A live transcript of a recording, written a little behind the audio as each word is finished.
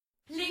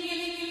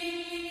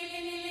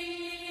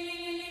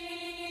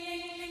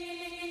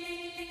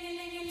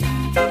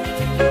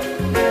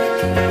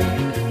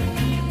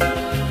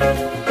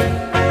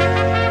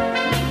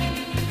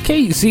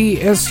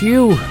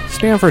KZSU,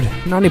 Stanford,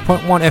 90.1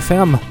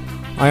 FM.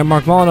 I am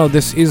Mark Molyneux.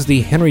 This is the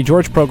Henry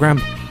George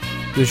Program,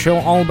 the show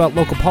all about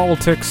local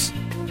politics,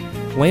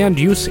 land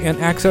use and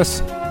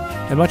access,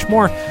 and much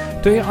more.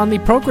 Today on the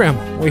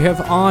program, we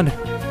have on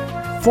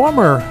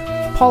former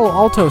Palo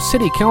Alto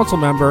City Council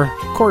member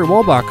Cory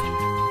Wolbach,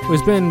 who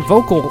has been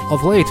vocal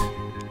of late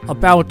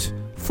about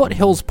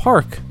Foothills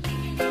Park,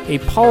 a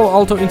Palo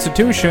Alto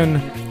institution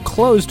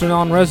closed to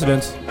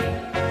non-residents.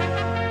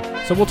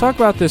 So we'll talk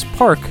about this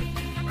park,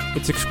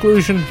 its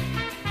exclusion,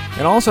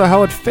 and also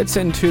how it fits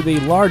into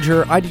the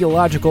larger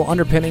ideological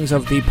underpinnings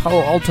of the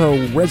Palo Alto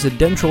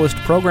Residentialist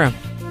program.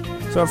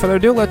 So without further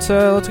ado, let's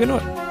get into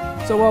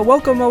it. So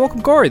welcome,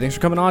 Cory. Thanks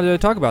for coming on to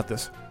talk about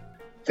this.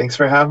 Thanks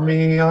for having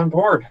me on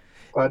board.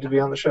 Glad to be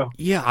on the show.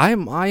 Yeah, I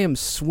am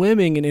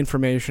swimming in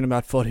information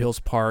about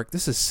Foothills Park.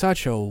 This is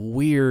such a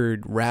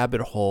weird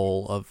rabbit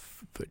hole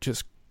of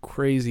just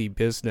crazy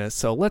business.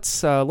 So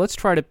let's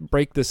try to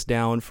break this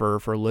down for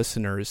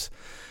listeners.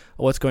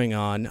 What's going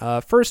on?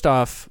 First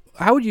off,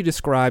 how would you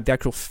describe the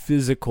actual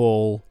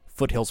physical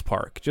Foothills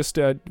Park? Just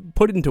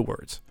put it into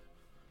words.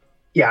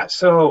 Yeah,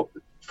 so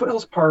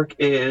Foothills Park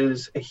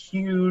is a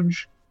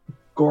huge,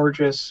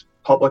 gorgeous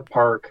public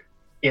park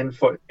in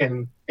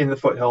the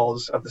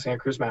foothills of the Santa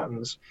Cruz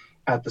Mountains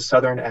at the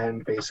southern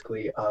end,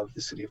 basically, of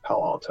the city of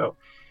Palo Alto.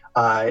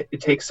 It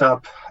takes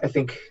up, I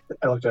think,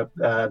 I looked up,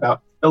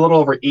 about a little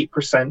over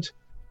 8%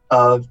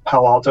 of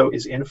Palo Alto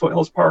is in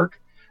Foothills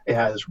Park. It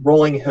has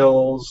rolling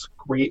hills,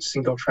 great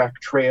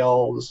single-track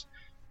trails.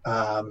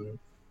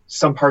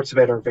 Some parts of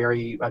it are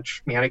very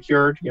much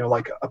manicured,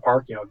 like a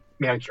park,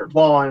 manicured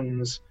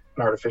lawns,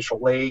 an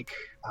artificial lake,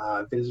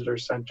 visitor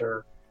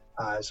center.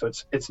 So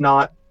it's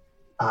not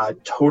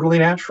totally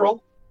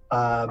natural,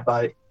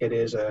 but it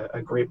is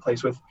a great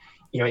place with,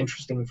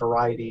 interesting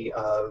variety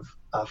of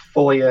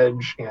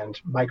foliage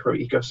and micro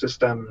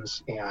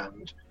ecosystems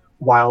and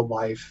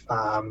wildlife.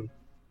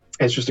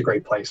 It's just a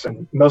great place,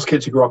 and most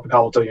kids who grow up in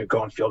Palo Alto go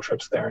on field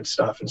trips there and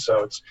stuff, and so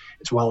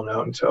it's well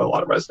known to a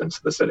lot of residents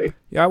of the city.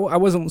 Yeah, I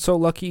wasn't so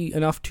lucky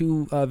enough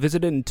to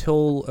visit it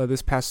until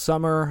this past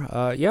summer.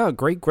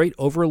 Great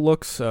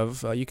overlooks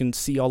of you can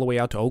see all the way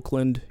out to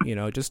Oakland.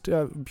 Just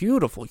a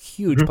beautiful,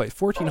 huge place,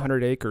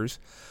 1,400 acres,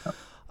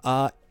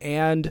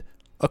 and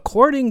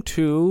according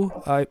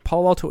to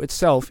Palo Alto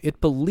itself, it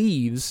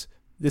believes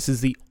this is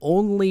the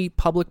only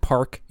public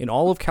park in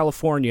all of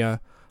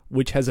California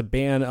which has a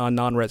ban on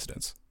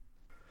non-residents.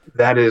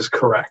 That is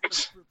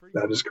correct.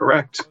 It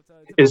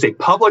is a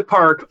public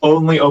park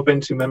only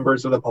open to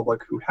members of the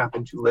public who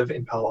happen to live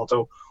in Palo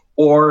Alto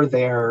or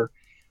their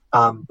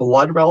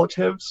blood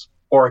relatives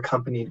or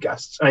accompanied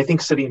guests. And I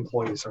think city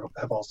employees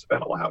have also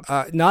been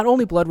allowed. Not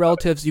only blood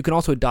relatives, you can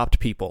also adopt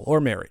people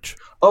or marriage.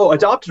 Oh,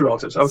 adopted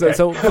relatives. Okay.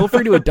 So feel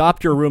free to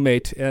adopt your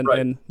roommate and, right.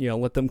 and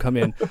let them come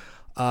in.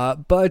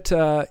 So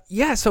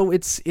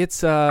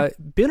it's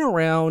been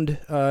around.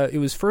 It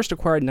was first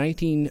acquired in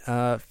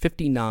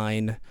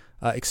 1959,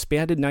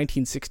 expanded in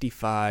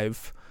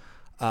 1965,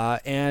 I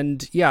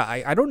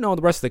don't know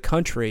the rest of the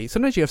country.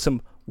 Sometimes you have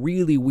some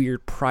really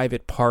weird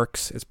private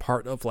parks as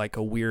part of like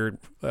a weird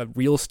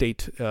real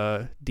estate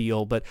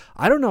deal, but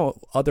I don't know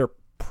other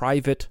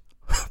private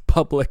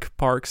public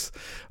parks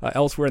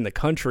elsewhere in the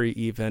country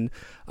even.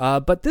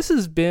 But this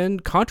has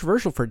been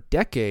controversial for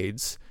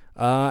decades.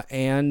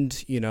 In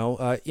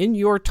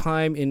your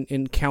time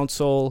in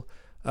council,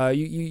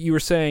 you were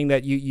saying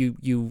that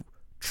you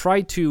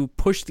tried to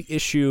push the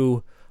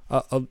issue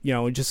of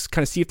just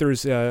kind of see if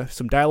there's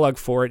some dialogue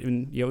for it,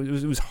 and it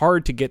was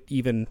hard to get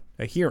even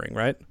a hearing,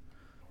 right?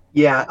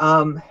 Yeah,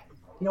 when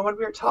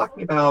we were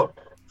talking about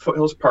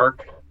Foothills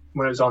Park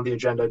when it was on the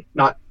agenda,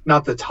 not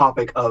the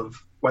topic of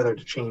whether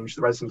to change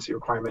the residency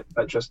requirement,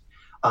 but just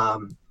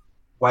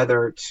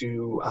whether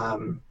to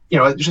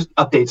just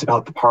updates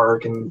about the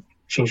park and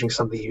changing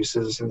some of the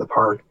uses in the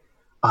park,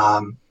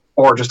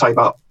 or just talking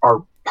about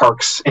our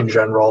parks in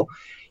general.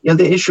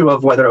 The issue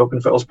of whether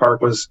open Foothills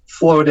Park was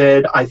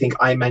floated, I think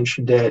I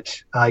mentioned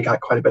it. I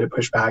got quite a bit of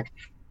pushback.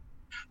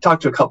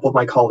 Talked to a couple of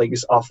my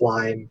colleagues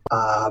offline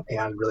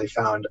and really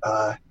found,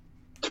 to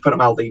put it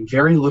mildly,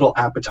 very little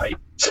appetite.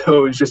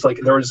 So it was just like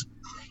there was,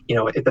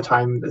 at the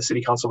time the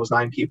city council was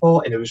 9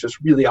 people, and it was just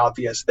really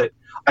obvious that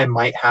I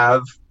might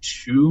have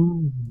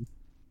 2,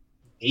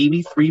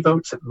 maybe 3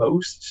 votes at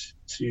most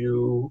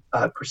to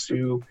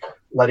pursue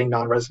letting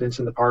non-residents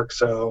in the park.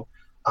 So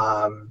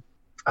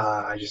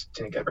I just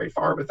didn't get very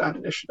far with that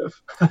initiative.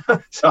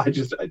 So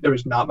there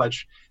was not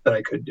much that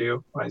I could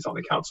do when I was on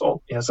the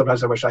council.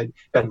 Sometimes I wish I'd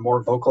been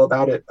more vocal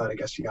about it, but I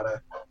guess you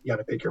gotta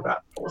pick your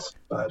battles.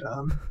 But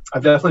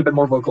I've definitely been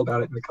more vocal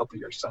about it in a couple of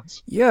years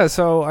since. Yeah,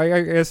 so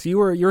I guess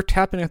you're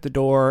tapping at the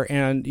door,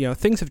 and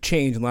things have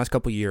changed in the last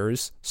couple of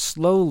years,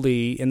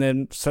 slowly, and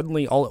then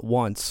suddenly all at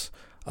once.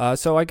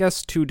 So I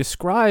guess to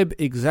describe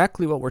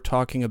exactly what we're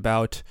talking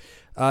about,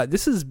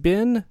 this has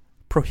been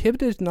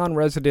prohibited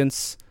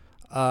non-residents,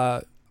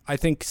 I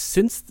think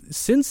since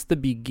the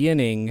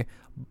beginning,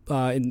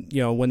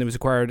 when it was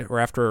acquired,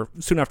 or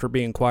soon after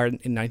being acquired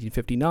in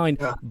 1959.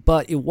 Yeah.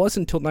 But it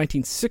wasn't until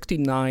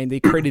 1969 they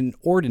created an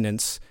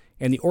ordinance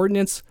And the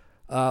ordinance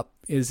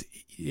is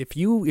if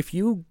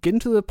you get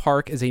into the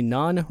park as a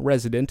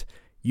non-resident,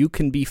 you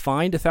can be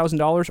fined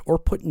 $1,000 or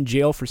put in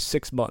jail for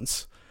 6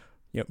 months.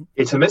 Yep.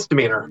 It's a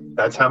misdemeanor.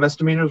 That's how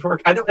misdemeanors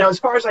work. I don't know. As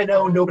far as I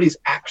know, nobody's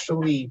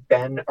actually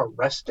been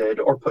arrested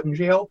or put in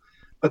jail.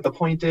 But the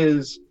point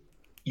is,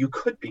 you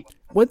could be.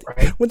 When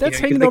that's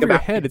hanging over your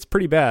head, it's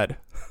pretty bad.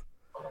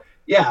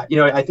 Yeah,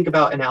 I think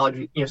about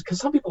analogy, because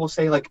some people will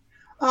say like,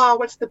 "Oh,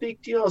 what's the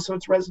big deal? So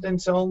it's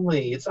residents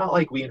only. It's not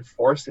like we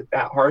enforce it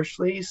that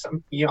harshly."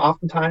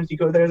 Oftentimes you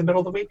go there in the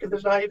middle of the week and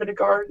there's not even a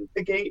guard at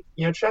the gate,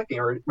 checking,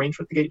 or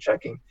ranger at the gate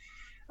checking.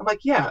 I'm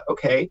like, yeah,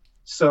 okay.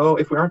 So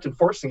if we aren't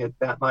enforcing it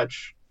that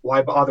much,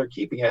 why bother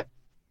keeping it?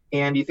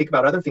 And you think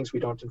about other things we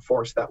don't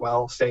enforce that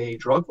well, say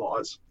drug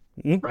laws,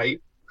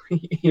 right?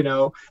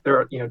 There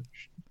are,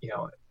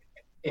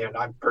 and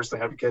I'm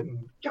personally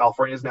advocating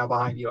California is now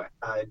behind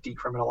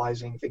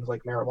decriminalizing things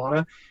like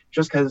marijuana.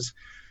 Just because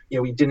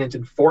we didn't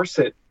enforce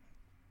it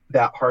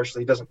that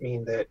harshly doesn't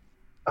mean that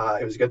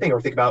it was a good thing.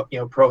 Or think about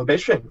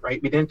prohibition,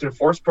 right? We didn't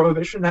enforce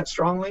prohibition that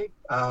strongly.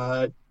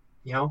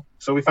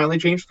 So we finally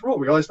changed the rule.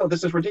 We realized, oh,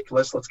 this is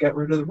ridiculous. Let's get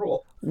rid of the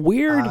rule.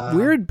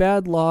 Weird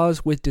bad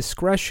laws with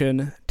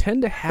discretion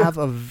tend to have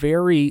a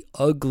very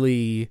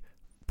ugly,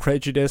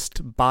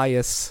 prejudiced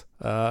bias.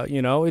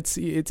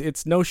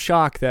 It's no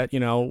shock that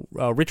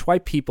rich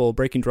white people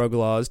breaking drug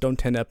laws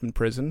don't end up in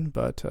prison,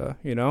 but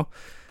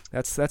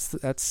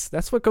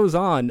that's what goes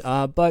on.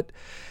 But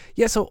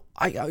yeah, so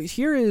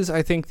here is,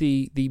 I think,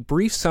 the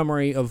brief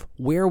summary of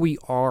where we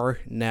are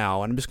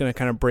now, and I'm just going to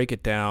kind of break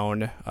it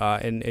down,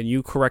 and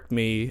you correct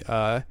me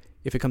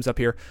if it comes up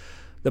here.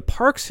 The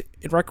Parks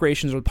and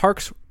Recreation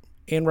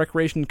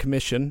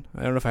Commission,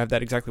 I don't know if I have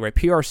that exactly right,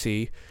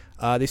 PRC,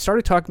 they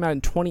started talking about it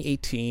in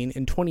 2018.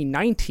 In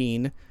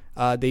 2019,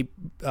 they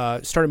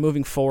started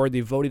moving forward.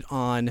 They voted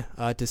on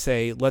to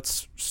say,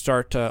 let's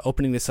start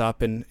opening this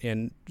up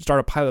and start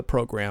a pilot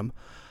program.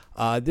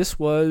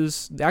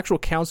 The actual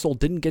council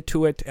didn't get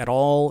to it at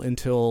all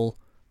until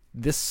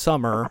this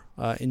summer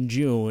in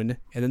June,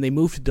 and then they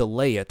moved to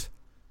delay it.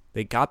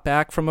 They got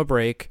back from a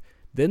break,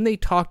 then they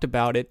talked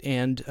about it,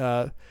 and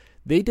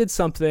they did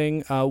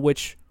something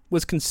which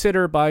was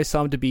considered by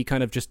some to be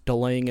kind of just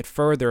delaying it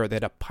further. They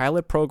had a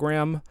pilot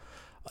program.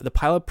 The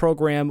pilot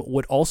program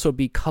would also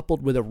be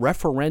coupled with a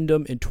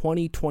referendum in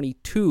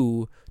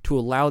 2022 to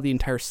allow the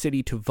entire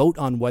city to vote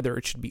on whether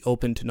it should be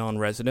open to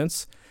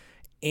non-residents,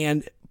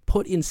 and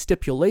put in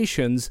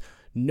stipulations.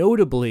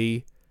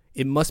 Notably,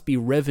 it must be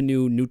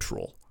revenue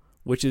neutral,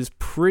 which is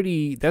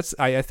pretty.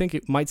 I think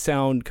it might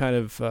sound kind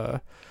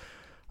of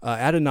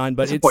asinine,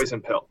 but it's a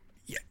poison pill.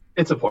 Yeah,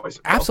 it's a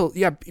poison pill.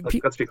 Absolutely, yeah.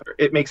 Let's be clear.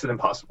 It makes it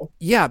impossible.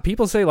 Yeah,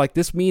 people say like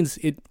this means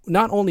it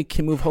not only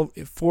can move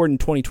forward in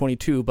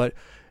 2022, but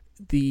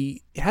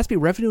it has to be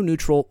revenue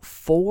neutral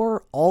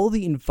for all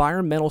the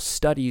environmental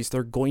studies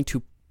they're going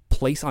to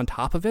place on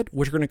top of it,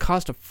 which are going to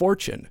cost a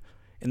fortune.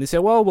 And they say,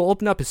 well, we'll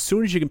open up as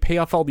soon as you can pay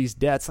off all these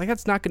debts. Like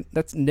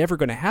that's never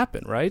going to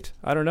happen, right?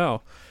 I don't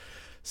know.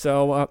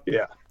 So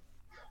yeah.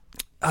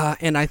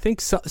 And I think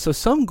so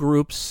some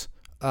groups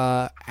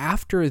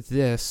after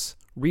this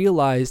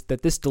realized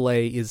that this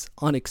delay is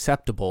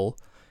unacceptable,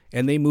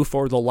 and they moved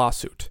forward with a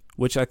lawsuit,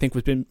 which I think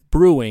was been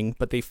brewing,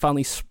 but they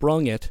finally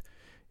sprung it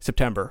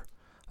September.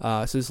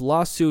 So this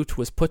lawsuit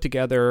was put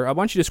together. I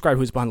want you to describe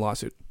who's behind the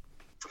lawsuit.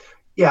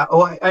 Yeah,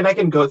 and I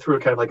can go through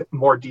kind of like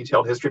more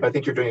detailed history, but I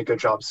think you're doing a good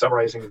job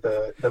summarizing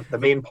the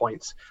main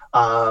points.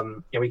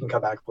 We can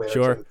come back later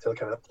sure. to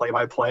kind of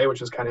play-by-play,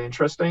 which is kind of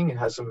interesting and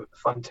has some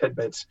fun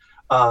tidbits.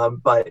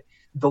 But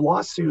the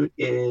lawsuit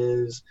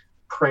is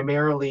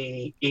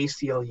primarily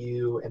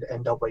ACLU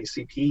and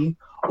NAACP,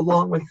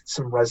 along with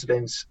some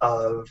residents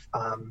of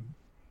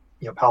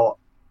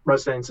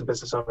residents and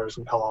business owners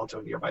in Palo Alto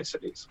and nearby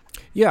cities.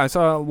 Yeah, I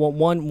saw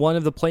one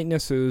of the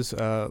plaintiffs is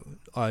a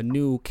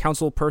new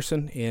council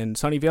person in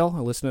Sunnyvale,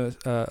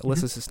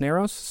 Alyssa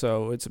Cisneros.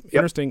 So it's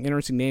interesting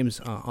names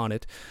on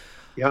it.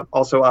 Yeah.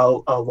 Also,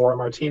 Laura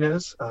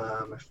Martinez,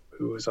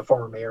 who is a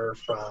former mayor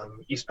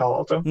from East Palo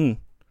Alto.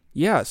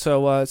 Yeah.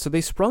 So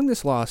they sprung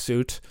this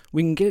lawsuit.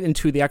 We can get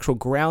into the actual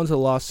grounds of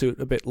the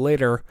lawsuit a bit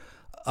later.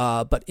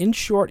 But in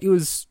short, it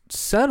was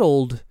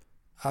settled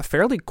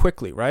fairly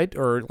quickly, right?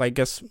 Or I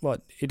guess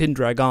it didn't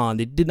drag on.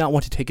 They did not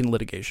want to take in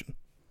litigation.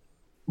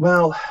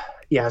 Well,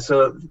 yeah.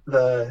 So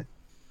the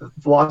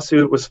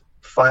lawsuit was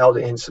filed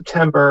in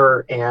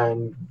September,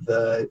 and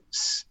the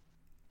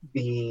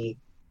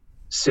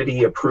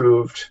city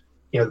approved.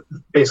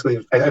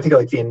 Basically, I think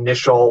like the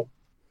initial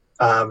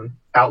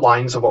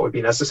outlines of what would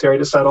be necessary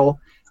to settle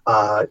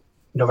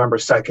November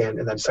 2nd,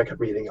 and then second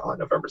reading on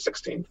November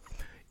 16th.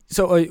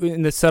 So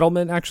in the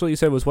settlement, actually, you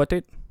said was what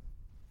date?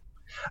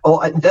 Oh,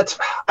 I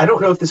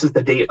don't know if this is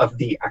the date of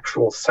the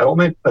actual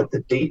settlement, but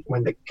the date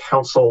when the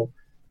council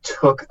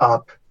took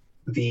up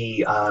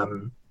the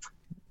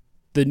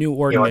new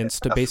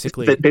ordinance to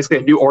basically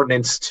a new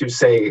ordinance to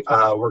say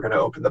we're going to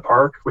open the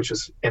park, which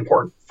is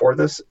important for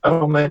this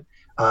settlement.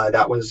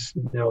 That was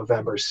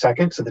November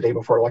 2nd, so the day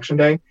before Election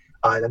Day.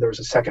 And then there was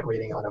a second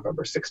reading on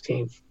November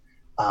 16th.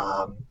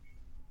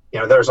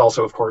 there's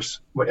also, of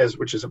course,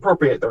 which is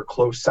appropriate, there are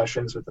closed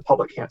sessions that the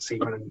public can't see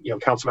when,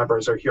 council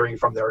members are hearing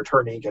from their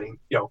attorney, getting,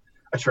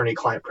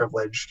 attorney-client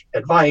privileged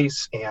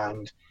advice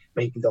and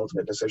making the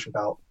ultimate decision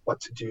about what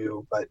to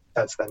do. But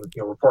that's then,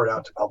 reported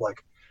out to public.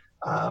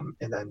 And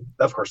then,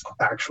 of course,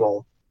 the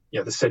actual,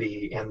 the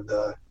city and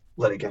the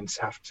litigants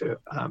have to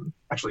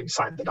actually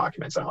sign the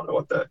documents. I don't know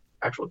what the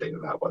actual date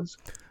of that was.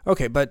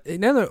 Okay, but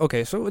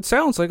so it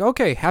sounds like,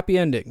 happy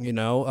ending,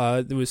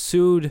 it was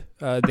sued,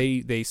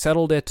 they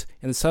settled it,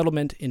 and the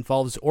settlement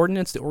involves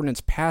ordinance. The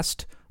ordinance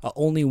passed,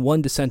 only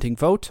one dissenting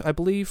vote, I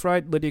believe,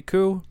 right, Lydia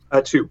Kou?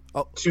 Two.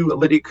 Two,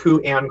 Lydia Kou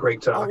and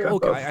Greg Tanaka. Oh,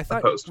 okay, I thought,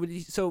 opposed.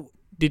 So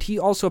did he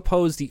also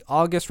oppose the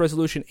August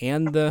resolution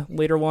and the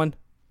later one?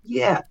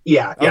 Yeah.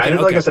 And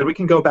like I said, we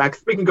can go back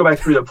through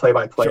the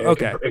play-by-play. Sure,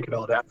 okay. I can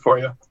all that for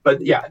you. But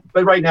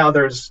right now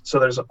there's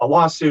a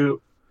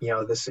lawsuit.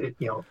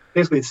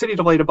 Basically the city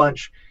delayed a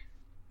bunch.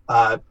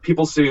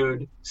 People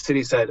sued.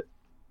 City said,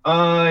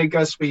 I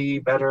guess we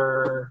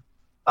better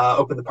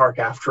open the park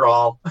after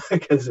all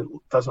because it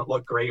doesn't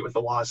look great with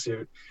the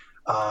lawsuit.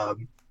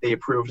 They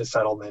approved a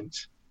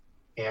settlement.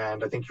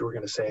 And I think you were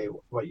going to say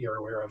what you're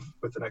aware of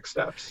with the next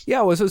steps.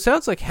 Yeah, well, so it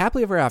sounds like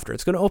happily ever after.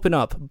 It's going to open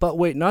up. But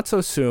wait, not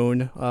so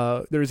soon.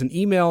 There's an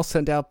email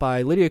sent out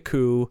by Lydia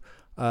Kou,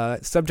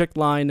 subject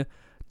line,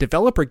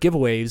 developer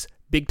giveaways,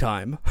 big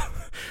time,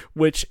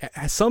 which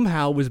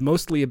somehow was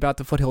mostly about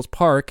the Foothills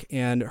Park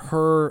and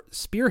her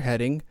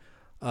spearheading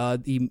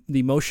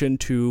the motion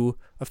to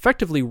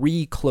effectively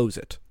reclose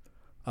it,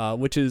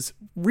 which is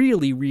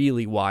really,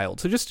 really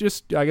wild. So just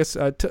I guess,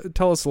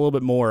 tell us a little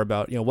bit more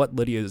about what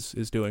Lydia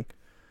is doing.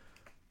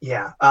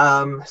 Yeah.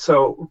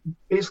 So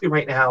basically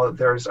right now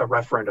there's a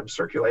referendum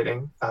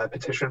circulating, a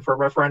petition for a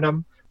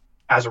referendum.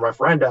 As a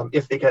referendum,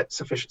 if they get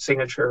sufficient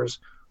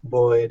signatures,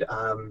 would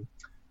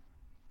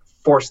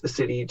force the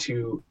city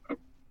to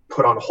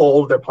put on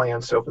hold their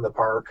plans to open the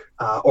park,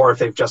 or if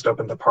they've just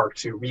opened the park,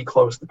 to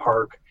reclose the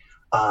park.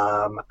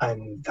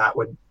 And that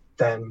would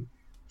then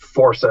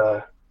force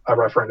a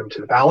referendum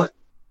to the ballot.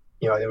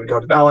 They would go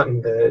to the ballot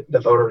and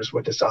the voters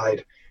would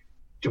decide,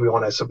 do we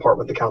want to support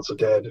what the council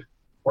did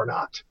or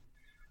not?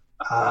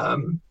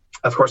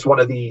 Of course,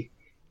 one of the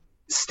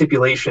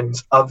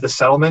stipulations of the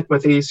settlement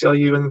with the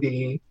ACLU and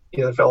the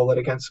fellow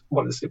litigants,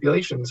 one of the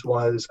stipulations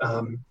was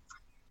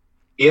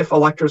if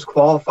electors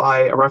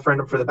qualify a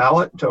referendum for the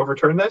ballot to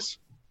overturn this,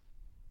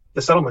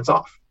 the settlement's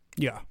off.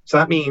 Yeah. So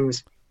that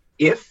means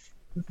if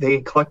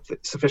they collect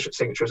sufficient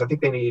signatures, I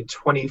think they need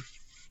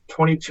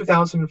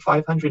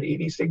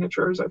 22,580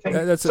 signatures, I think.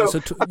 That's so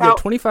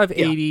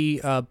 2,580,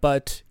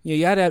 but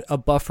you add a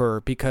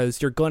buffer because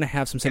you're going to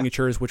have some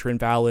signatures which are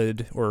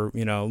invalid or,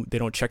 they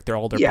don't check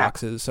all their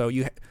boxes. So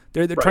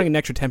they're trying an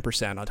extra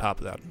 10% on top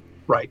of that.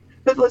 Right.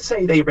 But let's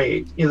say they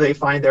they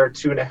find there are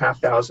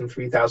 2,500,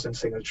 3,000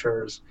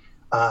 signatures.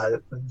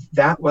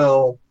 That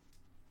will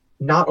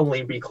not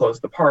only reclose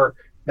the park,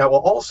 that will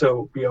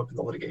also reopen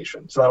the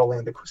litigation. So that'll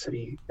land the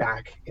city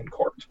back in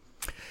court.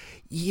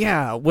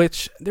 Yeah,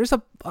 which there's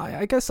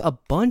I guess a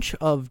bunch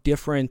of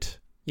different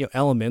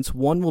elements.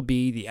 One will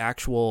be the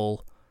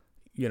actual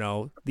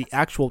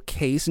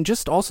case, and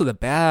just also the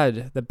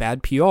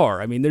bad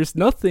PR. I mean, there's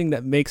nothing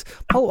that makes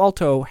Palo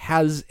Alto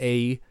has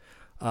an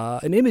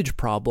image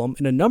problem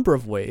in a number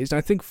of ways, and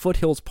I think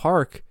Foothills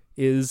Park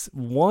is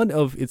one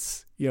of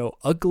its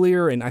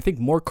uglier and I think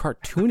more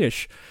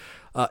cartoonish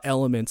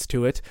elements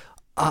to it.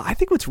 I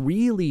think what's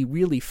really,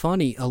 really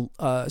funny,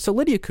 so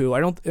Lydia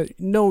Kou,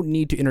 no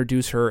need to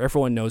introduce her.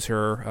 Everyone knows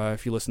her.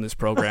 If you listen to this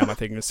program, I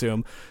think you can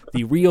assume.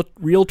 The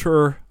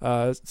realtor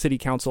city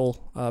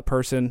council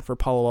person for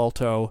Palo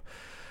Alto.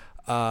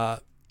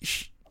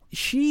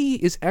 She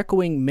is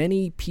echoing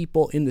many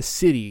people in the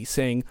city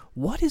saying,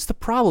 what is the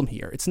problem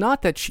here? It's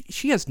not that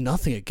she has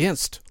nothing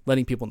against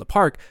letting people in the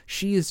park.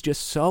 She is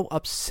just so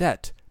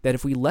upset that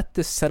if we let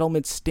this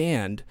settlement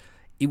stand,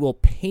 it will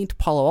paint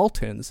Palo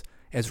Altans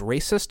as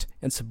racist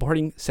and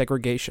supporting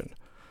segregation,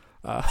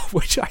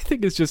 which I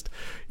think is just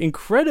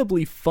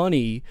incredibly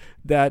funny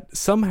that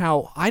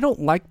somehow I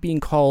don't like being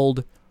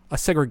called a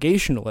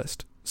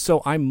segregationalist,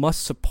 so I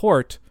must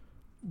support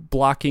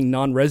blocking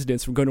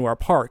non-residents from going to our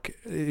park.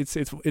 It's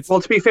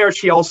well, to be fair,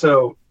 she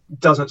also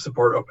doesn't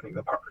support opening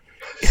the park,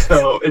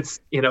 so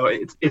it's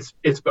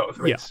both.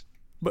 Right? Yeah,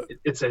 but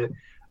it's a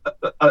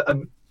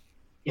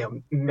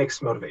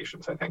mixed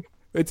motivations, I think.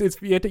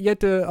 It's you have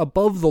to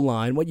above the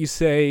line what you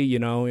say,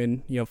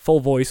 in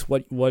full voice.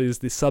 What is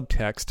the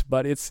subtext?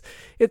 But it's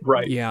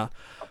right. Yeah.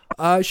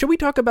 Should we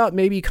talk about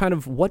maybe kind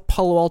of what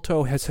Palo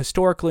Alto has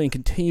historically and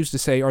continues to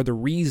say are the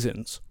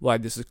reasons why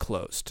this is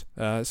closed?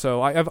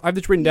 So I've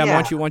just written down.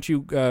 Yeah. Why don't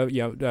you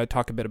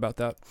talk a bit about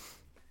that?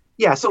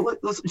 Yeah. So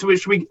let's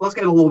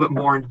get a little bit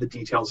more into the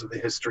details of the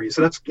history.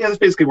 So that's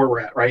basically where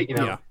we're at, right?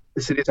 Yeah.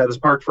 The city's had this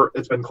park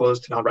it's been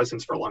closed to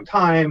non-residents for a long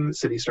time. The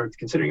city started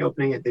considering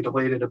opening it. They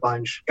delayed it a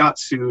bunch, got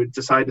sued,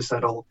 decided to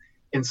settle,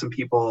 and some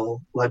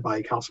people led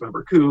by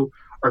councilmember Kou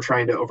are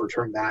trying to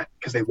overturn that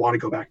because they want to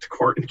go back to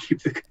court and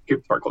keep the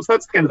park closed.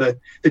 That's kind of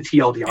the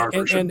TLDR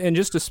version. And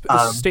just to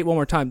state one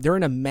more time, they're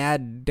in a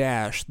mad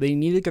dash. They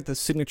need to get the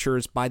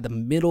signatures by the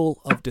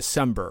middle of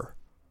December.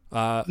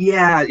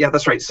 Yeah,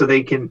 that's right. So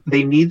they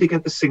need to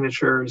get the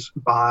signatures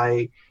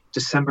by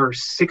December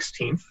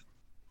 16th,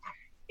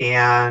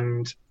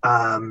 and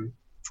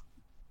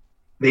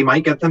they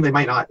might get them, they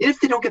might not. If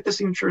they don't get the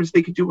signatures,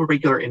 they could do a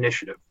regular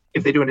initiative.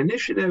 If they do an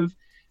initiative,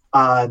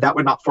 that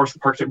would not force the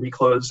park to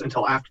reclose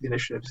until after the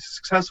initiative is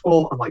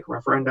successful, unlike a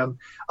referendum.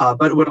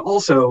 But it would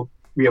also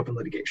reopen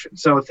litigation.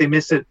 So if they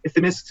miss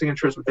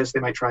signatures with this, they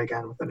might try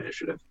again with an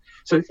initiative.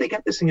 So if they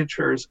get the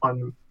signatures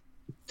on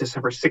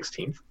December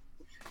 16th,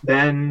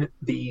 then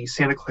the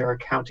Santa Clara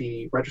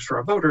County Register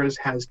of Voters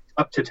has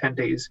up to 10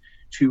 days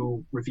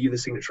to review the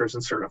signatures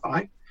and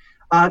certify.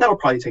 That'll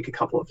probably take a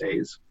couple of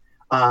days.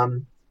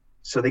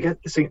 So they get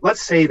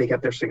let's say they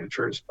get their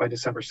signatures by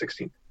December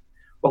 16th.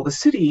 Well, the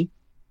city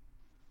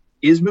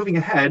is moving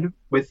ahead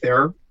with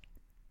their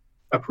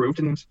approved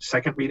and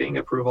second reading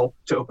approval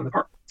to open the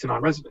park to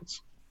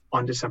non-residents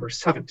on December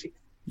 17th.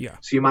 Yeah.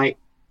 So you might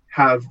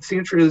have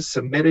signatures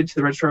submitted to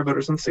the Register of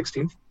Voters on the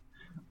 16th.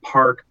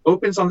 Park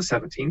opens on the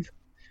 17th.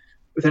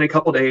 Within a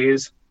couple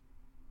days,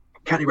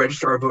 County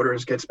Register of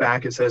Voters gets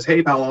back and says,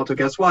 hey, Palo Alto,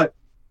 guess what?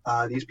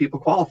 These people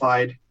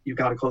qualified. You've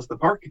got to close the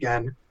park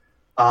again.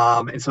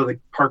 And so the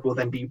park will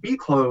then be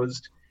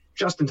reclosed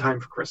just in time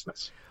for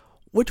Christmas.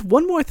 Which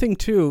one more thing,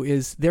 too,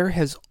 is there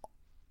has,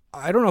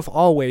 I don't know if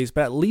always,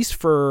 but at least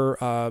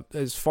for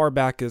as far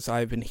back as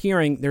I've been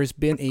hearing, there's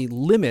been a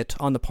limit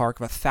on the park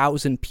of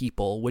 1,000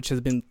 people, which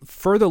has been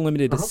further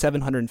limited to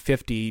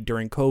 750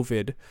 during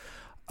COVID.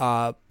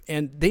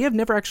 And they have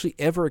never actually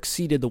ever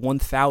exceeded the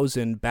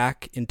 1,000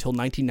 back until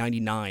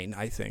 1999,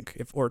 I think.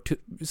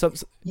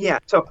 Yeah,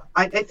 so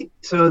I think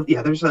so.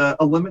 Yeah, there's a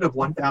limit of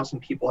 1,000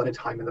 people at a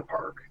time in the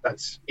park.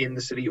 That's in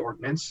the city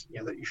ordinance.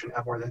 That you shouldn't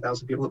have more than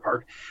 1,000 people in the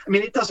park. I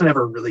mean, it doesn't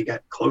ever really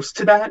get close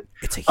to that.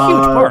 It's a huge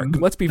park.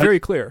 Let's be very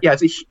clear. Yeah,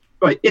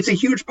 it's a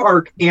huge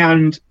park,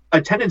 and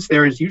attendance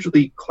there is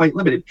usually quite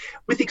limited,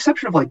 with the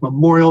exception of like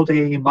Memorial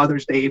Day,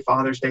 Mother's Day,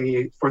 Father's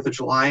Day, 4th of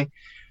July.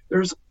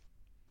 There's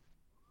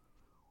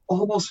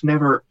almost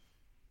never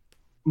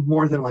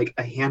more than like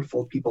a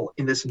handful of people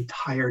in this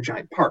entire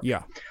giant park.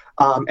 Yeah.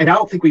 And I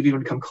don't think we've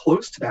even come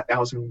close to that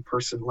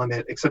 1,000-person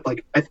limit, except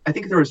like I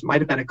think might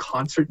have been a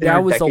concert there.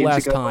 That was the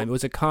last time. It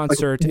was a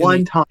concert. Like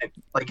one time,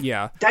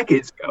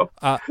 decades ago.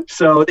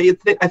 So I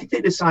think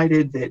they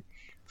decided that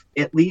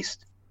at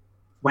least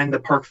when the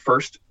park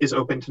first is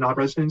open to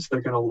non-residents,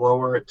 they're going to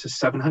lower it to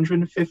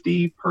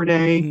 750 per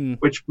day,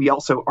 which we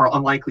also are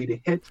unlikely to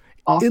hit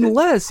often.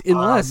 Unless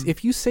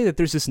if you say that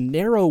there's this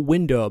narrow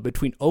window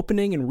between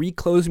opening and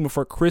reclosing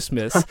before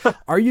Christmas,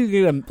 are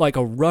you going to like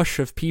a rush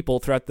of people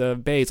throughout the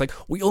bay? It's like,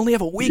 we only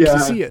have a week to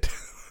see it.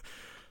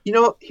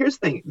 Here's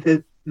the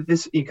thing.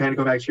 This, you kind of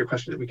go back to your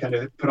question that we kind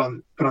of put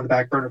on the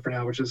back burner for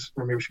now, which is,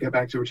 or maybe we should get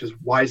back to, which is,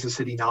 why does the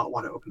city not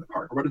want to open the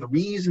park? Or what are the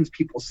reasons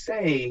people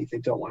say they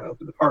don't want to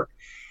open the park?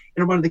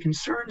 And one of the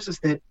concerns is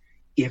that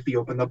if you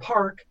open the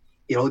park,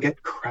 it'll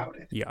get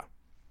crowded. Yeah.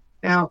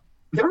 Now,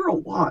 there are a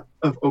lot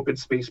of open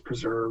space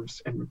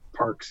preserves and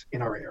parks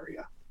in our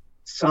area.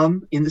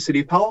 Some in the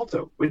city of Palo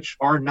Alto, which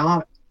are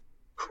not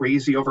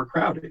crazy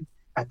overcrowded.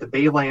 At the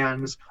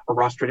Baylands, or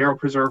Rostradero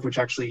Preserve, which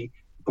actually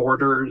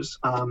borders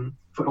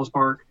Foothills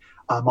Park.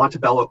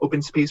 Montebello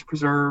Open Space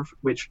Preserve,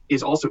 which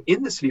is also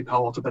in the city of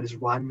Palo Alto, but is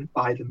run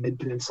by the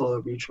Mid-Peninsula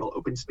Regional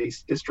Open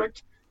Space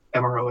District,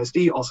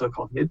 MROSD, also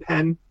called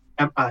MidPen.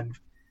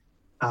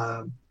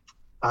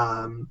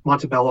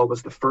 Montebello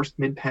was the first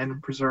mid-pen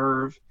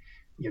preserve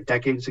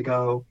decades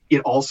ago.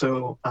 It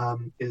also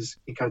is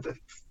kind of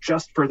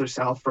just further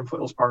south from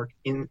Foothills Park,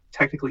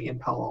 technically in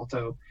Palo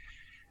Alto.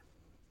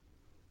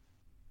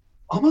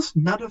 Almost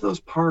none of those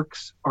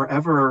parks are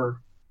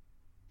ever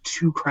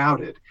too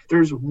crowded.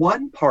 There's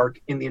one park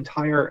in the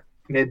entire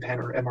mid-pen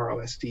or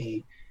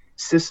MROSD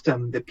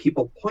system that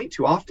people point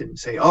to often and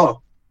say,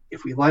 oh,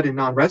 if we let in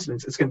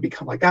non-residents, it's going to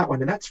become like that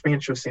one, and that's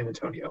Rancho San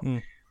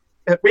Antonio.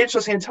 Rancho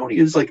San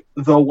Antonio is like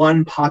the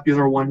one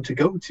popular one to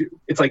go to.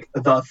 It's like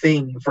the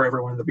thing for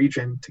everyone in the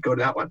region to go to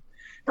that one.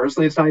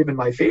 Personally, it's not even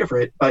my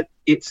favorite, but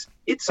it's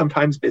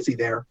sometimes busy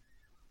there.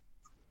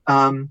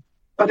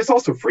 But it's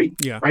also free,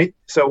 right?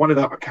 So one of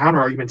the counter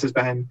arguments has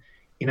been,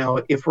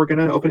 if we're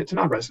going to open it to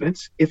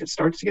non-residents, if it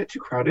starts to get too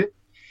crowded,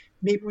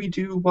 maybe we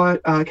do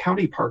what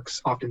county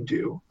parks often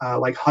do,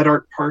 like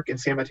Huddart Park in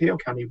San Mateo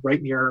County,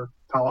 right near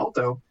Palo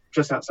Alto,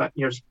 just outside,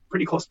 it's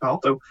pretty close to Palo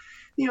Alto.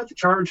 To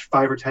charge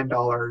 $5 or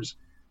 $10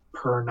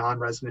 per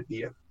non-resident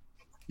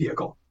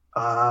vehicle.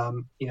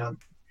 So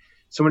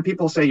when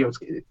people say,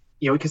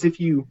 because if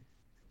you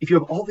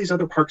have all these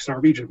other parks in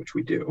our region, which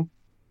we do,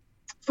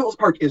 Foothills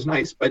Park is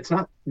nice, but it's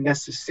not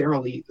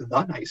necessarily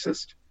the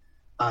nicest.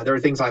 There are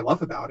things I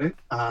love about it,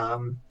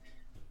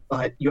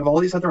 but you have all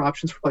these other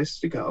options for places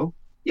to go.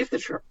 If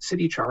the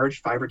city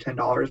charged $5 or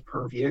 $10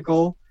 per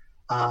vehicle,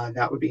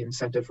 that would be an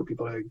incentive for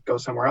people to go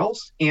somewhere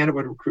else, and it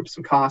would recoup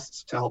some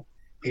costs to help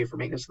pay for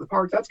maintenance of the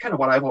park. That's kind of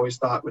what I've always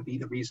thought would be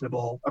the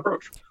reasonable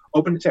approach.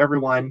 Open it to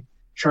everyone,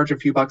 charge a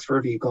few bucks for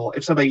a vehicle.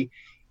 If somebody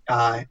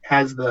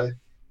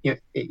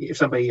if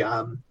somebody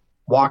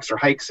walks or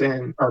hikes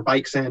in or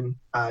bikes in,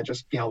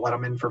 just let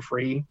them in for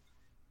free.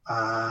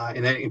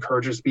 And then it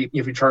encourages people,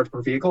 if you charge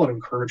per vehicle, it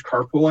encourages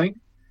carpooling.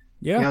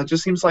 Yeah. It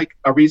just seems like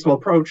a reasonable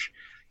approach.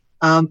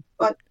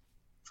 But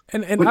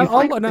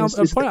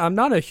I'm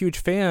not a huge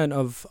fan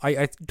of,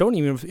 I don't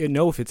even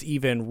know if it's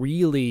even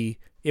really,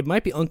 it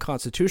might be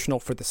unconstitutional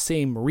for the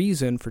same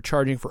reason for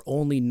charging for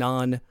only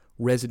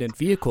non-resident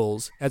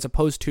vehicles, as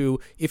opposed to,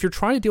 if you're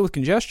trying to deal with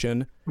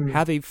congestion,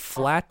 have a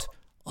flat,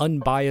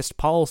 unbiased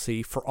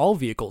policy for all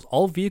vehicles.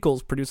 All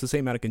vehicles produce the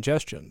same amount of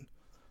congestion.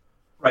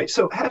 Right.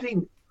 So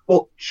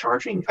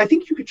charging, I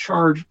think you could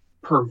charge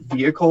per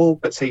vehicle,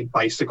 but say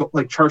bicycle,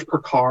 like charge per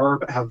car,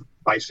 but have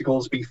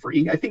bicycles be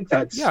free. I think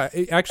that's... Yeah,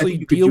 actually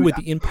deal with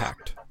the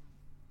impact.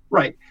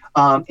 Right.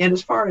 And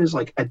as far as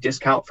like a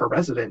discount for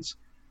residents,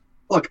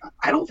 look,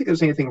 I don't think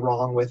there's anything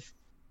wrong with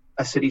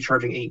a city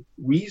charging a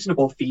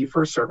reasonable fee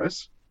for a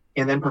service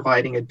and then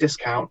providing a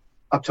discount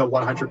up to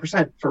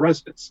 100% for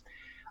residents.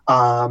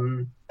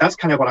 That's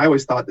kind of what I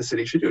always thought the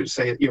city should do, is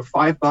say,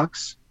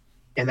 $5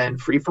 and then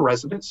free for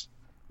residents.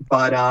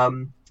 But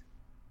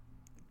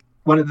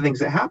one of the things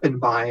that happened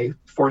by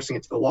forcing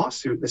it to the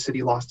lawsuit, the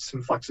city lost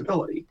some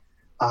flexibility.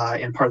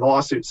 And part of the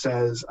lawsuit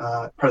says,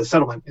 part of the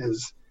settlement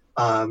is,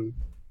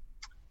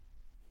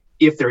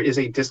 if there is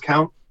a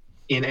discount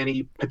in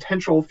any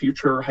potential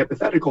future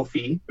hypothetical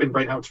fee, and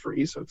right now it's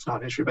free, so it's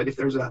not an issue, but if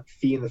there's a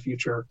fee in the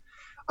future,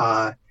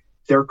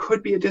 there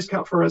could be a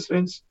discount for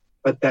residents,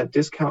 but that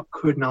discount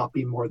could not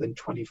be more than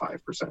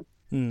 25%.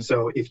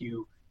 So if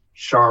you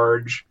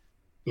charge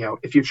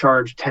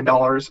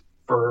 $10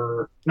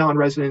 for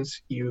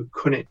non-residents, you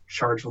couldn't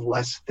charge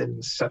less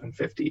than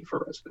 $7.50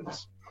 for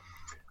residents.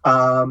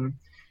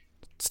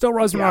 Still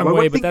rubs the wrong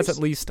way, but that's at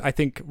least, I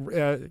think,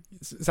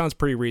 sounds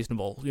pretty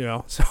reasonable,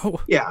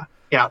 so. Yeah.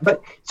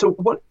 But so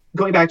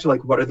going back to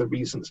like, what are the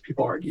reasons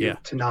people argue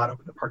to not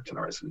open the park to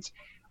non-residents?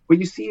 What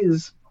you see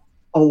is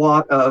a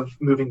lot of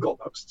moving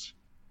goalposts,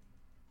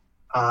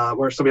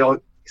 where somebody will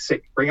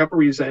bring up a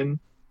reason,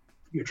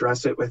 you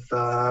address it with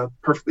a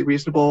perfectly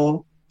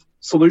reasonable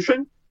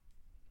solution,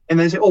 and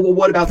then say, oh, well,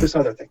 what about this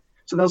other thing?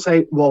 So they'll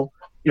say, well,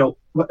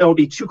 it'll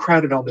be too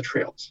crowded on the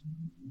trails,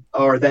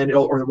 or then there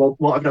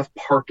won't have enough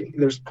parking.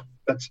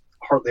 That's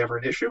hardly ever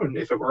an issue, and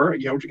if it were,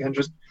 you can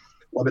just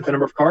limit the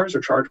number of cars or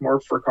charge more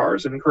for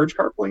cars and encourage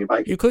carpooling and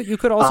biking. You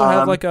could also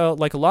have like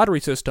a lottery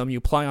system. You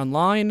apply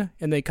online,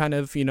 and they kind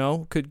of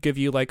could give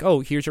you like, oh,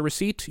 here's your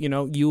receipt.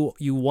 You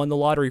won the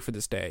lottery for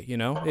this day.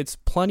 It's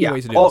plenty of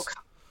ways to do this.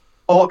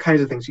 All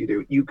kinds of things you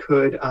do. You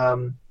could,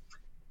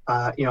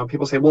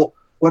 people say, well,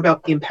 what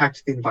about impact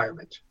to the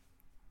environment?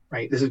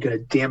 Right? This is going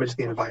to damage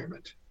the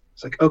environment.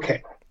 It's like,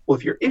 okay, well,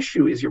 if your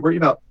issue is you're worried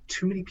about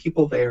too many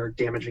people there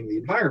damaging the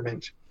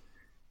environment,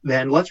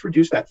 then let's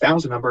reduce that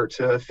 1,000 number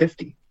to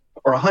 50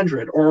 or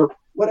 100 or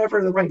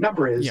whatever the right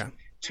number is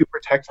to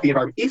protect the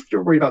environment. If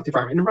you're worried about the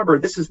environment, and remember,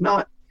 this is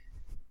not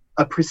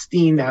a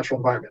pristine natural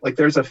environment. Like,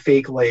 there's a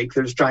fake lake,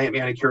 there's giant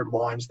manicured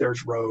lawns,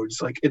 there's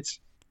roads. Like,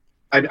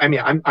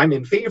 I'm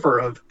in favor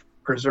of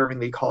preserving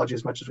the ecology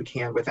as much as we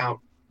can without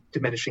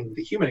diminishing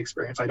the human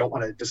experience. I don't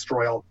want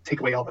to take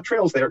away all the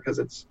trails there, because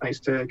it's nice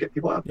to get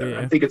people out there.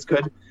 Yeah. I think it's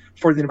good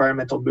for the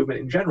environmental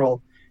movement in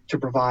general to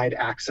provide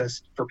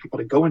access for people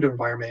to go into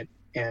environment,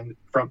 and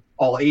from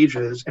all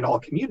ages and all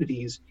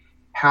communities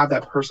have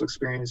that personal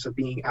experience of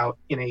being out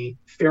in a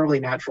fairly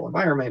natural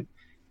environment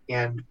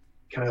and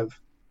kind of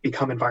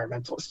become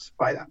environmentalists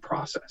by that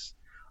process.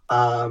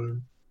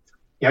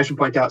 I should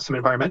point out some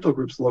environmental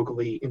groups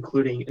locally,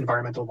 including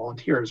environmental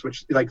volunteers,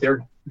 which like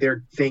their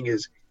thing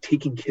is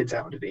taking kids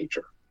out into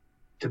nature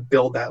to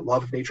build that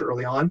love of nature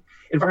early on.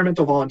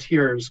 Environmental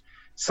volunteers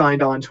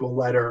signed on to a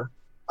letter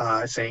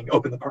saying,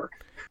 open the park.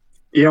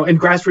 And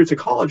grassroots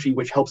ecology,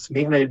 which helps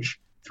manage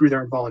through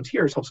their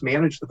volunteers, helps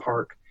manage the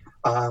park.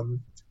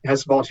 It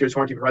has volunteers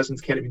who aren't even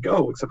residents, can't even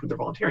go except when they're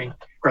volunteering.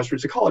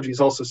 Grassroots ecology is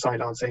also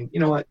signed on saying,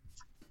 you know what,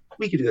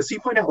 we could do this. So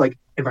you point out, like,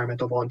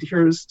 environmental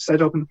volunteers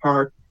said open the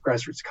park,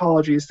 grassroots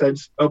ecology said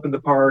open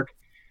the park.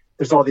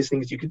 There's all these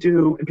things you could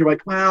do. And people are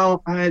like,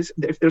 well,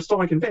 if they're still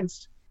not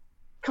convinced,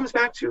 it comes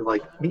back to,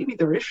 like, maybe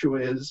their issue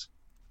is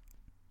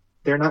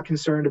they're not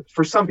concerned.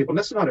 For some people, and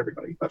this is not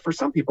everybody, but for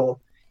some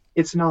people,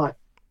 it's not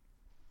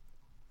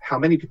how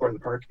many people are in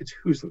the park, it's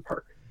who's in the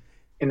park.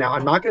 And now,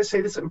 I'm not going to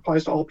say this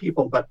applies to all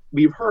people, but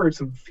we've heard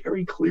some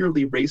very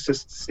clearly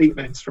racist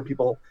statements from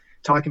people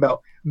talking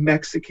about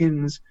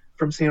Mexicans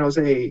from San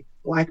Jose,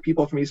 Black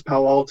people from East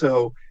Palo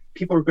Alto.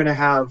 People are going to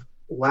have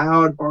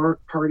loud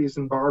parties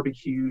and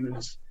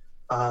barbecues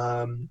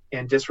and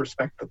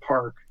disrespect the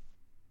park.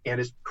 And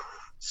it's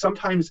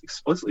sometimes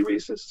explicitly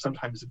racist,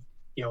 sometimes,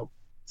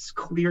 it's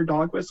clear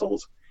dog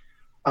whistles.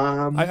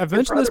 I've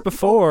mentioned this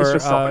before.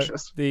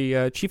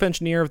 The chief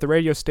engineer of the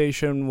radio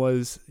station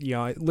was,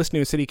 listening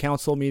to a city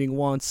council meeting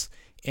once,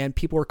 and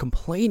people were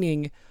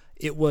complaining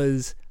it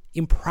was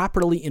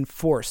improperly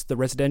enforced,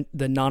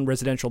 the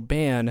non-residential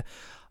ban.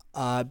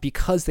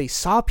 because they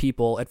saw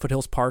people at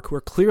Foothills Park who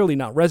are clearly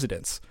not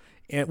residents.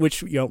 And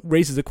which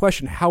raises the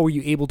question: how were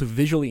you able to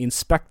visually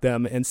inspect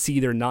them and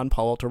see their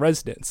non-Palo Alto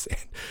residents? And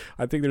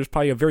I think there's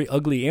probably a very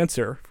ugly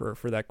answer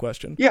for that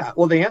question. Yeah,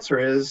 well, the answer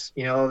is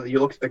you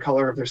look at the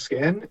color of their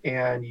skin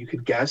and you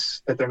could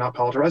guess that they're not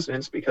Palo Alto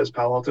residents because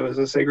Palo Alto is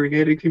a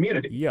segregated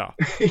community. Yeah,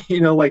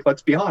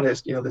 let's be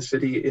honest. The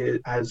city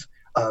has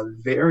a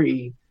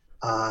very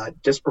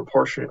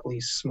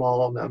disproportionately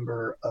small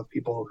number of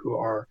people who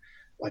are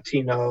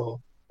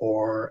Latino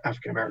or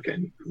African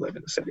American who live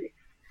in the city.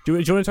 Do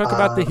you want to talk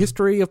about the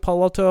history of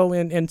Palo Alto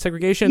and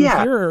segregation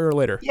here or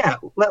later? Yeah,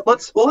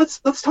 let's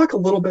talk a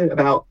little bit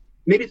about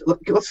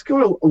let's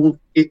go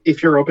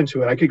if you're open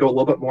to it. I could go a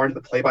little bit more into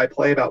the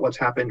play-by-play about what's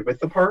happened with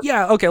the park.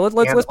 Yeah, okay.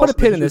 Let's put a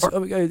pin in this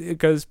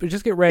because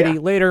just get ready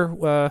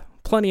later.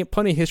 Plenty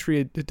of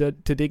history to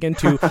dig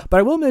into. But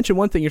I will mention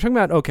one thing. You're talking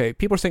about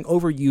people are saying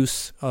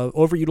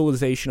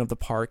overutilization of the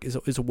park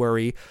is a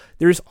worry.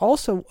 There's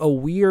also a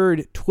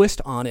weird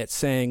twist on it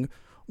saying,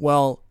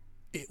 well,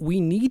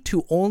 we need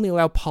to only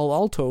allow Palo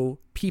Alto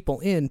people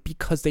in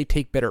because they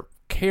take better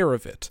care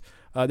of it.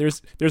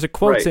 There's a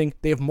quote saying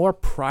they have more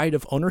pride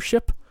of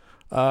ownership,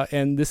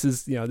 and this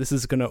is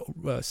going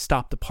to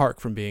stop the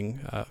park from being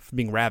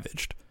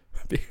ravaged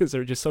because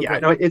they're just so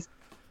great. No,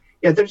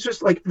 there's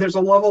just there's a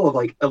level of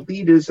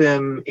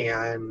elitism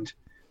and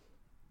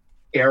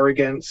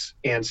arrogance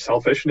and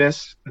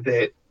selfishness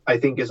that I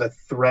think is a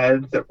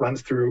thread that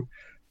runs through.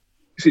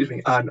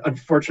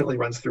 Unfortunately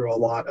runs through a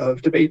lot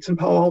of debates in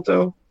Palo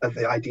Alto, of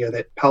the idea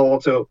that Palo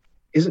Alto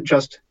isn't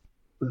just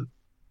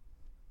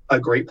a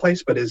great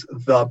place, but is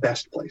the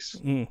best place.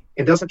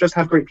 It doesn't just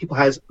have great people,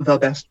 has the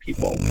best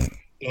people.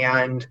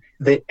 And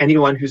that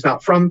anyone who's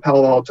not from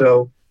Palo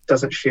Alto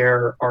doesn't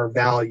share our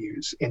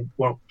values and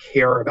won't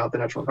care about the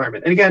natural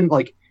environment. And again,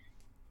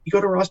 you go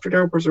to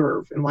Rostradero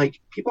Preserve and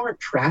people aren't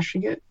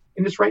trashing it,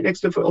 and it's right next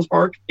to Foothills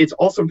Park. It's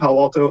also in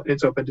Palo Alto and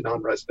it's open to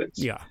non-residents.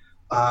 Yeah.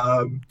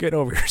 Get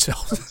over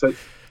yourself.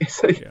 As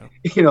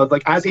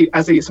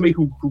somebody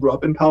who grew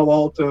up in Palo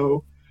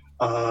Alto,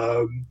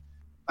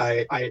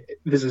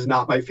 this is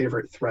not my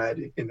favorite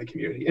thread in the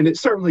community, and it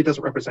certainly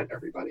doesn't represent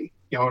everybody.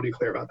 I want to be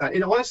clear about that.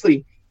 And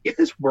honestly, if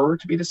this were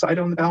to be decided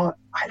on the ballot,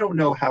 I don't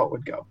know how it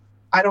would go.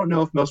 I don't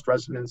know if most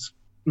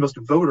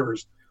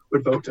voters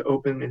would vote to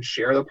open and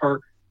share the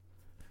park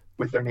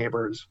with their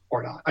neighbors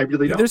or not. I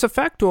really don't. There's a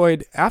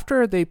factoid.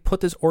 After they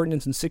put this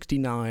ordinance in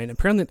 1969,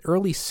 apparently in the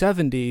early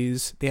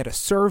 1970s, they had a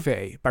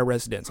survey by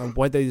residents on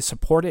whether they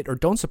support it or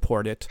don't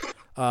support it,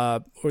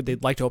 or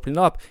they'd like to open it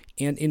up.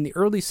 And in the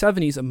early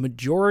 1970s, a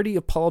majority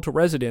of Palo Alto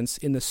residents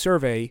in the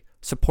survey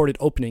supported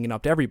opening it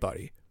up to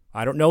everybody.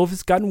 I don't know if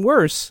it's gotten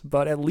worse,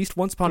 but at least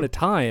once upon a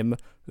time,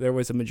 there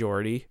was a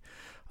majority.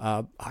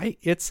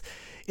 It's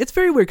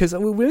very weird because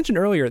we mentioned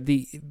earlier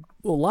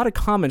a lot of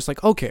comments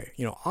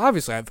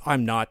obviously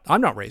I'm not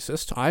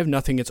racist. I have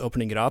nothing against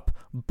opening it up,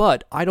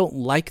 but I don't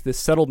like the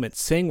settlement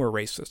saying we're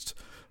racist.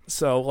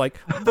 So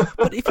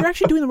but if you're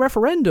actually doing the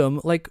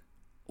referendum,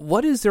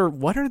 what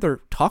are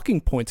their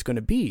talking points going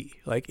to be?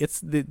 So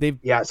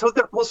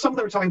some of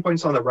their talking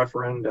points on the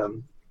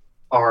referendum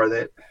are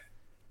that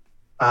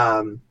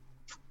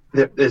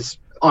there's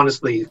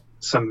honestly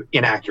some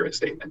inaccurate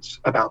statements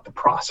about the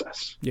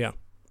process. Yeah.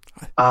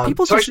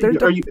 People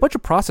they're a bunch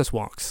of process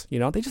wonks.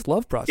 They just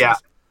love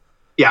process.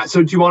 Yeah.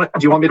 So do you want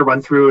me to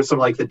run through some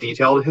the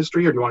detailed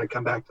history, or do you want to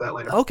come back to that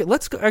later? Okay,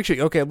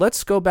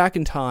 let's go back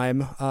in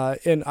time.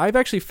 And I've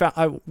actually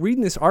found,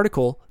 reading this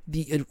article,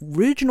 the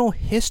original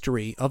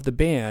history of the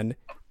ban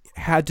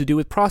had to do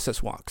with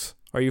process wonks.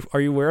 Are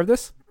you aware of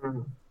this?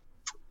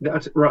 No,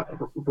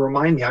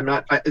 remind me. I'm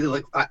not.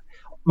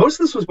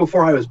 Most of this was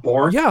before I was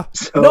born. Yeah.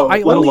 So,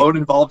 let alone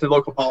involved in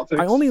local politics.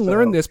 I only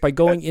learned this by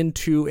going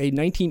into a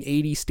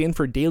 1980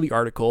 Stanford Daily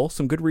article,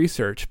 some good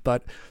research.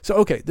 But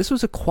this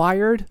was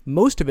acquired,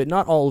 most of it,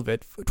 not all of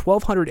it,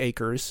 1,200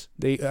 acres.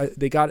 They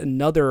got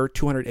another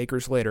 200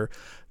 acres later.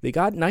 They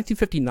got in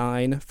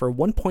 1959 for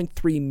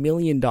 $1.3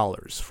 million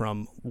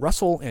from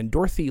Russell and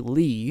Dorothy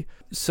Lee.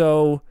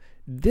 So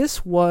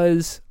this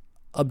was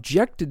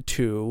objected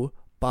to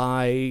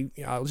by,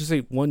 I'll just say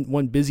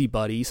one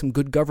busybody, some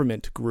good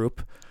government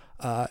group,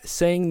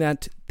 saying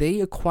that they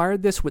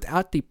acquired this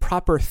without the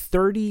proper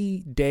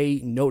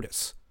 30-day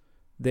notice.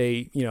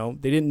 They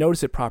didn't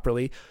notice it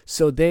properly,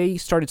 so they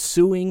started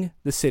suing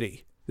the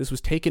city. This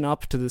was taken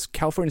up to this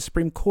California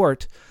Supreme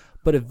Court,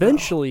 but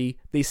eventually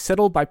they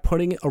settled by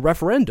putting a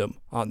referendum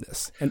on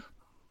this. And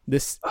the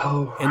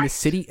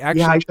city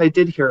actually... I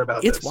did hear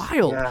about this. It's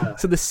wild. Yeah.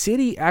 So the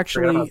city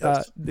actually,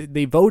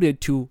 they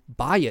voted to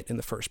buy it in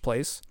the first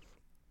place.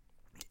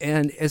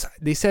 And as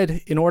they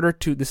said, in order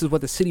to, this is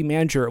what the city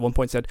manager at one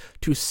point said,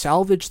 to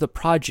salvage the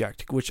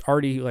project, which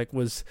already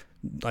was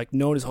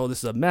known as, this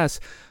is a mess,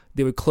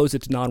 they would close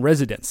it to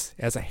non-residents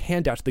as a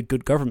handout to the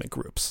good government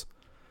groups.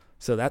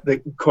 So that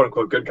the quote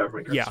unquote good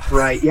government groups. Yeah.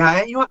 Right.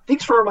 Yeah.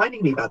 Thanks for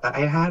reminding me about that.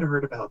 I had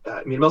heard about that.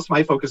 I mean, most of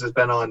my focus has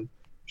been on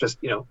just,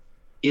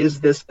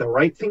 is this the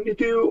right thing to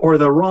do or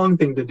the wrong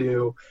thing to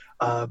do?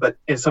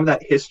 And some of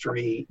that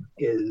history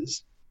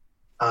is,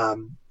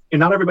 and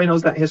not everybody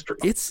knows that history.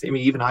 It's, I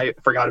mean, even I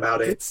forgot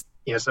about it. It's,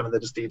 some of the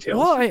just details.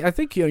 Well, I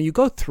think, you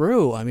go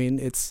through, I mean,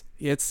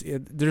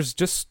 there's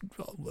just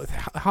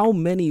how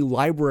many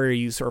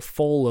libraries are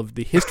full of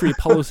the history of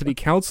Palo City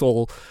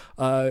Council,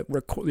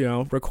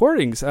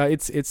 recordings.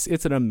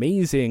 It's an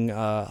amazing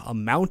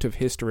amount of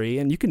history,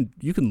 and you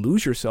can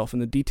lose yourself in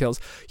the details.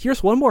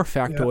 Here's one more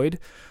factoid.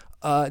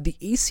 Yeah. The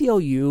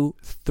ACLU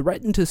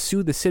threatened to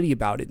sue the city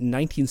about it in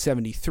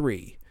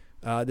 1973.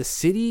 The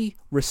city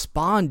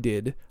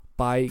responded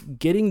by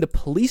getting the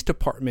police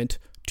department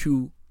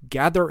to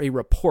gather a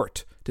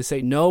report to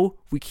say, no,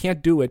 we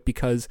can't do it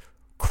because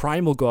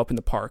crime will go up in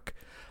the park.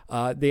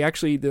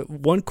 The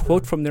one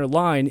quote from their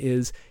line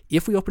is,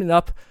 if we open it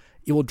up,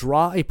 it will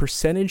draw a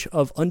percentage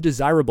of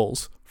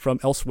undesirables from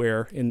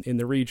elsewhere in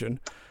the region.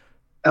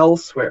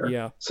 Elsewhere.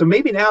 Yeah. So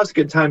maybe now is a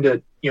good time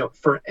to,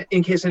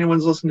 in case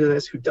anyone's listening to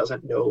this who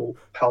doesn't know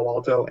Palo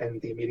Alto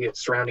and the immediate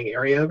surrounding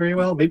area very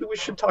well, maybe we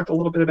should talk a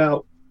little bit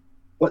about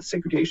what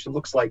segregation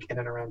looks like in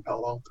and around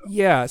Palo Alto.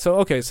 Yeah. So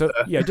okay. So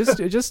yeah, just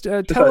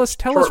tell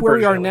us where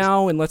we are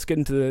now, and let's get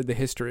into the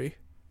history.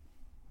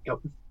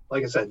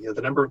 Like I said,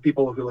 the number of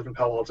people who live in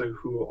Palo Alto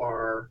who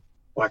are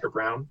Black or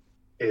brown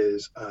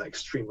is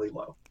extremely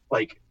low.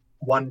 Like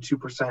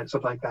 1-2%,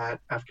 something like that.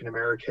 African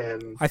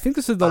American. I think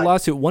this is the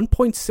lawsuit.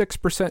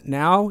 1.6%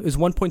 now is 1.6%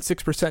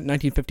 in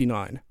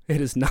 1959.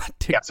 It is not.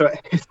 So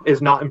it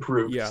is not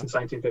improved since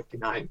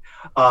 1959.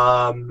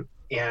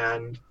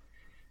 And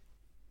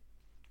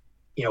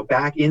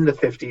back in the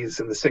 50s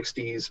and the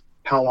 60s,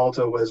 Palo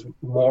Alto was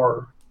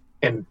more,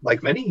 and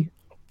like many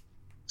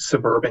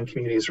suburban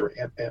communities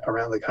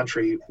around the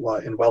country,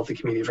 and wealthy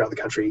communities around the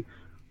country,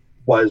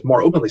 was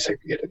more openly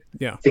segregated.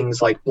 Yeah.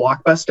 Things like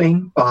block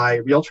busting by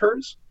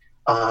realtors,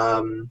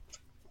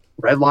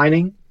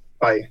 redlining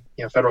by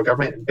federal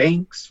government and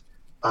banks.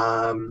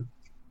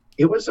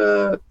 It was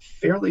a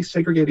fairly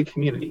segregated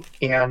community,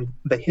 and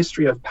the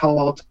history of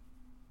Palo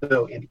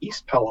Alto and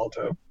East Palo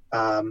Alto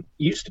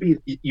used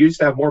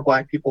to have more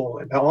Black people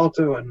in Palo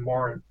Alto and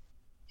more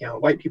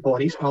white people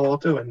in East Palo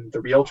Alto, and the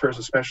realtors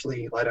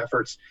especially led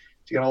efforts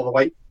to get all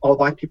the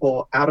Black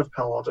people out of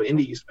Palo Alto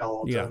into East Palo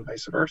Alto and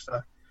vice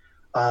versa.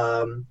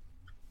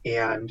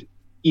 And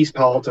East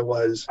Palo Alto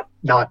was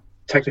not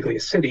technically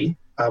a city,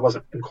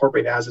 wasn't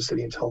incorporated as a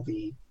city until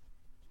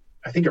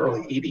I think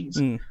early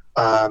 80s.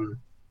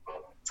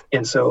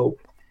 And so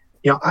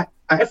I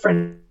had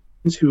friends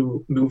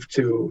who moved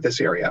to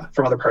this area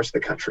from other parts of the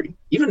country,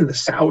 even in the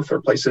South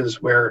or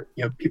places where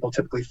people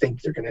typically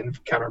think they're going to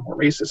encounter more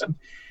racism,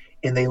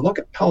 and they look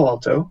at Palo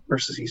Alto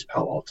versus East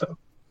Palo Alto, and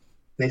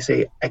they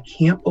say, I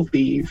can't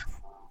believe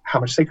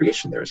how much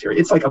segregation there is here.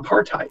 It's like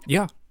apartheid.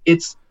 Yeah,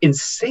 it's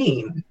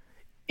insane.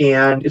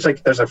 And it's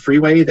like there's a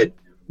freeway that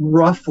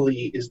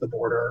roughly is the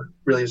border,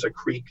 really is a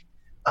creek,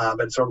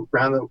 but so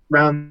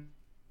around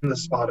the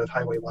spot of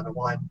Highway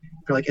 101,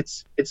 you're like,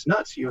 it's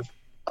nuts. You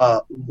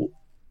have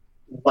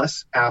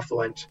less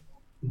affluent,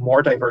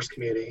 more diverse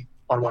community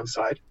on one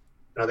side,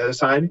 and on the other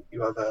side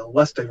you have a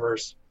less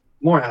diverse,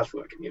 more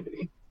affluent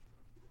community.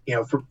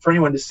 For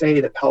anyone to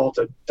say that Palo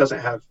Alto doesn't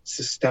have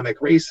systemic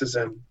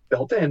racism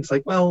built in, it's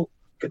like, well,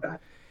 look at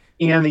that.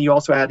 And then you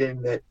also add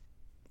in that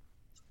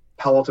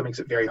Palo Alto makes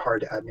it very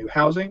hard to add new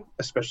housing,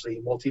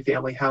 especially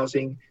multifamily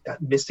housing,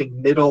 that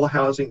missing middle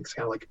housing. It's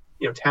kind of like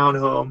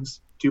townhomes,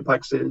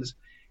 duplexes,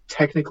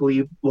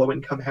 technically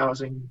low-income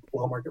housing,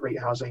 low market rate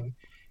housing,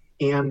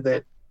 and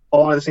that a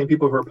lot of the same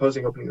people who are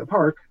opposing opening the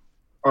park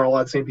are a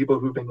lot of the same people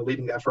who've been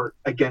leading the effort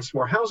against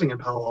more housing in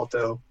Palo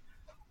Alto.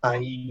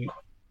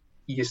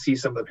 You see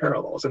some of the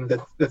parallels. And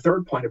the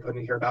third point I put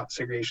in here about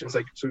segregation is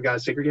so we got a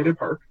segregated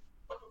park,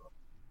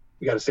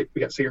 we got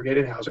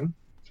segregated housing, and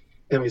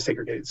then we have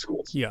segregated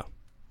schools. Yeah.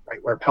 Right,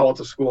 where Palo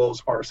Alto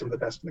schools are some of the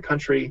best in the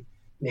country,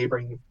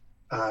 neighboring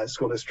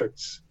school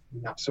districts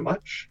not so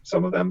much,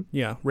 some of them.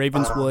 Yeah,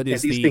 Ravenswood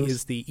is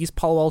the East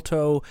Palo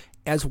Alto,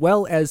 as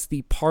well as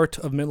the part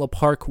of Menlo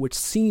Park which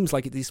seems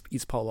like it's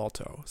East Palo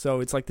Alto.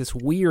 So it's like this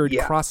weird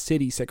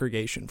cross-city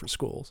segregation for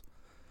schools.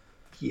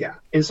 Yeah,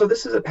 and so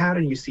this is a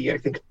pattern you see, I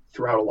think,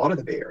 throughout a lot of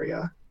the Bay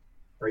Area,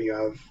 where you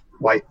have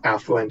white,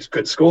 affluent,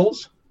 good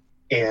schools,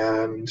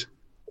 and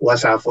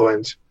less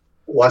affluent,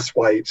 less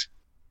white,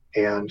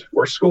 and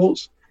worse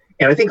schools.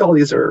 And I think all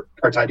these are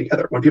tied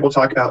together. When people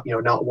talk about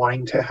not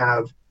wanting to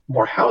have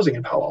more housing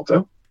in Palo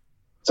Alto,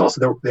 it's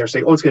also they're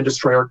saying, it's going to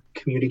destroy our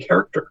community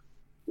character.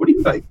 What do you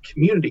mean by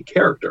community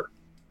character?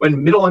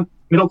 When middle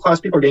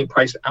class people are getting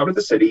priced out of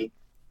the city,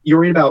 you're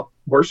worried about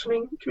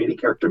worsening community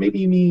character? Maybe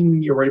you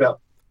mean you're worried about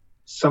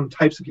some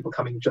types of people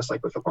coming, just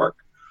like with the park,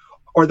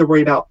 or they're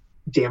worried about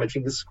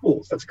damaging the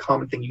schools. That's a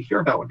common thing you hear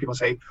about when people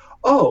say,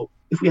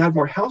 if we had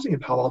more housing in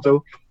Palo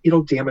Alto,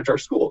 it'll damage our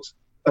schools.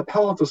 But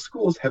Palo Alto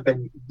schools have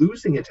been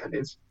losing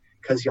attendance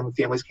because young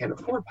families can't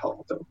afford Palo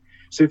Alto.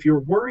 So if you're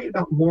worried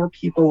about more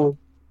people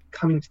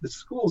coming to the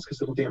schools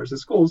because it'll damage the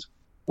schools,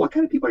 what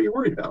kind of people are you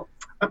worried about?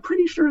 I'm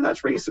pretty sure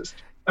that's racist.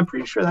 I'm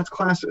pretty sure that's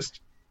classist.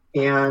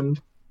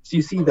 And so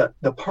you see that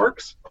the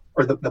parks,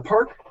 or the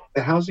park,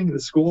 the housing, and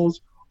the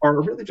schools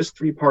are really just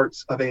three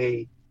parts of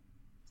a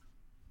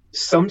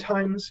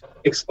sometimes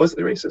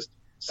explicitly racist,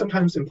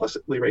 sometimes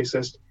implicitly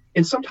racist,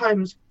 and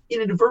sometimes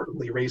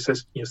inadvertently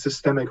racist,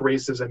 systemic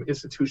racism,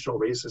 institutional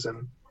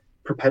racism,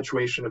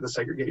 perpetuation of the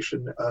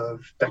segregation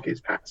of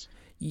decades past.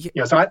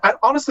 Yeah. So I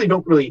honestly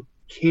don't really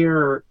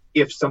care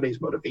if somebody's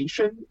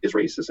motivation is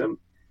racism.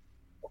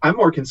 I'm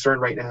more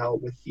concerned right now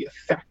with the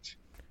effect,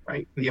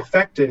 right? The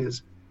effect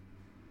is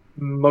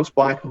most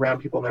Black and brown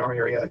people in our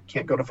area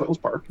can't go to Foothills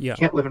Park,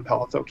 can't live in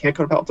Palo Alto, can't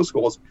go to Palo Alto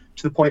schools,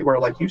 to the point where,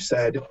 like you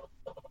said,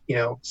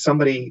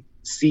 somebody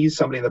sees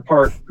somebody in the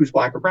park who's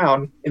Black or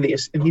brown, and they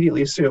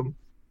immediately assume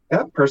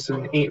that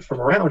person ain't from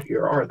around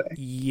here, are they?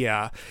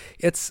 Yeah.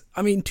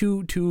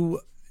 To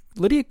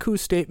Lydia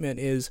Kou's statement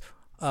is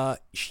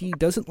she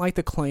doesn't like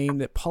the claim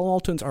that Palo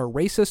Altans are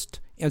racist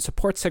and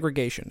support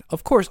segregation.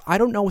 Of course, I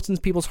don't know what's in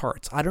people's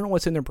hearts. I don't know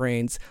what's in their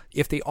brains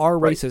if they are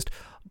racist,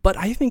 but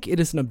I think it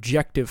is an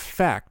objective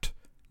fact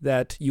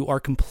that you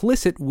are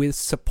complicit with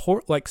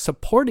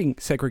supporting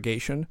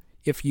segregation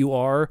if you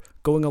are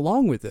going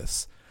along with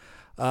this.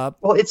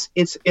 Well, it's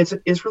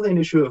really an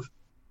issue of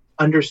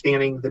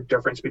understanding the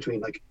difference between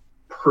like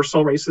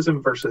personal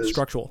racism versus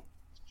structural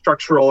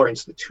or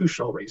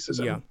institutional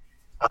racism.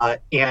 Yeah.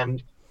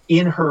 And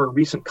in her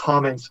recent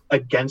comments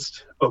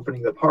against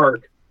opening the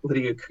park,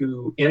 Lydia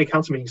Kou in a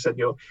council meeting said,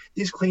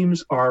 these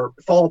claims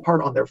fall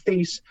apart on their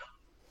face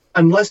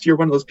unless you're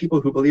one of those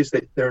people who believes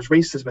that there's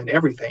racism in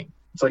everything.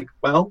 It's like,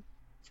 well,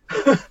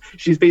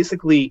 she's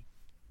basically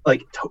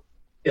like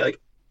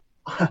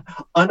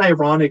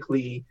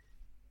unironically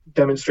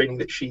demonstrating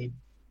that she,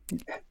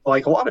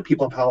 like a lot of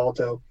people in Palo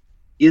Alto,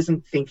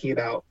 isn't thinking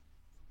about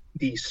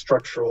the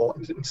structural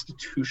and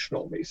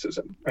institutional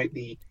racism, right?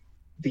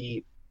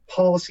 The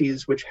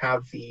policies which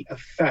have the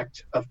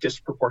effect of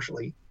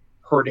disproportionately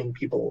hurting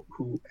people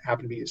who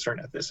happen to be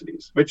certain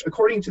ethnicities, which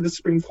according to the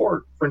Supreme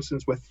Court, for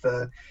instance, with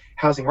the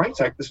Housing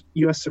Rights Act, the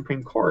U.S.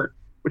 Supreme Court,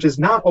 which is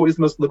not always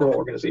the most liberal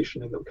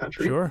organization in the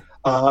country,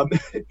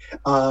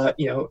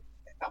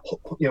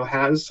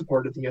 has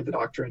supported the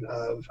doctrine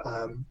of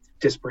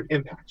disparate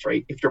impacts,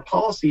 right? If your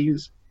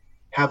policies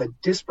have a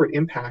disparate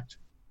impact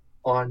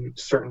on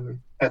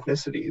certain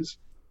ethnicities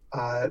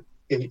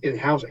in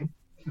housing,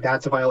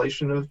 that's a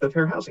violation of the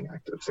Fair Housing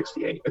Act of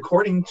 '68,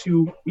 according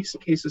to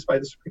recent cases by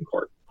the Supreme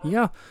Court.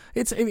 Yeah,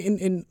 it's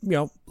in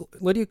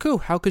Lydia Kou.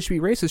 How could she be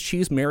racist?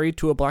 She's married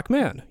to a Black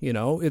man.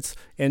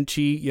 And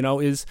she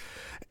is,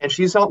 and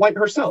she's not white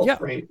herself,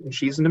 right? And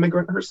she's an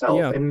immigrant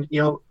herself, and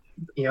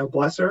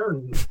bless her,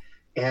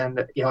 and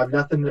I have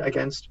nothing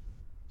against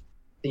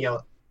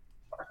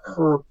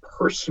her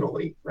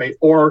personally, right?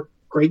 Or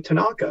Greg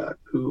Tanaka,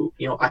 who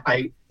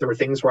I there were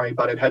things where I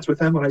butted heads with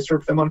him when I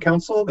served them on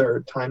council. There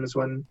are times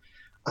when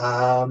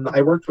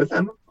I worked with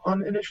them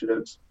on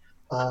initiatives.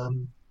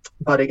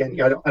 But again,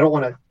 I don't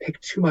want to pick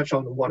too much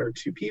on the one or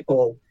two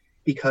people,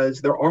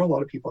 because there are a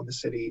lot of people in the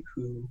city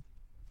who,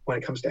 when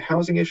it comes to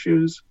housing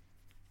issues,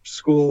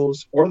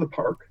 schools, or the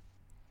park,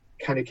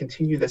 kind of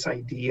continue this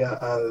idea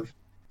of,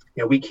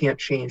 we can't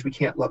change, we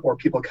can't let more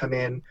people come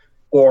in,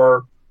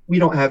 or we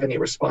don't have any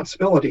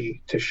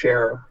responsibility to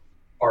share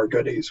our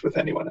goodies with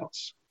anyone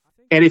else.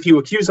 And if you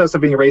accuse us of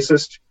being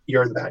racist,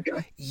 you're the bad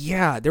guy.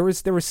 Yeah, there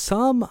was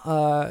some,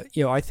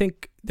 I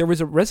think there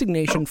was a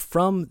resignation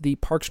from the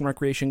Parks and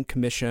Recreation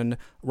Commission,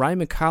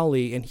 Ryan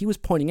McCauley, and he was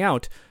pointing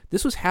out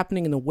this was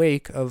happening in the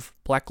wake of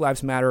Black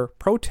Lives Matter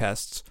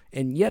protests,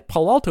 and yet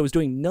Palo Alto is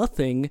doing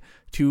nothing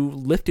to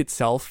lift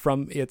itself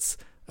from its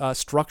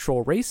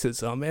structural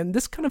racism. And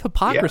this kind of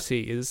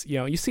hypocrisy is,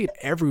 you see it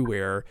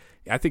everywhere,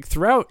 I think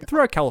throughout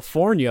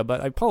California,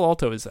 but Palo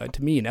Alto is,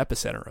 to me, an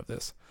epicenter of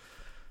this.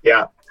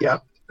 Yeah.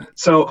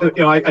 So,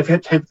 I've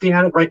had tempting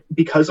at it, right?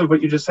 Because of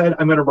what you just said,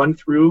 I'm going to run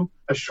through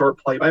a short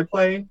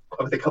play-by-play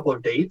with a couple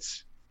of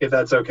dates, if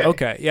that's okay.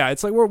 Okay, yeah.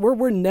 It's like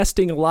we're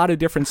nesting a lot of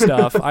different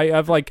stuff. I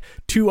have like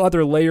two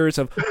other layers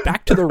of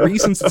back to the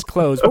reasons it's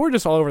closed, but we're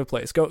just all over the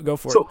place. Go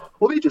for it. So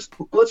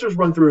let's just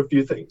run through a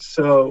few things.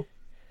 So,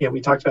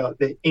 we talked about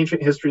the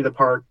ancient history of the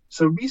park.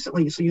 So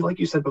recently, like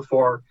you said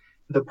before,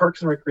 the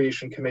Parks and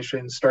Recreation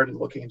Commission started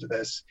looking into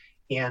this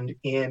and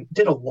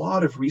did a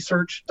lot of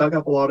research, dug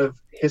up a lot of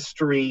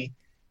history,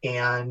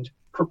 and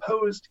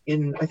proposed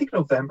in, I think,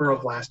 November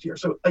of last year,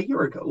 so a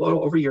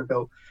little over a year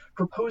ago,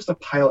 proposed a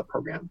pilot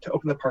program to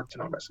open the park to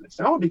non-residents.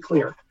 Now, I want to be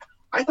clear.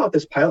 I thought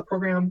this pilot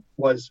program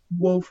was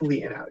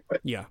woefully inadequate.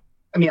 Yeah.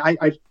 I mean,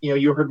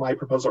 you heard my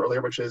proposal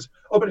earlier, which is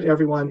open it to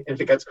everyone, and if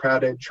it gets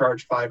crowded,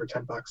 charge $5 or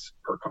 $10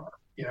 per car,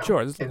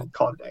 sure, and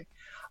call it a day.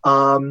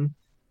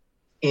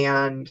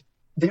 And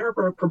their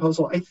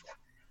proposal,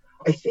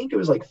 I think it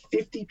was like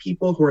 50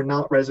 people who are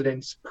not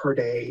residents per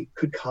day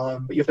could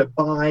come, but you have to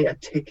buy a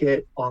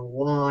ticket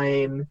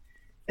online.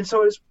 And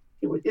so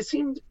it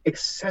seemed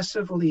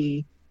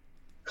excessively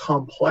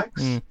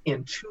complex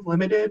and too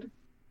limited.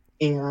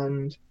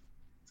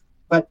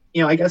 But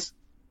I guess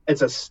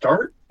it's a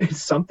start,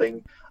 it's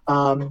something.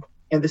 And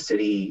the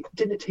city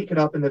didn't take it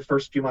up in the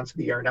first few months of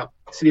the year. Now,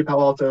 the city of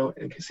Palo Alto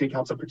and city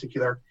council in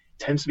particular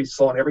tends to be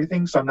slow on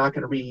everything. So I'm not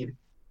going to read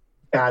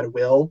bad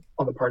will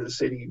on the part of the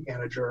city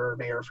manager or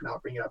mayor for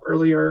not bringing it up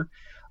earlier.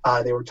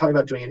 They were talking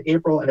about doing it in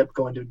April, ended up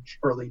going to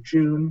early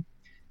June.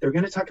 They were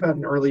going to talk about it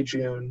in early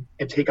June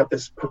and take up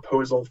this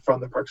proposal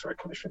from the Parks and Rec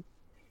Commission.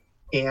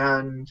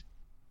 And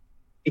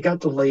it got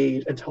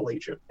delayed until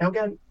late June. Now,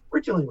 again,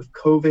 we're dealing with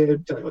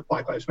COVID, dealing with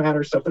Black Lives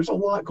Matter stuff. There's a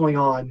lot going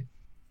on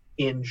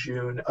in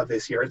June of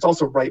this year. It's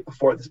also right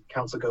before the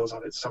council goes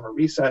on its summer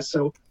recess.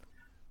 So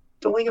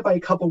delaying it by a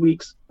couple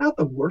weeks, not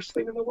the worst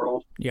thing in the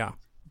world. Yeah.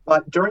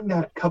 But during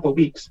that couple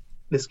weeks,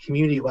 this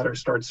community letter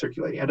started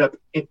circulating.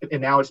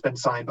 And now it's been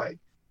signed by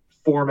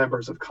 4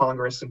 members of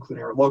Congress,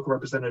 including our local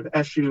representative,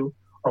 Eshu,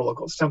 our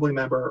local assembly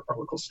member, our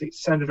local state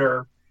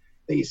senator,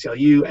 the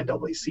ACLU,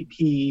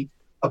 NAACP,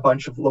 a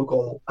bunch of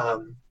local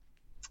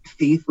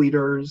faith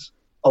leaders,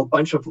 a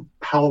bunch of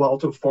Palo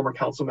Alto former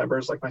council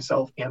members like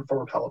myself and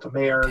former Palo Alto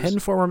mayors. 10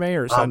 former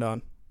mayors signed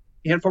on.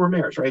 And former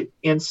mayors, right?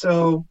 And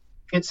so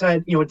it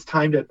said, it's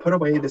time to put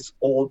away this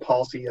old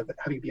policy of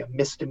having it be a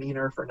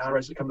misdemeanor for a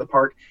non-resident to come to the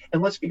park,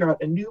 and let's figure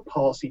out a new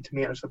policy to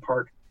manage the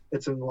park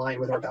that's in line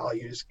with our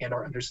values and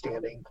our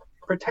understanding,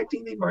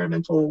 protecting the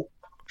environmental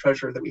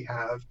treasure that we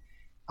have.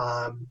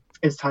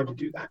 It's time to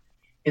do that.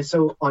 And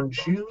so on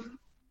June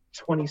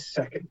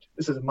 22nd,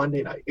 this is a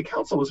Monday night, the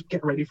council was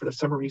getting ready for the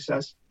summer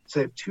recess. So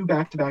they have 2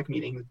 back-to-back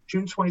meetings,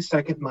 June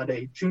 22nd,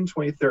 Monday, June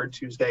 23rd,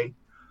 Tuesday.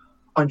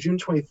 On June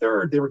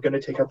 23rd, they were going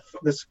to take up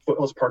this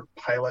Foothills Park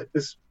pilot,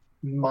 this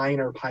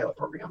minor pilot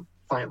program,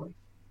 finally.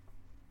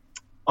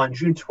 On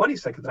June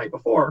 22nd, the night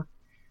before,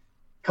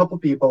 a couple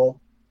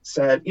people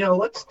said,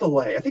 let's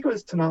delay. I think it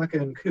was Tanaka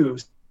and Kou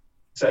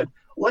said,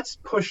 let's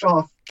push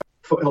off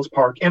Foothills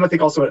Park. And I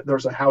think also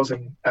there's a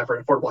housing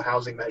effort, affordable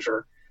housing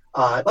measure.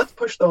 Let's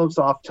push those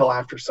off till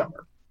after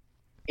summer.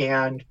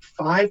 And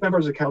 5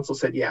 members of council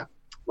said, yeah,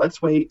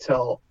 let's wait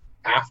till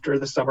after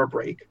the summer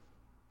break.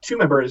 2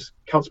 members,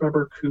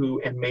 Councilmember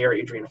Kou and Mayor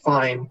Adrian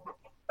Fine,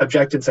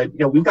 objected and said,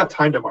 we've got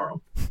time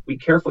tomorrow. We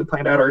carefully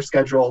planned out our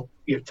schedule.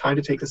 We have time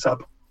to take this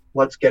up.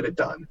 Let's get it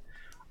done.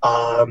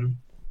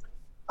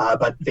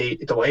 But they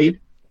delayed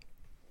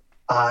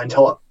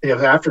until,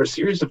 after a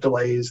series of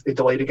delays, they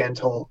delayed again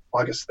until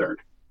August 3rd.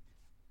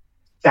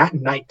 That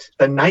night,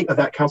 the night of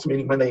that council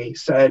meeting when they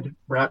said,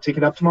 we're not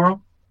taking it up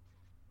tomorrow,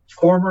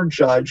 former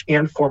judge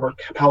and former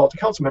Palo Alto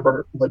council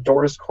member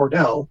LaDoris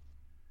Cordell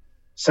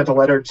sent a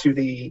letter to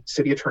the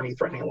city attorney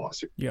threatening a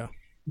lawsuit. Yeah.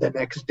 The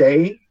next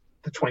day,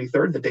 the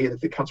 23rd, the day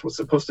that the council was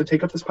supposed to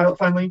take up this pilot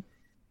finally,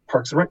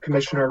 Parks and Rec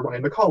Commissioner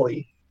Ryan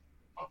McCauley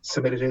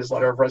submitted his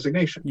letter of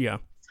resignation. Yeah.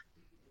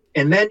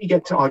 And then you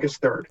get to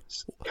August 3rd.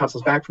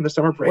 Council's back from the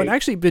summer break. Well,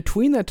 actually,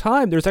 between that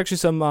time, there's actually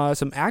some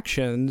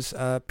actions.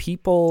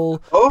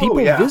 People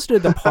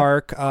visited the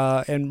park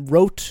and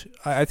wrote.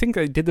 I think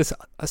I did this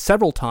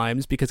several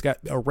times because it got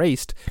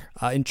erased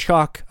in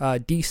chalk.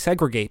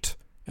 Desegregate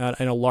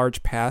in a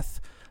large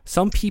path.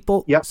 Some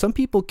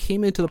people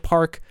came into the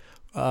park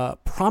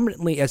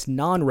prominently as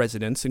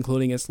non-residents,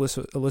 including as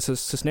Alyssa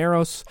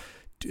Cisneros,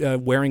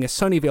 wearing a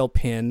Sunnyvale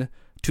pin,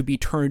 to be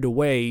turned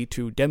away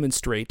to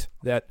demonstrate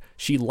that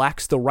she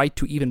lacks the right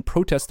to even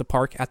protest the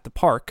park at the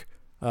park,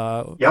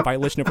 a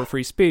violation of her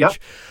free speech.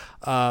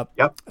 But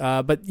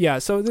yeah,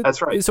 so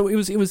that's right. So it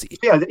was.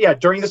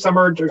 During the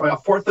summer,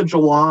 4th of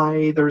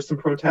July, there was some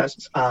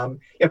protests.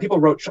 People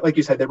wrote, like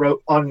you said, they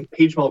wrote on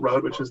Page Mill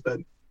Road, which is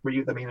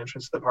where the main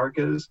entrance to the park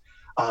is.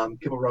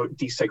 People wrote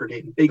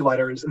desegregate in big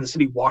letters, and the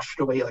city washed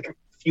it away like a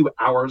few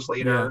hours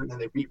later, and then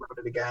they rewrote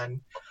it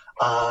again.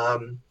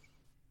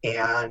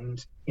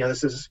 And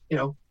this is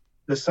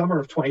the summer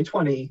of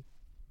 2020,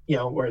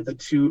 where the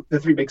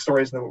 3 big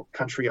stories in the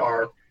country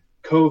are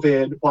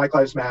COVID, Black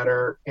Lives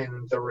Matter,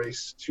 and the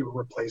race to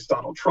replace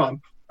Donald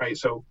Trump, right?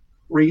 So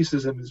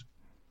racism is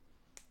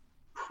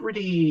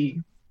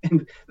pretty,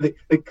 and the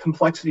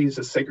complexities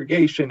of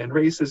segregation and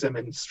racism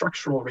and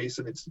structural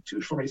racism,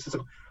 institutional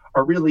racism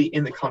are really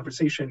in the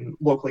conversation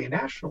locally and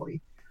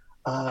nationally.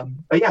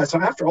 So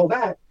after all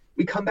that,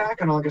 we come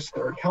back on August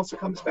 3rd, council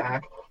comes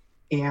back,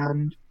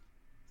 and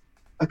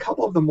a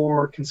couple of the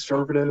more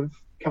conservative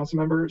council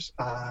members,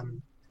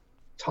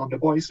 Tom Du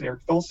Bois and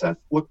Eric Vilseth,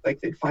 looked like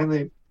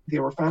they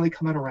were finally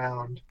coming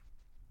around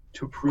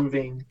to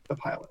approving the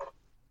pilot.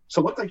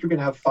 So it looked like you're going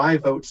to have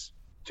 5 votes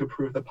to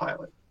approve the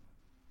pilot.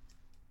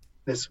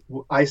 This,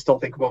 I still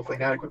think, woefully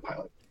inadequate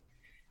pilot.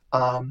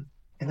 And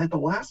at the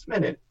last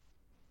minute,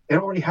 they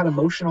already had a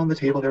motion on the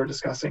table they were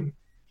discussing.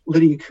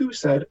 Lydia Kou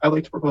said, I'd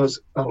like to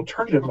propose an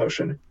alternative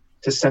motion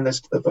to send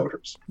this to the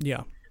voters.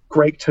 Yeah.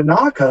 Greg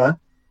Tanaka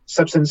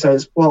steps in and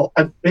says, well,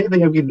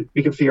 maybe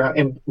we can figure out,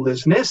 and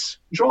Liz Niss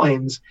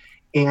joins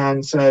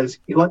and says,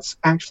 let's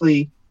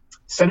actually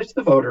send it to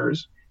the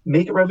voters,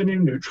 make it revenue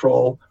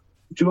neutral,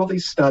 do all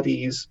these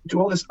studies, do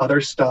all this other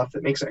stuff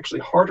that makes it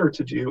actually harder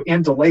to do,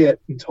 and delay it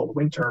until the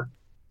winter.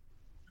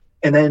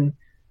 And then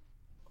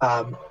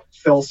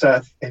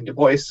Vilseth and Du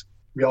Bois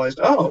realized,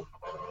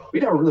 we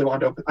never really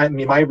wanted to open. I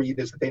mean, my read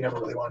is that they never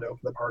really wanted to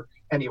open the park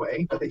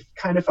anyway, but they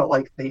kind of felt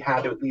like they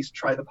had to at least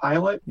try the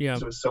pilot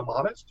because it was so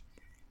modest.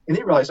 And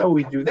they realized,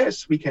 we do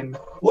this, we can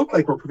look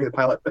like we're approving the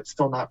pilot, but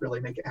still not really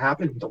make it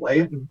happen and delay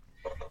it.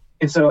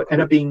 And so it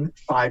ended up being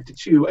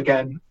 5-2.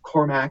 Again,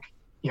 Cormac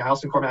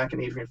Alison Cormack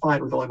and Adrian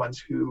Fine were the only ones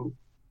who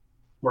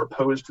were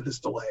opposed to this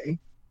delay.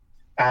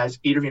 As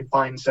Adrian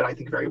Fine said, I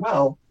think very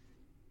well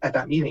at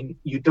that meeting,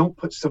 you don't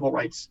put civil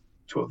rights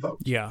to a vote.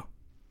 Yeah.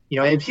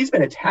 And he's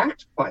been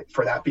attacked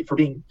for that, for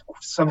being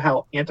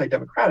somehow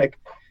anti-democratic.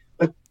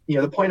 But,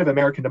 the point of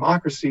American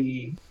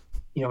democracy,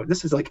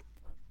 this is like,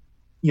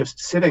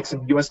 civics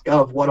and US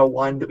Gov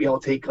 101 that we all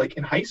take like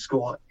in high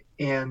school.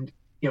 And,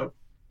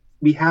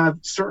 we have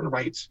certain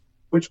rights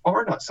which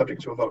are not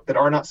subject to a vote, that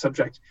are not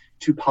subject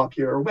to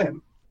popular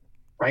whim,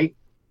 right?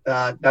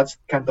 That's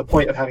kind of the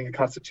point of having a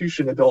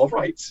constitution, a Bill of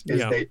Rights,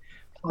 is that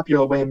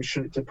popular whim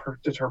shouldn't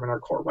determine our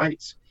core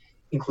rights,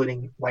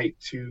 including right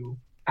to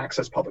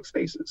access public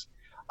spaces.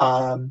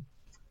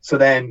 So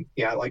then,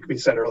 like we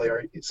said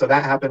earlier, so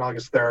that happened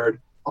August 3rd,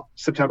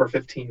 September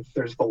 15th,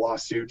 there's the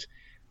lawsuit.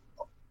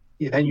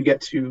 Then you get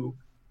to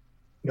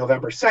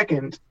November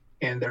 2nd,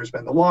 and there's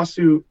been the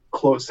lawsuit,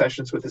 closed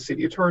sessions with the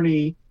city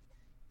attorney,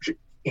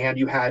 and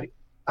you had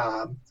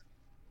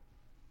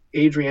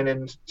Adrian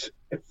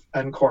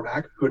and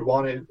Cormack, who had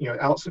wanted,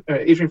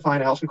 Adrian Fine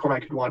and Alison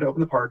Cormack, who wanted to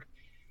open the park,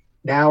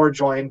 now are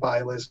joined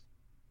by Liz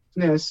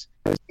Ness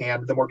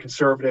and the more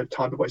conservative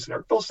Tom Du Bois and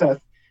Eric Vilseth,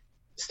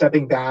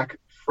 stepping back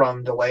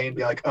from delay and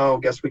be like, oh,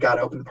 guess we got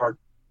to open the park.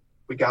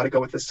 We got to go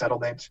with this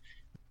settlement.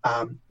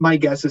 My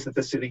guess is that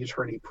the city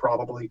attorney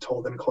probably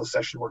told them in closed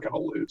session we're going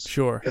to lose.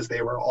 Sure. Because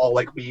they were all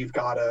like, we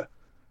got to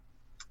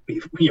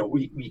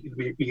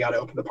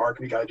open the park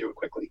and we got to do it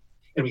quickly.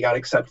 And we got to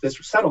accept this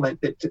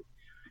settlement.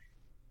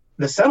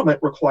 The settlement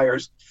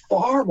requires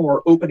far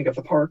more opening of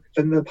the park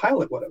than the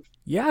pilot would have.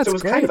 Yeah, so it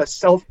was great. Kind of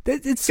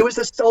it was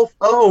a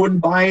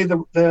self-owned by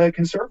the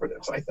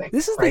conservatives, I think.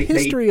 This is right? The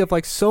history of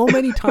like so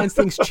many times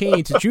things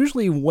change. It's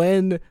usually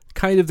when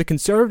kind of the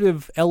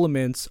conservative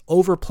elements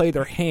overplay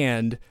their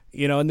hand,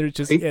 and they're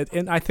just,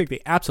 and I think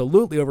they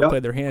absolutely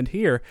overplayed their hand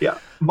here. Yeah.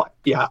 My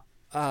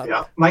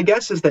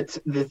guess is that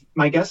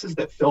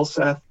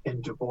Vilseth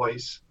and Du Bois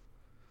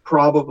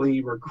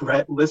probably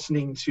regret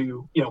listening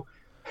to,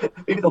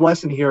 maybe the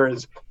lesson here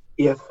is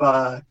if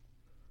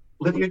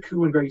Lydia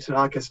Kou and Greg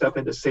Tanaka step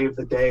in to save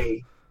the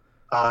day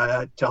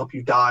to help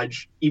you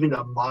dodge even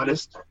a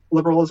modest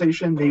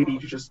liberalization, maybe you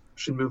just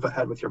should move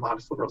ahead with your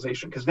modest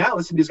liberalization. Because now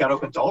the city's got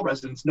open to all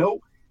residents. No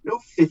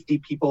 50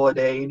 people a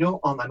day, no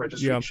online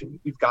registration.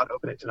 You've got to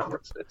open it to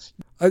non-residents.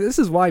 This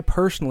is why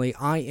personally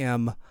I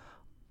am...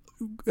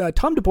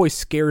 Tom Du Bois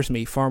scares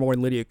me far more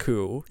than Lydia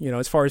Kou,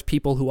 as far as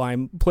people who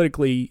I'm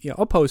politically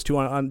opposed to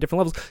on different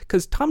levels,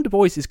 because Tom Du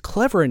Bois is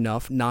clever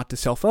enough not to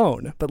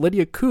self-own, but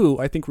Lydia Kou,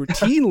 I think,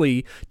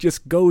 routinely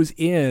just goes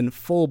in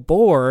full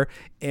bore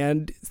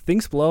and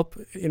things blow up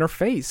in her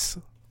face.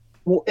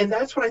 Well, and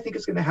that's what I think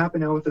is going to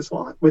happen now with this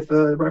law, with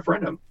the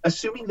referendum,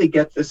 assuming they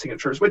get the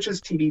signatures, which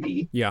is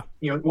TBD. Yeah.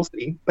 We'll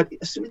see. But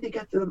assuming they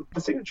get the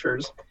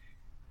signatures,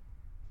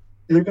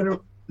 they're going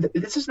to,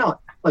 this is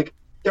not like,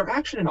 their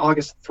action in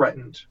August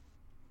threatened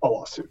a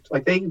lawsuit.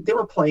 Like they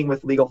were playing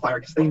with legal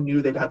fire because they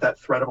knew they'd had that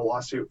threat of a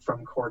lawsuit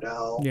from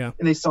Cordell. Yeah.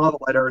 And they saw the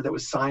letter that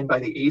was signed by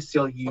the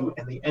ACLU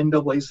and the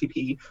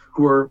NAACP,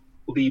 who were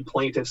lead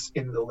plaintiffs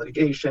in the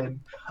litigation,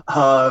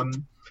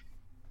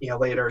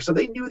 later. So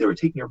they knew they were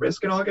taking a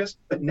risk in August,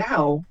 but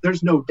now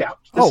there's no doubt.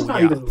 This is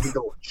not even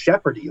legal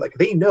jeopardy. Like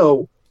they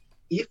know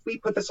if we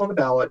put this on the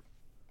ballot,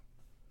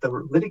 the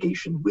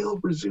litigation will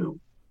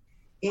resume.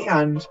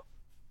 And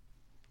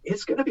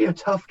it's going to be a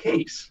tough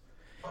case.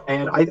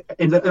 And I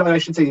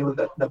should say,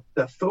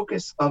 the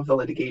focus of the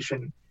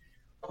litigation,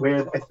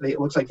 where it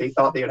looks like they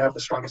thought they would have the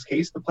strongest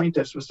case, the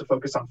plaintiffs, was to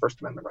focus on First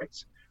Amendment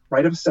rights,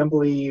 right of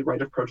assembly, right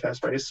of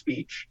protest, right of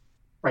speech,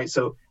 right?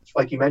 So,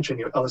 like you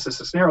mentioned, Alyssa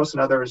Cisneros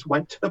and others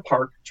went to the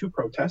park to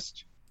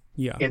protest,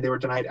 and they were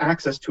denied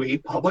access to a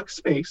public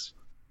space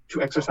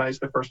to exercise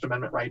their First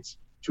Amendment rights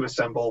to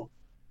assemble,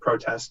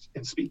 protest,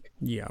 and speak.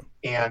 Yeah.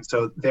 And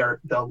so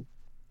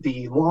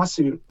the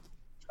lawsuit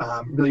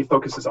really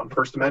focuses on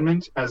First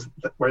Amendment as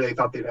where they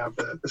thought they'd have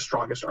the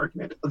strongest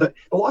argument. The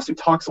lawsuit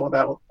talks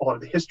about a lot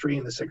of the history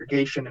and the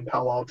segregation in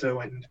Palo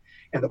Alto and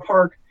the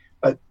park,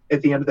 but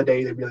at the end of the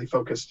day, they really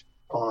focused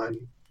on,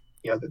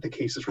 the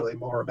case is really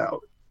more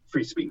about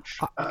free speech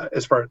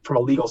as far from a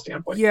legal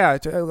standpoint. Yeah,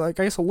 like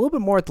I guess a little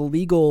bit more at the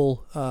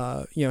legal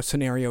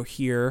scenario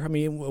here. I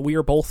mean, we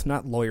are both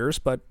not lawyers,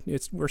 but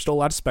we're still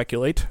allowed to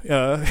speculate.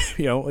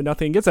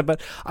 Nothing against that.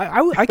 But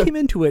I came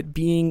into it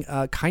being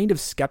kind of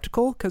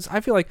skeptical because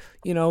I feel like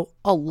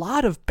a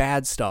lot of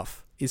bad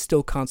stuff is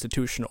still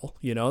constitutional.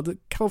 The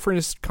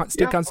California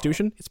state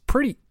constitution is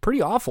pretty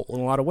awful in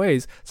a lot of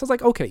ways. So it's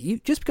like, okay,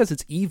 just because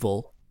it's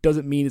evil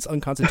doesn't mean it's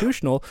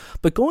unconstitutional.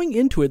 But going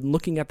into it and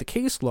looking at the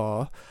case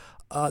law,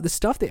 the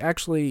stuff they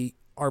actually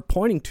are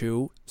pointing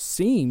to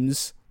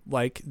seems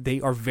like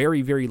they are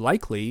very, very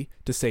likely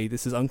to say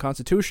this is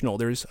unconstitutional.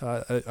 There's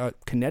a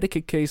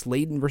Connecticut case,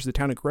 Layton versus the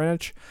town of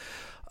Greenwich,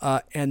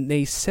 and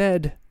they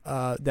said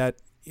that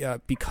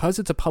because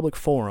it's a public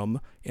forum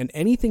and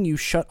anything you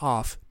shut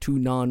off to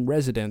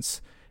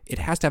non-residents, it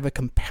has to have a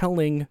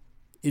compelling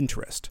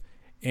interest.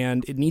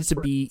 And it needs to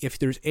be, if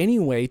there's any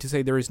way to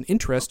say there is an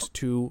interest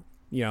to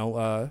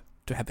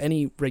have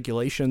any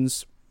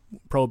regulations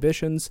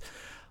prohibitions,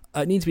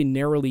 it needs to be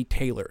narrowly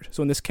tailored.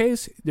 So in this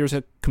case, there's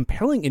a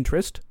compelling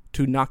interest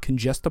to not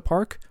congest the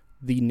park.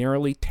 The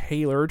narrowly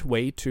tailored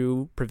way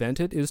to prevent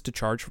it is to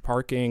charge for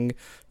parking,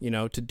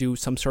 to do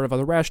some sort of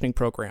other rationing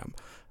program.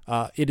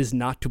 It is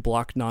not to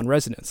block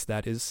non-residents.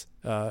 That is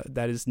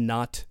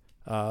not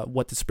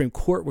what the Supreme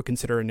Court would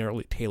consider a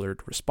narrowly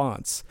tailored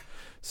response.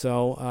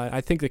 So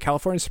I think the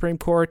California Supreme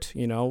Court,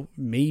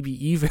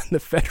 maybe even the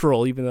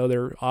federal, even though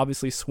they're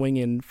obviously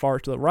swinging far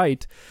to the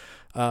right,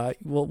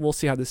 we'll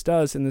see how this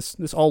does. And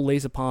this all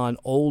lays upon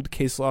old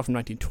case law from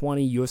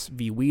 1920, U.S.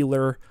 v.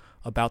 Wheeler,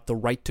 about the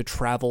right to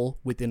travel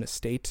within a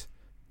state.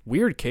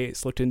 Weird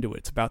case. Looked into it.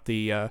 It's about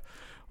the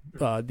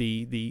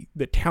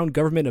town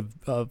government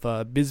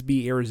of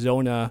Bisbee,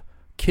 Arizona,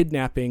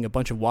 kidnapping a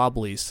bunch of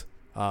wobblies.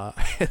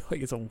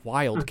 It's a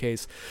wild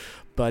case,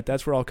 but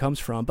that's where it all comes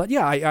from. But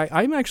yeah,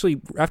 I'm actually,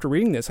 after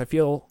reading this, I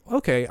feel,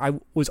 okay, I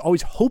was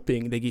always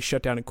hoping they get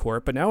shut down in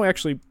court, but now I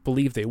actually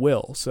believe they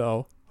will.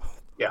 So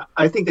yeah,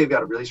 I think they've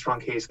got a really strong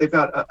case. They've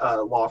got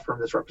a law firm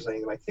that's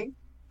representing them. I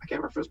can't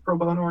remember if it was pro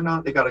bono or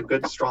not. They got a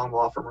good, strong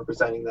law firm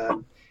representing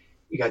them.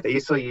 You got the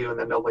ACLU and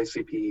the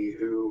NAACP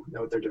who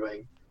know what they're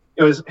doing.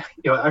 It was,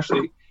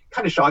 actually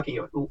kind of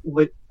shocking.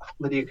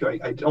 Lydia Kou,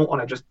 I don't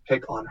want to just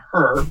pick on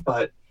her,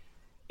 but,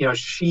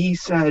 she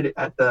said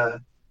at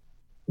the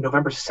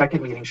November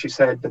 2nd meeting, she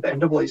said that the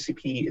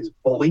NAACP is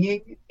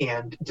bullying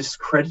and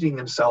discrediting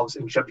themselves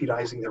and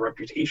jeopardizing their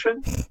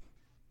reputation.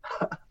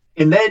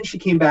 And then she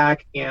came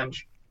back and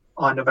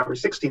on November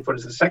 16th, when it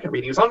was the second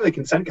reading, it was on the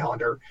consent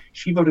calendar.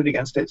 She voted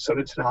against it. So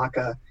did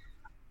Tanaka.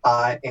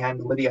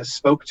 And Lydia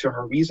spoke to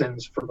her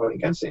reasons for voting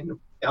against it. And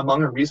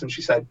among her reasons,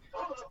 she said,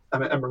 I'm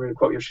going to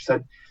quote here, she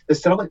said, "The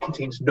settlement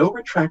contains no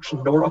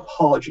retraction nor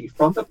apology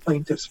from the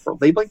plaintiffs for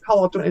labeling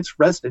Palo Alto and its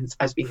residents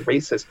as being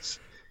racists."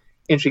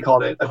 And she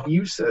called it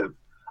abusive.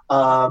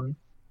 And,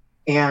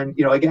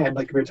 again,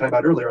 like we were talking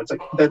about earlier, it's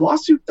like the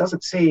lawsuit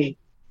doesn't say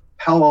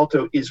Palo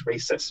Alto is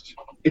racist.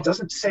 It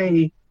doesn't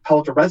say Palo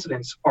Alto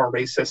residents are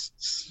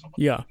racists.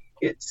 Yeah.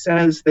 It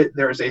says that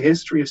there is a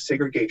history of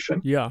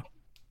segregation. Yeah.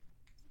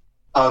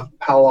 Of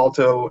Palo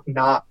Alto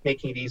not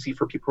making it easy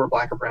for people who are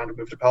Black or brown to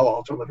move to Palo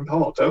Alto and live in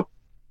Palo Alto.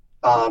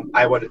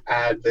 I would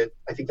add that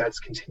I think that's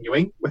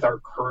continuing with our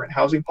current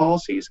housing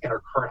policies and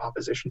our current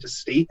opposition to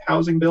state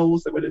housing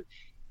bills that would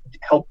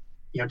help,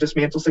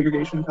 dismantle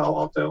segregation in Palo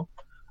Alto.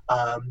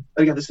 But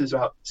again, this is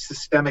about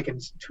systemic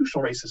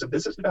institutional racism.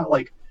 This isn't about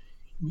like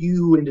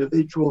you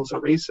individuals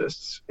are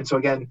racists. And so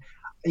again,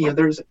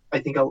 there's, I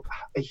think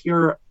I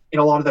hear in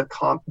a lot of the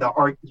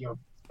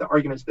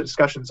arguments, the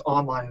discussions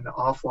online and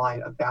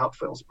offline about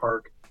Foothills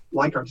Park,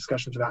 like our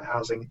discussions about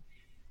housing.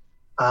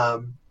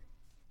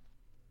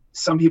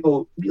 Some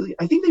people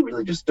I think they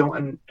really just don't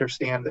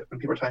understand that when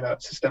people are talking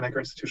about systemic or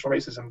institutional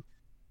racism,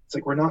 it's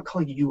like, we're not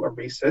calling you a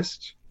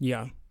racist.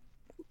 Yeah.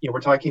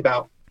 We're talking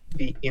about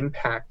the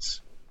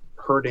impacts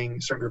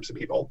hurting certain groups of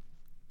people.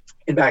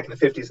 And back in the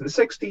 50s and the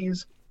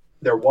 60s,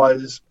 there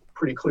was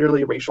pretty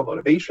clearly racial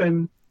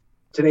motivation.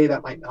 Today,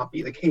 that might not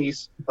be the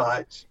case,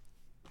 but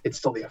it's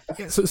still the effect.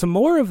 Yeah, so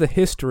more of the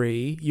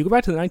history, you go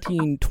back to the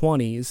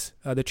 1920s,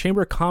 the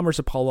Chamber of Commerce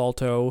of Palo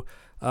Alto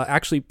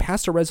actually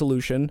passed a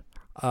resolution.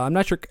 I'm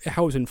not sure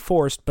how it was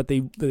enforced, but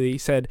they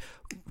said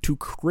to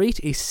create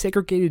a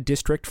segregated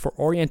district for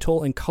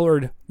Oriental and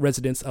colored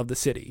residents of the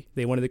city.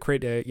 They wanted to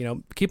create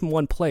keep in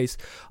one place.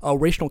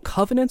 Racial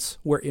covenants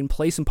were in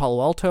place in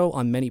Palo Alto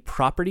on many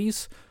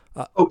properties.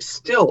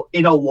 Still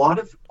in a lot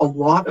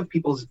of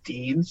people's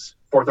deeds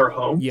for their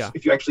homes. Yeah.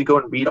 If you actually go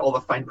and read all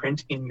the fine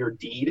print in your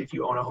deed, if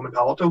you own a home in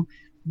Palo Alto,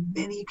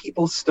 many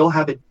people still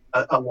have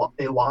a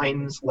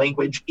lines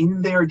language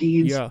in their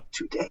deeds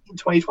today in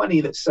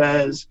 2020 that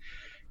says,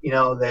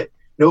 that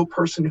no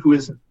person who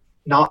is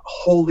not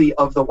wholly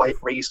of the white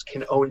race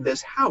can own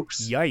this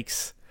house.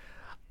 Yikes.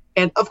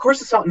 And of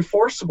course, it's not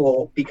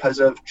enforceable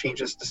because of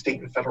changes to state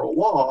and federal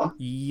law.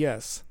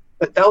 Yes.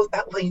 But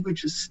that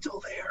language is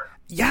still there.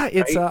 Yeah,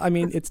 it's. Right?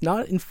 It's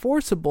not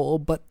enforceable,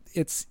 but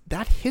it's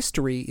that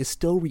history is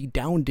still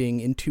redounding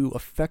into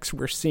effects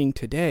we're seeing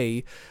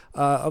today.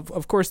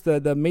 Of course,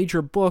 the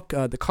major book,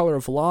 The Color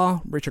of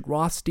Law, Richard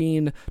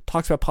Rothstein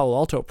talks about Palo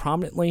Alto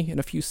prominently in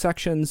a few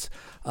sections,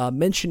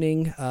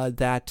 mentioning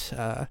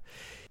that.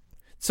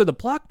 So the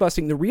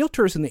blockbusting, the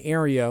realtors in the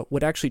area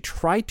would actually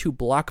try to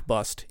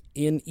blockbust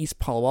in East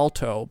Palo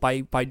Alto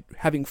by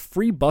having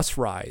free bus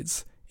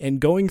rides and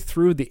going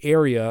through the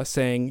area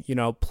saying,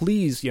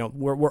 please,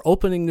 we're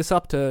opening this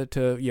up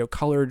to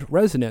colored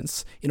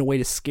residents in a way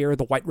to scare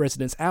the white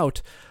residents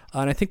out.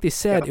 And I think they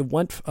said it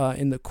went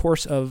in the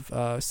course of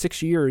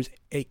 6 years,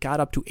 it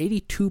got up to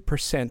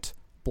 82%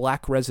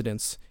 Black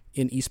residents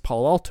in East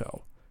Palo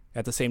Alto.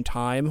 At the same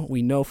time,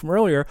 we know from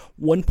earlier,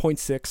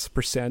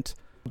 1.6%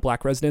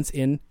 Black residents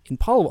in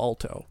Palo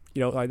Alto.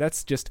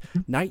 That's just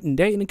night and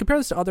day. And in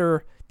comparison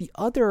to the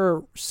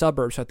other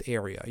suburbs at the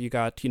area, you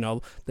got,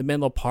 the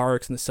Menlo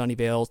Parks and the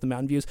Sunnyvales, the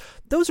Mountain Views.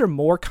 Those are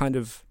more kind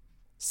of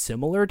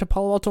similar to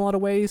Palo Alto in a lot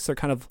of ways. They're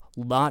kind of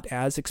not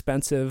as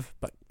expensive,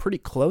 but pretty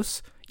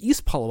close.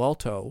 East Palo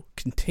Alto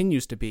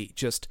continues to be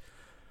just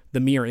the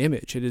mirror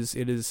image. It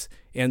is,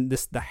 and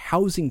the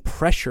housing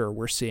pressure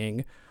we're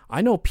seeing.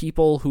 I know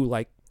people who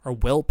like are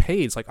well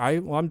paid. It's like I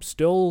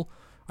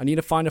need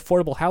to find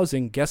affordable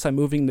housing. Guess I'm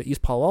moving to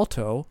East Palo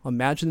Alto.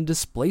 Imagine the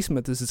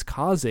displacement this is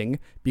causing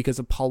because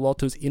of Palo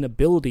Alto's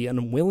inability and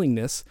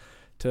unwillingness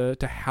to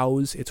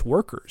house its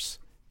workers.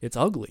 It's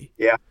ugly.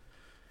 Yeah.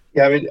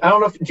 I mean, I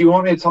don't know. Do you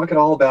want me to talk at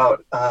all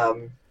about?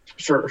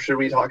 Should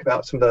we talk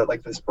about some of the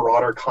like this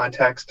broader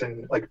context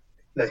and like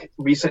the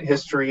recent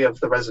history of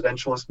the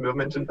residentialist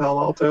movement in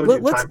Palo Alto? Do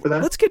you have time for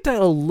that? Let's get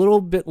that a little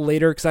bit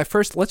later,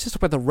 because let's just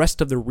talk about the rest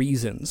of the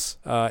reasons,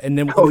 and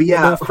then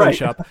we'll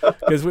finish up,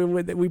 because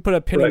we put a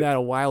pin in that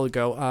a while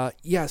ago.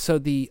 So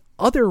the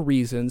other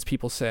reasons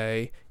people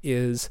say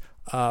is,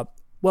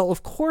 well,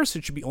 of course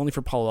it should be only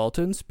for Palo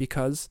Altans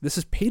because this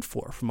is paid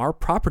for from our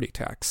property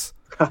tax.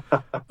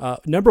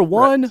 Number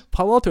one, right.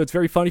 Palo Alto, it's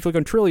very funny if you look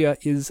on Trillia,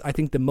 is I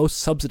think the most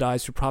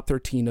subsidized for Prop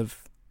 13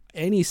 of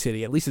any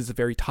city. At least it's the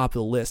very top of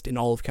the list in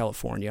all of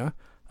California.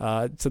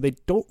 So they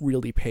don't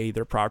really pay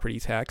their property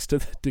tax to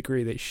the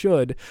degree they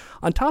should.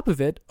 On top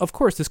of it, of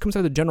course, this comes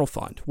out of the general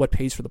fund, what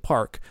pays for the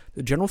park.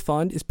 The general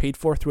fund is paid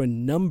for through a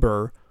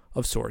number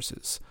of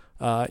sources,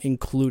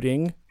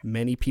 including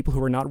many people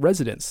who are not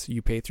residents.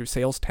 You pay through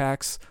sales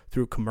tax,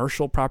 through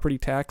commercial property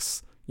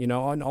tax,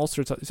 on all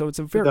sorts of, so it's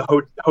a very...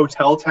 The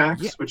hotel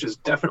tax, which is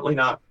definitely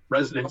not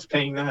residents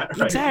paying that,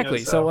 right?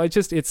 Exactly. So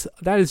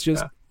that is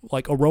just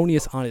like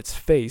erroneous on its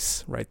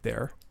face right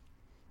there.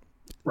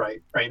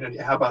 Right. And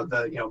how about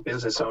the,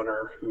 business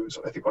owner who's,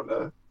 I think, one of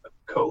the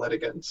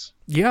co-litigants?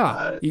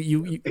 Yeah.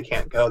 They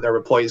can't go. Their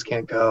employees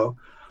can't go.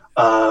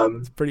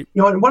 It's pretty...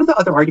 and one of the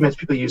other arguments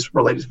people use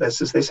related to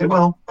this is they say,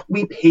 well,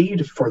 we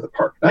paid for the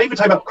park. Not even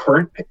talking about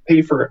current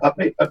pay for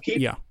upkeep.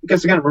 Yeah.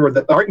 Because, again, remember,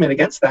 the argument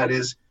against that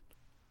is,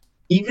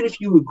 even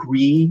if you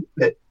agree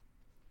that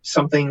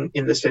something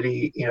in the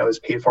city, is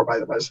paid for by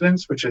the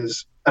residents, which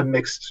is a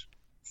mixed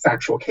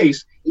factual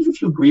case, even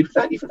if you agreed with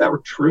that, even if that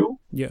were true,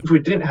 if we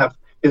didn't have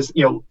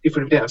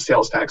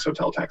sales tax,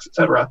 hotel tax,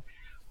 etc.,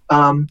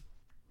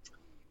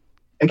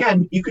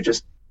 again, you could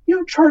just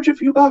charge a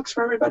few bucks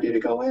for everybody to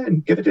go in,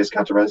 give a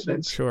discount to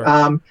residents. Sure.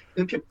 Another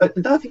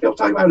thing people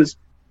talk about is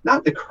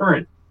not the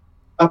current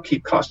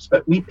upkeep costs,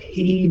 but we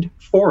paid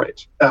for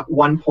it at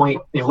one point,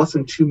 less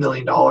than $2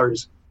 million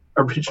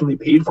originally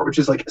paid for, which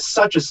is like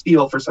such a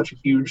steal for such a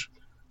huge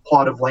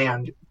plot of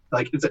land.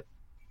 Like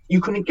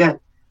you couldn't get,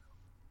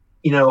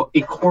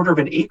 a quarter of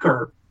an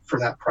acre for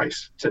that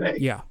price today.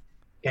 Yeah.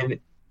 And,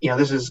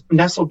 this is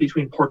nestled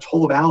between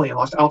Portola Valley and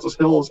Los Altos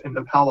Hills and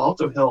the Palo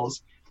Alto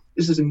Hills.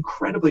 This is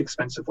incredibly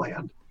expensive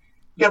land.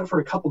 You got it for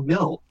a couple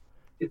mil.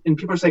 And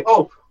people are saying,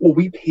 oh, well,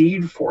 we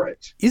paid for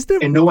it.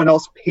 And no one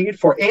else paid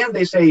for it. And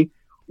they say,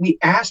 we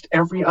asked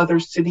every other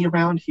city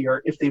around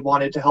here if they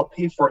wanted to help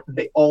pay for it, and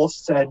they all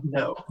said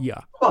no.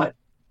 Yeah. But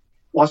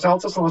Los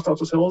Altos and Los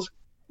Altos Hills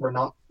were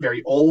not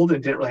very old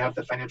and didn't really have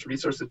the financial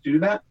resources to do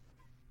that.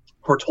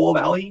 Portola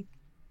Valley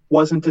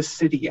wasn't a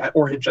city yet,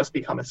 or had just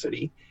become a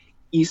city.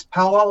 East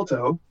Palo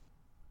Alto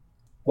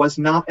was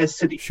not a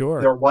city.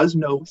 Sure. There was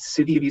no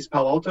city of East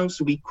Palo Alto,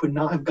 so we could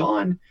not have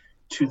gone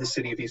to the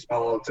city of East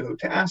Palo Alto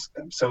to ask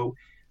them. So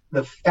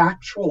the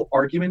factual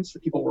arguments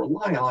that people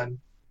rely on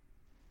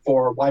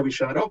for why we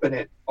should not open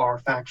it are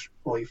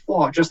factually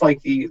flawed. Just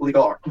like the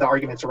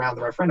arguments around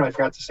the referendum, I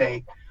forgot to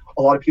say,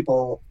 a lot of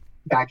people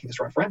backing this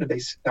referendum,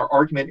 their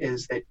argument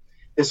is that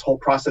this whole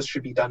process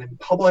should be done in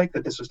public,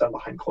 that this was done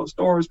behind closed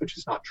doors, which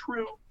is not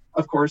true.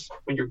 Of course,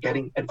 when you're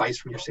getting advice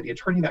from your city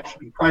attorney, that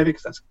should be private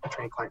because that's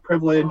attorney-client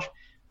privilege.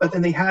 But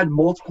then they had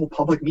multiple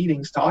public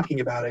meetings talking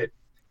about it.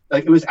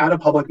 Like, it was at a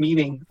public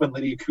meeting when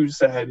Lydia Kou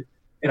said,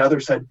 and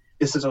others said,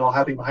 this is all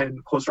happening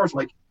behind closed doors. I'm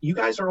like, you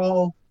guys are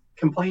all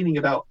complaining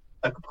about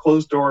a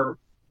closed door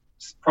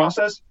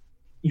process.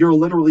 You're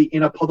literally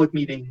in a public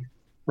meeting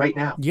right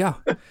now. Yeah.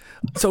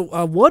 So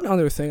one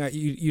other thing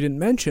you didn't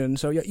mention.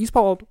 So yeah, East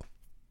Palo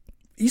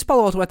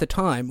Alto at the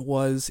time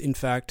was in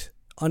fact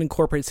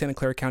unincorporated Santa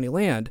Clara County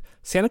land.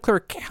 Santa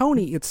Clara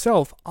County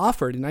itself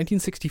offered in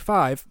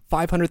 1965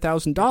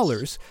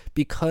 $500,000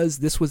 because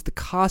this was the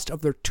cost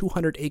of their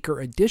 200-acre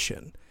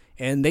addition.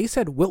 And they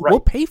said, we'll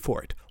pay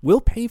for it.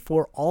 We'll pay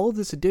for all of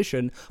this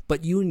addition,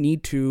 but you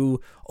need to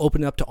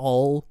open it up to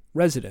all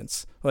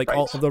residents, like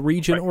all of the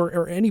region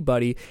or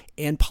anybody.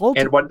 And what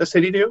did the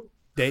city do?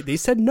 They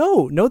said,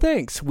 no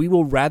thanks. We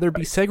will rather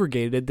be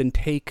segregated than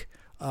take,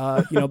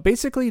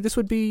 basically this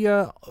would be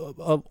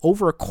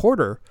over a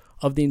quarter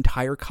of the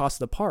entire cost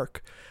of the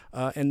park.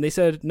 And they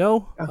said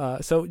no.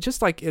 So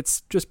just like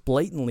it's just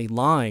blatantly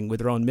lying with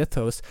their own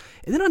mythos.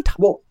 And then on top...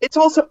 Well, it's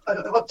also,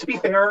 to be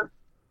fair,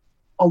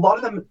 a lot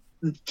of them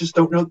just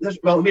don't know this.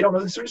 Well, we don't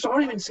know this. So I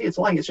don't even see it's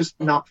lying. It's just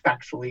not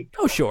factually.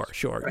 Oh, sure.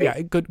 Right? Yeah,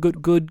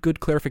 good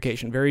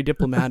clarification. Very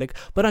diplomatic.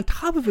 But on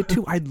top of it,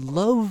 too, I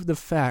love the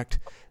fact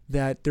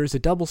that there's a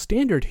double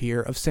standard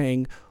here of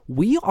saying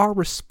we are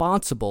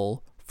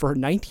responsible for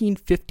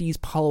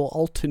 1950s Palo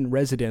Alto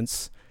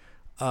residents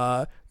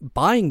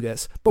buying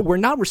this, but we're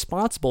not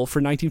responsible for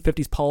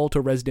 1950s Palo Alto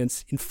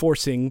residents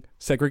enforcing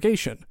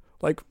segregation.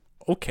 Like,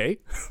 okay,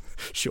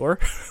 sure.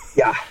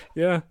 Yeah.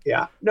 Yeah.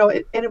 Yeah. No,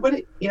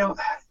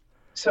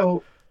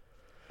 so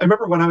I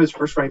remember when I was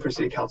first running for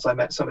city council, I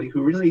met somebody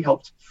who really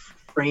helped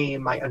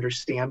frame my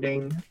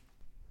understanding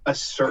a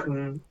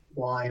certain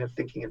line of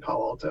thinking in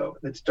Palo Alto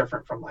that's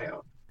different from my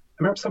own.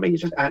 I remember somebody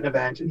just at an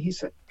event, and he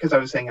said, because I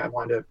was saying I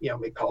wanted to,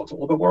 make Palo Alto a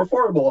little bit more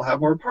affordable, have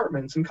more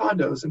apartments and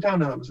condos and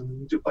townhomes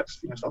and duplex,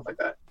 stuff like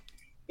that.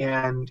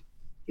 And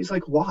he's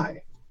like,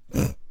 why?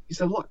 He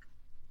said, look,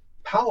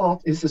 Palo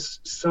Alto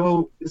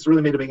it's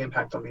really made a big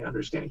impact on me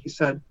understanding. He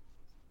said,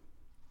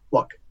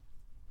 look,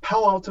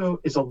 Palo Alto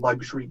is a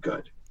luxury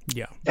good.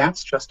 Yeah.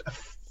 That's just a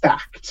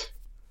fact.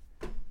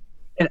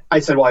 And I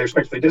said, well, I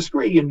respectfully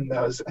disagree. And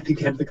that was, I think,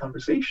 the end of the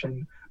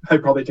conversation. I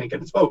probably didn't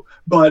get his vote.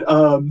 But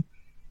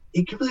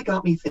it really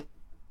got me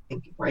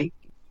thinking, right?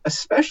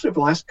 Especially over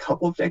the last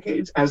couple of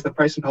decades, as the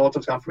price in Palo Alto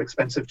has gone from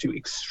expensive to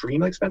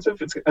extremely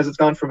expensive, as it's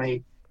gone from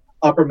a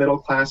upper middle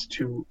class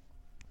to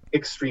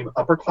extreme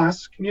upper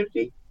class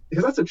community,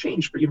 because that's a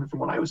change even from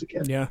when I was a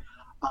kid. Yeah.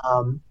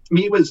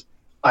 It was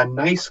a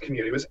nice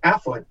community. It was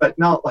affluent, but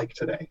not like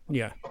today.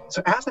 Yeah.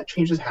 So as that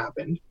change has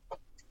happened,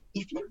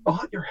 if you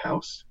bought your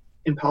house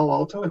in Palo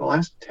Alto in the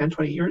last 10,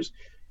 20 years,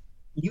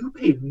 you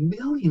paid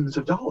millions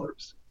of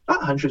dollars,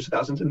 not hundreds of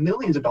thousands, and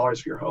millions of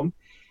dollars for your home.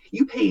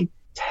 You pay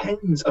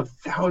tens of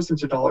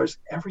thousands of dollars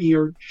every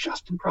year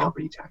just in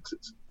property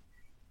taxes.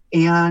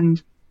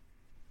 And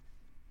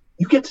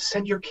you get to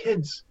send your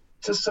kids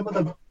to some of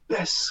the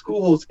best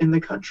schools in the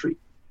country.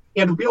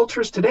 And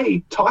realtors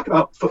today talk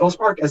about Foothills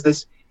Park as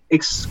this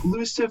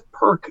exclusive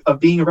perk of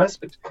being a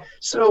resident.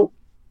 So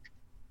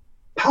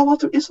Palo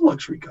Alto is a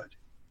luxury good.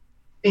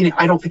 And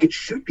I don't think it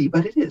should be,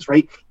 but it is,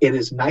 right? It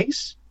is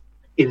nice,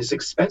 it is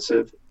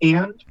expensive,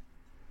 and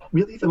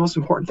really the most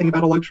important thing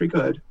about a luxury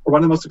good, or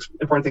one of the most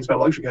important things about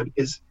a luxury good,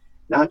 is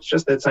not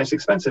just that it's nice and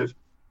expensive,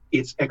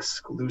 it's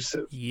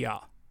exclusive. Yeah.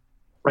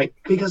 Right?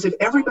 Because if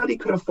everybody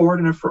could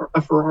afford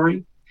a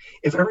Ferrari,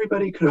 if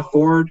everybody could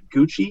afford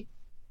Gucci,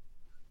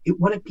 it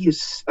wouldn't be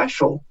as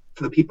special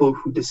for the people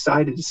who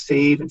decided to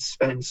save and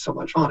spend so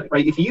much on it,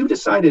 right? If you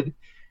decided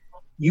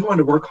you want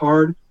to work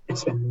hard and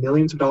spend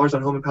millions of dollars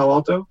on a home in Palo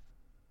Alto,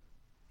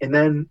 and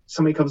then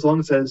somebody comes along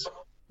and says,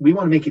 we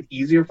want to make it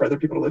easier for other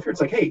people to live here. It's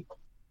like, hey,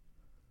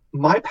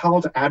 my Palo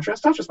Alto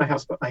address, not just my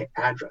house, but my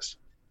address,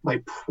 my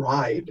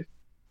pride,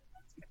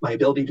 my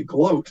ability to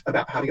gloat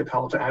about having a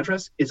Palo Alto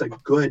address is a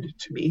good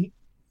to me.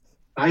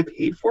 I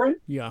paid for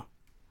it. Yeah.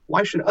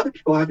 Why should other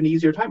people have an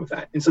easier time with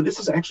that? And so this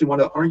is actually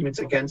one of the arguments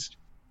against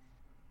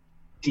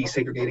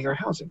desegregating our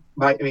housing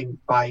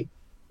by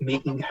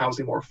making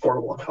housing more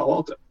affordable in Palo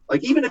Alto.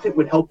 Like, even if it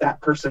would help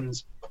that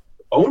person's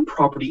own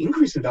property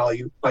increase in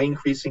value by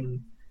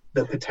increasing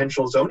the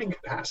potential zoning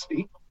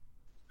capacity,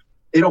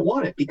 they don't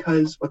want it,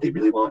 because what they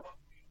really want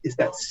is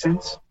that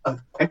sense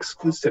of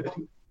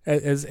exclusivity.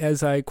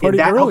 As I quoted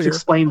that earlier, helps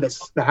explain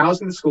this: the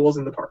housing, the schools,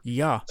 and the park.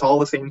 Yeah, it's all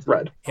the same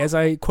thread. As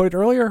I quoted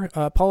earlier,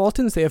 Palo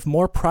Altans, they have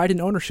more pride in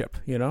ownership.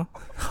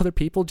 Other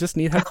people just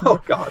need help.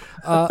 Oh God.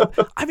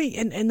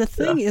 And the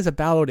thing is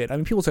about it.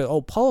 People say,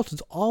 "Oh, Palo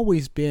Alto's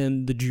always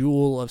been the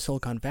jewel of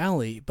Silicon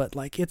Valley," but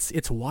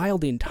it's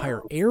wild. The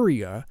entire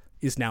area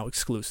is now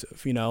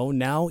exclusive.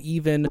 Now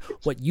even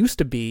what used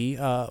to be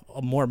a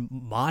more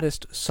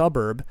modest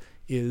suburb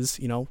is,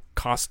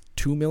 cost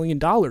 $2 million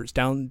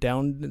down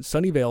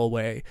Sunnyvale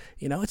way.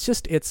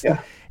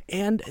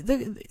 And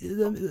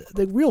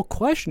the real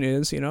question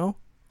is,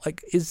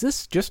 is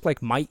this just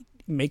like might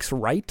makes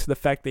right to the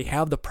fact they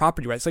have the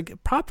property rights?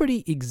 Like,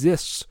 property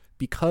exists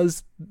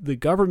because the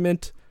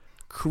government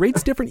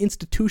creates different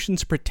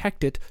institutions to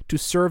protect it to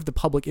serve the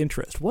public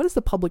interest. What is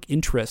the public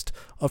interest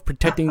of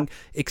protecting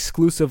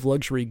exclusive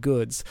luxury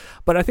goods?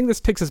 But I think this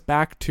takes us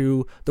back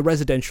to the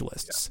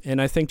residentialists. Yeah.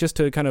 And I think just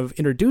to kind of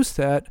introduce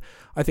that,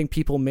 I think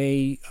people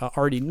may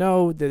already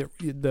know that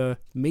the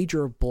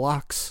major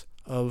blocks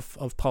of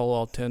Palo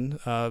Alton,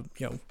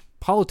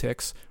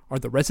 politics are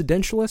the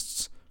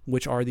residentialists,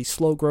 which are the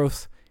slow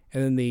growth,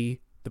 and then the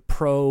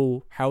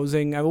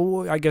pro-housing,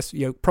 I guess,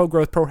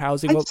 pro-growth,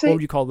 pro-housing, what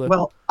would you call the...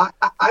 Well,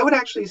 I would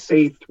actually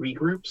say three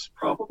groups,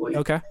 probably.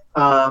 Okay.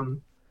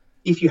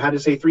 If you had to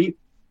say three.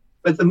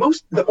 But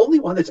the only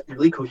one that's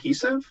really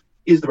cohesive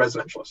is the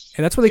residentialists.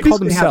 And that's what they call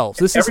themselves.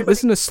 This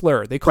isn't a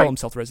slur. They call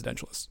themselves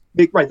residentialists.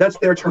 Right, that's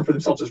their term for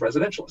themselves as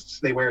residentialists.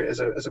 They wear it as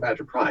a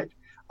badge of pride.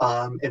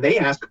 And they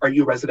ask, are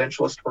you a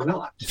residentialist or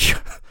not?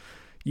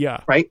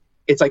 Yeah. Right?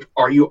 It's like,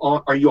 are you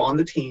on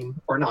the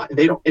team or not? And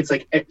they don't. It's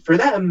like, for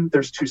them,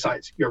 there's two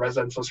sides. You're a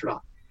residentialist or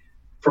not.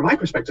 From my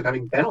perspective,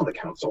 having been on the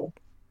council,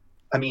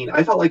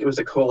 I felt like it was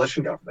a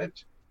coalition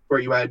government where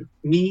you had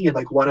me and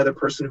like one other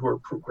person who were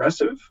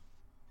progressive,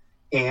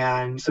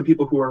 and some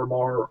people who are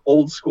more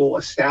old school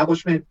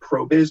establishment,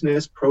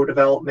 pro-business,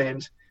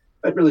 pro-development,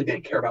 but really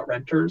didn't care about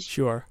renters.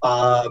 Sure.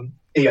 And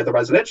you had the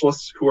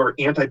residentialists who are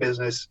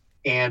anti-business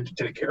and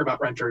didn't care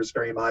about renters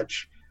very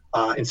much.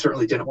 And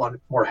certainly didn't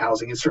want more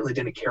housing, and certainly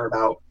didn't care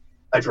about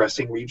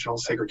addressing regional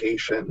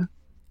segregation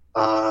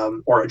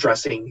or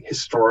addressing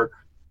historic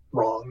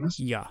wrongs.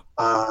 Yeah.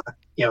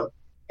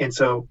 And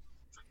so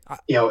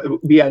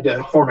we had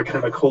to form a kind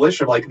of a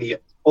coalition of like the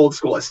old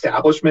school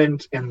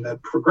establishment and the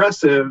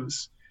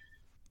progressives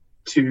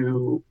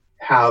to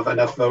have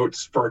enough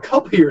votes for a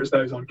couple of years that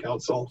I was on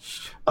council.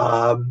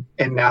 And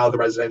now the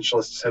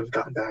residentialists have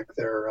gotten back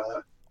their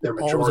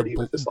majority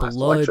with this last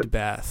election.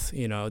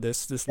 Bloodbath,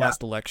 this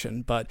last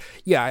election. But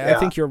I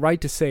think you're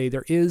right to say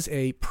there is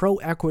a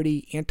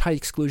pro-equity,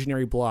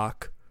 anti-exclusionary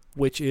bloc,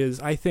 which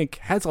I think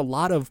has a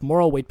lot of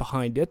moral weight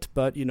behind it,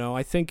 but,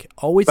 I think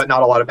always... But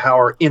not a lot of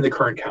power in the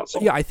current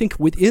council. Yeah, I think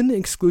within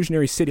an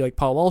exclusionary city like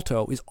Palo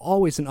Alto is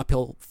always an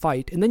uphill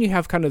fight. And then you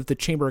have kind of the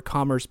Chamber of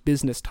Commerce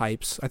business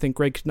types. I think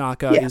Greg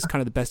Knaka is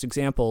kind of the best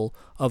example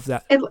of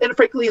that. And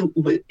frankly,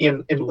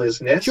 in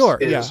Liz Niss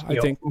is I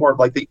think more of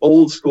like the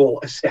old school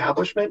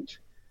establishment.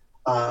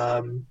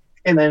 And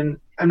then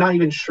I'm not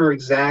even sure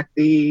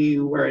exactly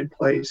where I'd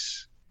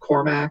place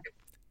Cormac.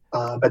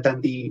 But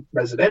then the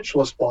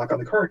residentialist bloc on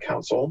the current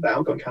council, the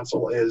outgoing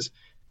council, is,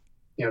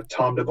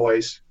 Tom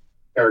DuBois,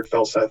 Eric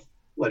Felseth,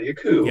 Lydia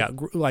Kou. Yeah,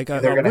 like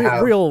and they're going to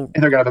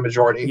have a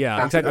majority.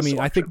 Yeah, exactly. I mean,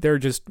 I think they're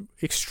just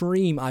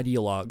extreme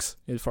ideologues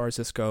as far as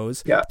this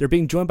goes. Yeah. They're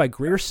being joined by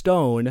Greer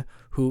Stone,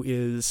 who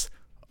is,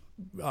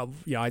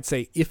 I'd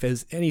say, if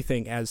as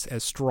anything, as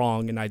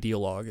strong an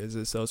ideologue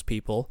as those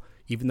people,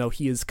 even though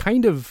he is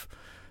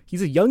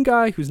he's a young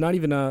guy who's not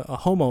even a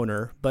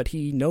homeowner, but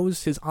he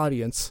knows his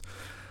audience.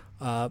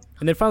 And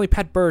then finally,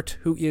 Pat Burt,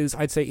 who is,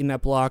 I'd say, in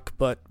that block,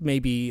 but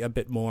maybe a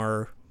bit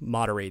more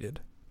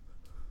moderated.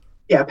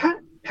 Yeah,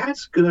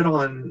 Pat's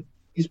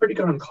he's pretty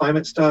good on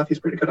climate stuff. He's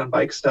pretty good on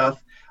bike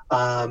stuff.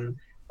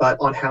 But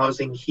on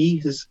housing, he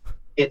has,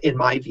 in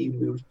my view,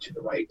 moved to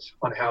the right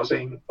on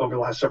housing over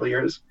the last several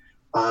years.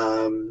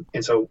 And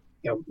so,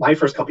 my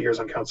first couple years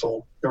on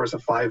council, there was a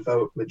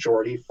 5-vote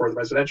majority for the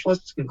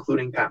residentialists,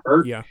 including Pat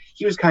Burt. Yeah.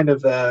 He was kind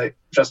of the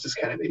Justice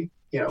Kennedy,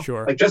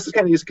 Sure. Like Justice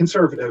Kennedy is a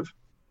conservative,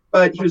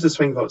 but he was a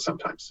swing vote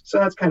sometimes. So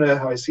that's kind of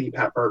how I see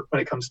Pat Burt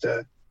when it comes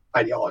to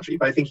ideology.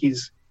 But I think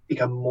he's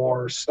become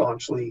more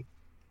staunchly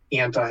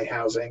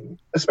anti-housing,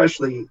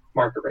 especially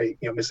market rate,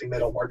 missing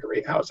middle market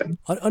rate housing.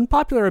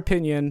 Unpopular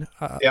opinion,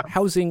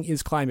 housing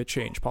is climate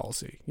change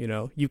policy.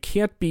 You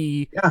can't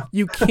be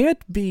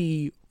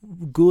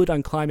good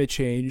on climate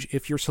change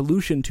if your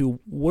solution to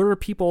where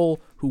people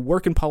who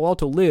work in Palo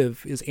Alto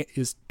live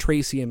is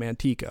Tracy and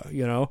Manteca,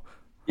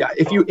 Yeah,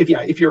 if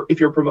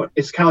you're promoting,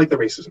 it's kind of like the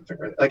racism thing,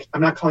 right? Like,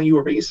 I'm not calling you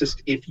a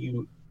racist if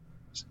you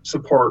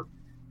support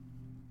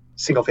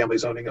single family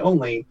zoning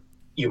only.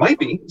 You might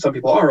be, some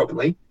people are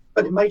openly,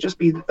 but it might just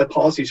be that the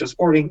policies you're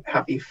supporting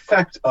have the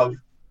effect of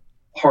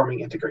harming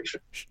integration.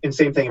 And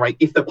same thing, right?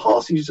 If the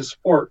policies you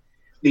support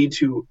lead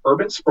to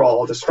urban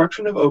sprawl,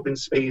 destruction of open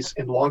space,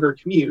 and longer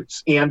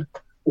commutes, and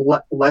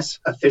less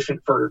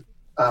efficient for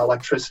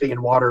electricity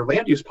and water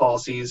land use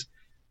policies,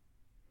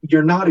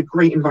 you're not a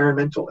great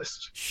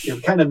environmentalist. You're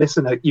kind of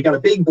missing you got a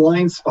big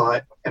blind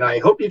spot, and I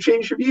hope you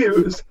change your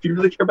views if you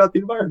really care about the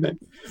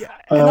environment. Yeah,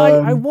 and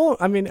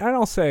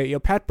I'll say,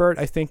 Pat Burt,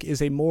 I think,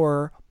 is a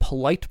more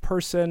polite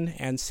person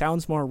and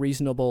sounds more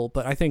reasonable,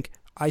 but I think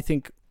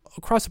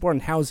across the board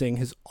in housing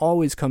has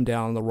always come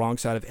down on the wrong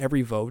side of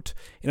every vote,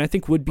 and I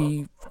think would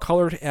be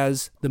colored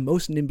as the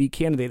most NIMBY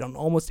candidate on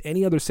almost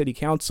any other city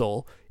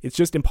council. It's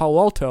just in Palo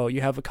Alto, you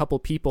have a couple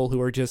people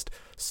who are just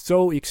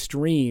so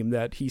extreme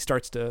that he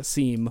starts to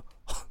seem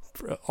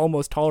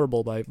almost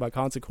tolerable by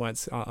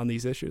consequence on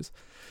these issues.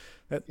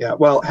 Yeah,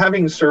 well,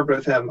 having served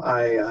with him,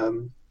 I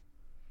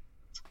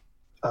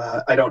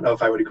don't know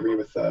if I would agree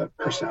with the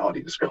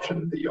personality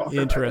description that you offer.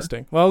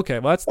 Interesting. Well, okay.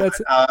 Well,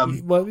 that's.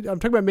 Well, I'm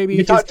talking about maybe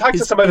you talk to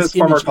some of his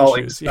former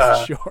colleagues.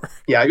 Yeah, sure.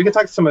 Yeah, you can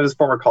talk to some of his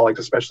former colleagues,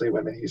 especially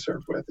women he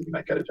served with, and you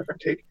might get a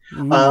different take.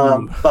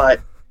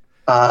 But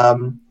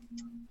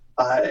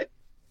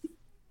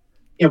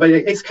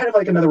it's kind of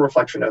like another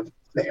reflection of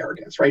the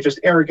arrogance, right? Just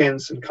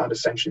arrogance and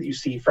condescension that you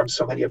see from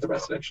so many of the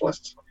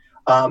residentialists.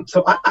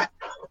 So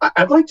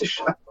I'd like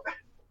to.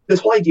 This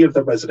whole idea of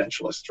the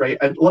residentialists, right?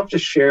 I'd love to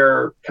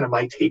share kind of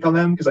my take on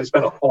them because I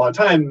spent a lot of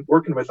time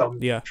working with them,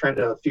 trying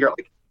to figure out,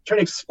 trying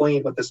to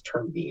explain what this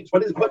term means.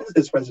 What is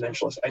this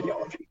residentialist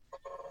ideology,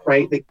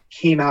 right? That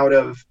came out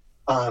of,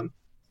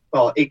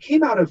 it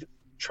came out of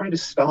trying to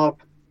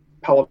stop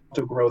Palo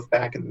Alto growth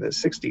back in the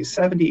 60s,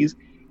 70s.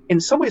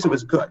 In some ways, it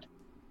was good.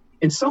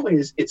 In some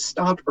ways, it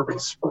stopped urban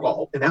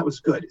sprawl, and that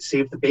was good. It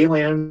saved the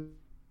Baylands,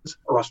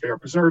 Arroyo Air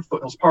Preserve,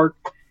 Foothills Park.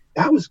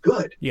 That was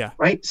good,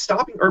 right?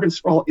 Stopping urban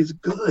sprawl is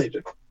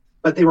good,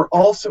 but they were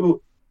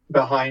also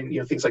behind,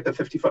 things like the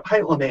 50-foot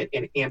height limit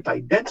and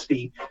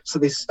anti-density. So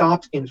they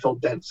stopped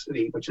infill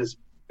density, which is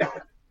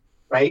bad,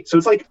 right? So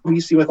it's like we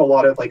see with a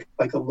lot of like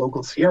the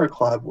local Sierra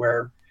Club,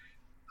 where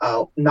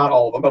not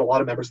all of them, but a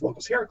lot of members of the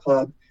local Sierra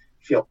Club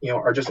feel,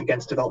 are just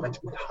against development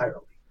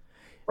entirely,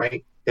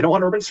 right? They don't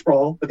want urban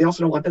sprawl, but they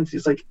also don't want density.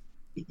 It's like,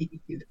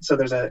 so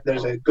there's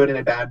a good and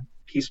a bad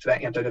piece to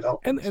that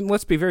anti-development. And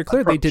let's be very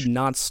clear, approach. They did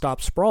not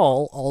stop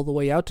sprawl all the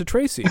way out to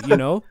Tracy.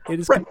 It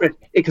is right.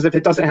 Because if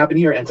it doesn't happen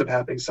here, it ends up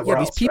happening somewhere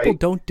else. These people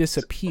don't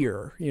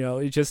disappear.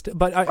 It just.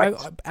 But I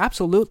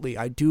absolutely,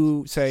 I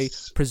do say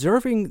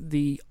preserving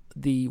the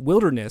the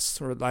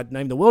wilderness, or not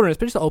even the wilderness,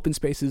 but just the open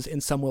spaces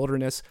in some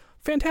wilderness,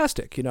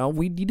 fantastic.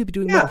 We need to be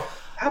doing more.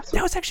 Absolutely.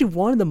 That was actually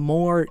one of the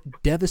more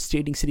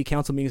devastating city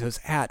council meetings I was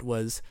at.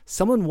 Was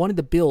someone wanted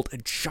to build a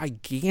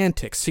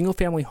gigantic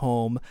single-family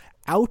home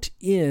out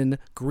in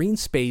green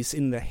space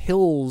in the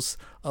hills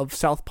of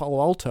South Palo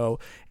Alto,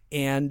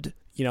 and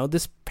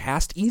this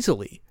passed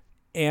easily.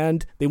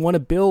 And they want to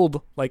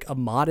build like a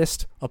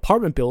modest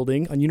apartment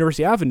building on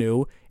University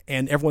Avenue,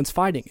 and everyone's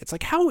fighting. It's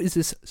like, how is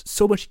this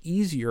so much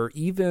easier?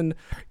 Even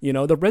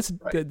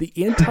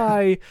the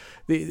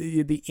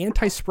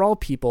anti sprawl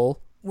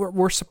people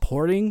were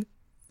supporting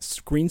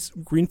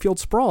greenfield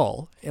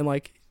sprawl, and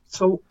like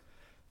so.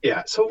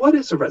 Yeah. So what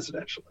is a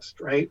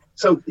residentialist, right?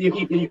 So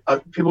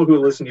people who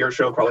listen to your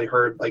show probably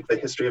heard like the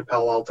history of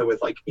Palo Alto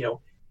with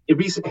in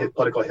recent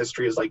political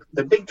history is like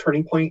the big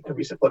turning point in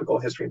recent political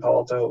history in Palo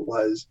Alto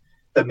was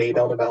the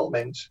Maybell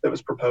development that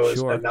was proposed.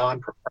 Sure. A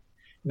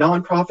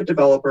nonprofit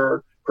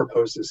developer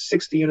proposes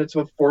 60 units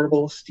of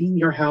affordable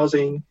senior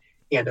housing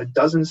and a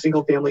dozen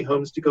single-family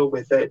homes to go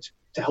with it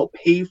to help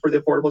pay for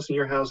the affordable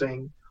senior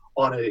housing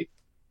on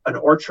an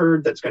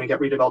orchard that's going to get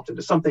redeveloped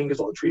into something because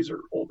all the trees are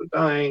old and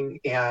dying,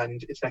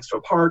 and it's next to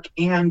a park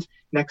and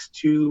next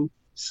to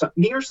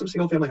near some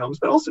single-family homes,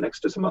 but also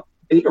next to some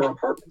bigger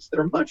apartments that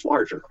are much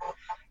larger.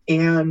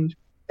 And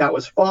that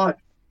was fought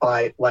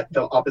by,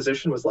 the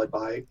opposition was led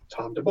by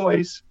Tom Du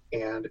Bois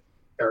and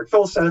Eric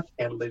Filseth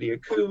and Lydia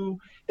Kou.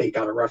 They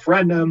got a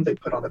referendum, they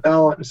put on the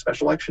ballot in a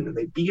special election, and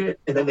they beat it.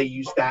 And then they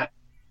used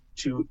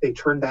they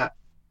turned that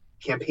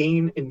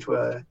campaign into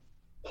a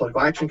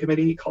political action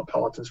committee called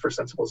Paladins for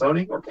Sensible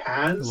Zoning, or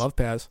PAZ. I love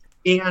PAZ.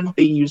 And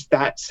they used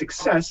that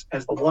success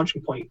as the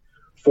launching point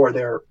for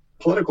their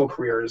political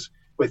careers,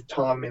 with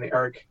Tom and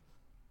Eric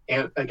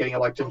getting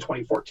elected in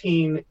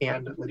 2014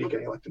 and Lydia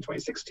getting elected in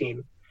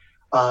 2016.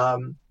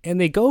 And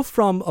they go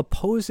from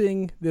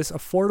opposing this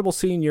affordable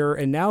senior,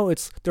 and now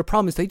their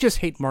problem is they just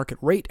hate market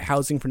rate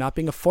housing for not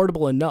being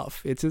affordable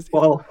enough.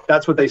 Well,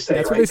 that's what they say,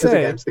 that's right? What they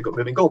say. Again, it's the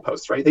moving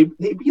goalposts, right?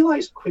 They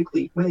realized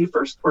quickly when they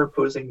first were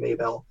opposing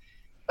Maybell,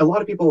 a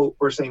lot of people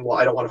were saying, well,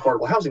 I don't want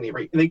affordable housing,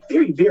 right? And they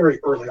very, very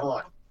early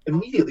on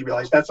immediately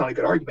realized that's not a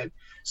good argument.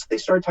 So they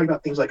started talking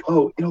about things like,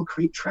 it'll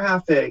create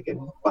traffic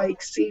and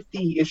bike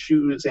safety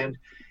issues, and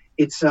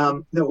it's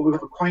we're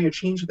requiring a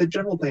change of the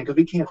general plan because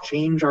we can't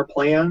change our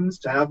plans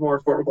to have more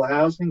affordable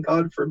housing,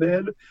 God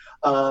forbid.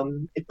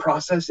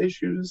 Process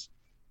issues.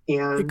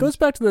 And it goes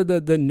back to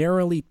the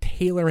narrowly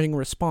tailoring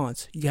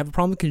response. You have a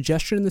problem with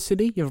congestion in the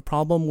city. You have a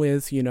problem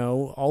with,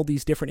 all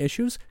these different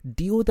issues.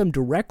 Deal with them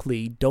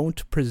directly.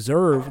 Don't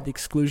preserve the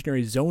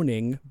exclusionary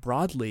zoning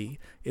broadly.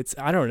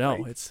 I don't know.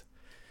 Right.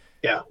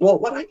 Yeah. Well,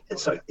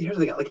 here's the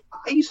thing. Like,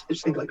 I used to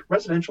just think like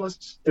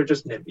residentialists, they're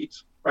just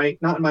NIMBYs, right?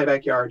 Not in my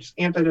backyard, just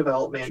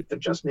anti-development. They're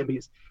just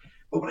NIMBYs.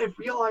 But what I've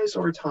realized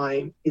over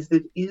time is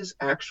that it is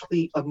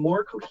actually a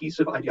more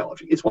cohesive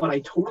ideology. It's one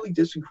I totally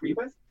disagree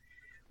with,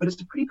 but it's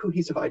a pretty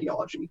cohesive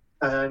ideology.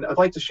 And I'd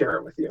like to share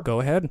it with you. Go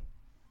ahead.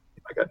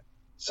 If I could.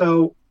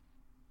 So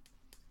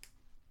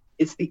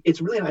it's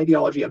really an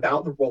ideology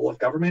about the role of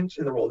government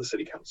and the role of the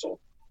city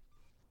council.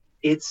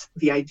 It's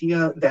the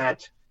idea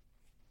that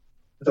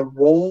the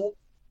role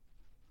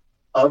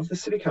of the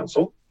city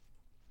council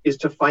is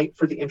to fight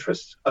for the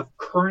interests of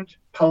current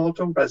Palo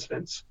Alto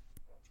residents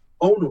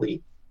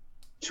only,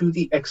 to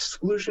the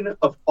exclusion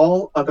of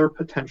all other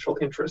potential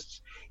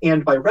interests.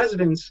 And by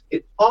residents,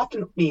 it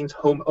often means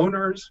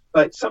homeowners,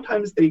 but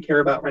sometimes they care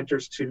about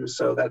renters too.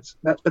 So that's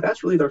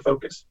really their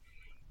focus.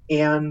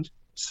 And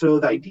so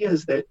the idea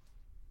is that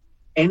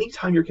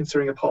anytime you're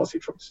considering a policy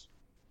choice,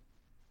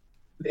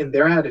 in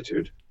their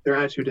attitude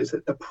is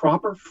that the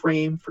proper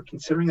frame for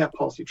considering that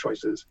policy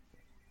choice is,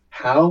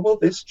 how will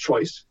this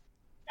choice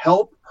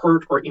help,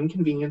 hurt, or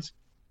inconvenience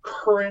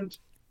current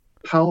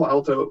Palo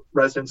Alto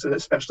residents and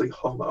especially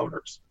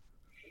homeowners?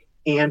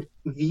 And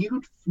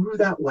viewed through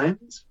that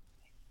lens,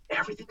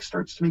 everything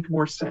starts to make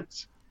more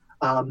sense.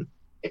 An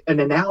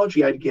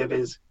analogy I'd give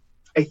is,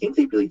 I think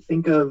they really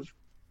think of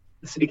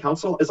the city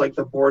council as like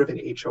the board of an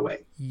HOA.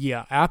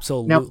 Yeah,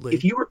 absolutely. Now,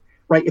 if you were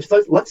right,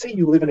 let's say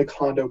you live in a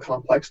condo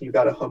complex and you've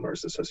got a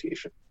homeowners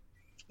association.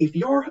 If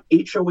your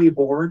HOA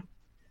board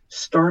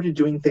started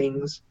doing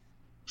things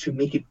to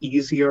make it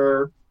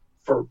easier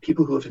for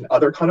people who live in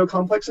other condo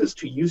complexes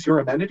to use your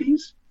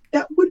amenities,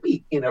 that would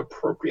be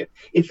inappropriate.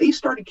 If they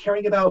started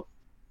caring about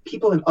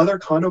people in other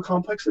condo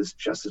complexes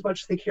just as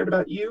much as they cared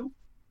about you,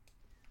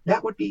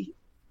 that would be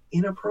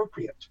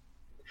inappropriate.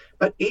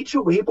 But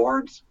HOA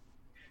boards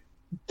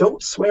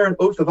don't swear an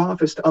oath of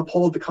office to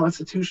uphold the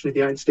Constitution of the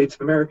United States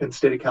of America and the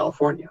state of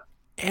California.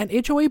 And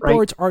HOA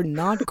boards are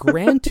not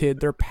granted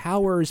their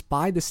powers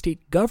by the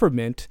state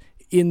government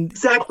in...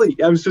 Exactly.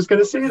 I was just going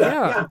to say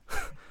that.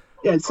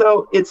 Yeah.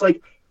 So it's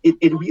like,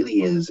 it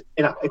really is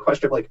a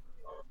question of like,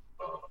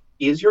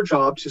 is your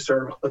job to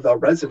serve the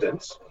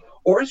residents,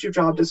 or is your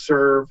job to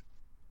serve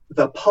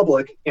the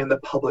public and the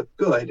public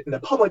good? And the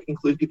public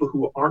includes people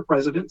who aren't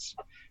residents,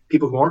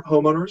 people who aren't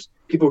homeowners,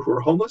 people who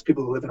are homeless,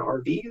 people who live in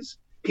RVs,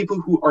 people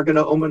who are going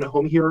to own a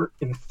home here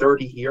in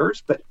 30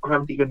 years but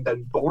haven't even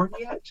been born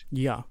yet.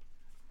 Yeah.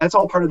 That's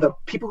all part of the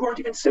people who aren't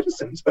even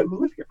citizens, but who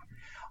live here.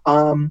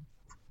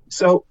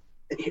 So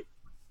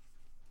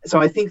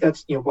I think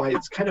that's why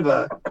it's kind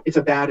of it's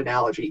a bad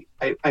analogy.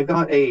 I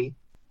got a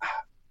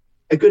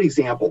good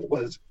example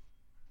was,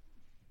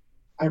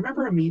 I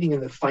remember a meeting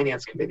in the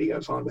finance committee I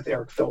was on with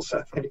Eric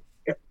Filseth, and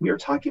we were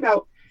talking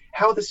about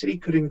how the city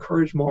could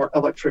encourage more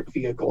electric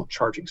vehicle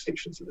charging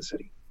stations in the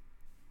city,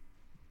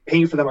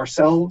 paying for them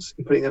ourselves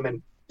and putting them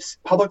in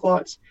public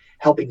lots,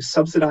 helping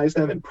subsidize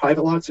them in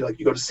private lots. So like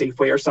you go to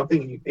Safeway or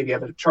something, and you maybe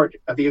have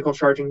a vehicle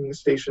charging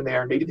station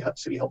there, and maybe the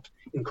city helped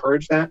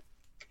encourage that.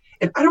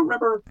 And I don't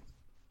remember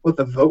what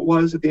the vote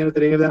was at the end of the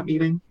day of that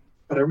meeting,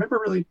 but I remember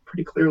really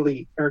pretty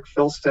clearly Eric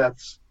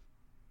Filseth's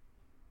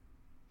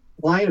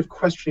line of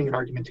questioning and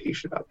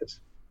argumentation about this.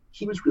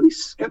 He was really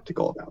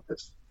skeptical about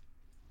this.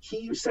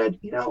 He said,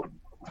 who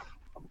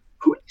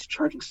are these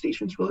charging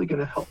stations really going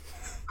to help?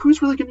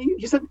 Who's really going to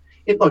use? He said,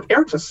 look,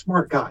 Eric's a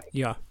smart guy.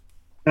 Yeah.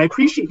 And I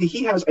appreciate that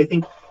he has, I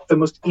think, the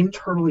most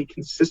internally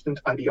consistent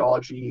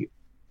ideology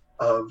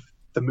of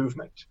the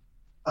movement,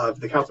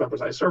 of the council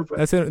members I served with.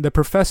 That's the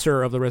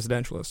professor of the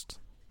Residentialist.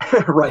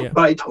 Right. Yeah.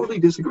 But I totally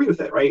disagree with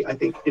it, right? I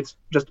think it's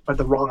just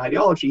the wrong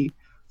ideology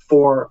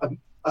for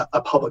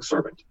a public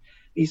servant.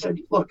 He said,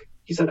 look,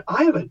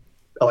 I have an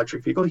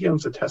electric vehicle. He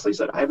owns a Tesla. He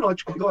said, I have an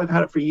electric vehicle. I've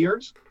had it for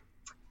years.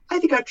 I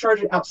think I've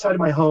charged it outside of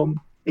my home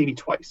maybe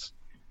twice.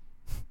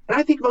 And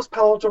I think most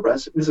Palo Alto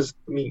residents, this is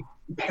me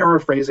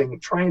paraphrasing,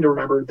 trying to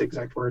remember the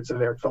exact words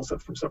of Eric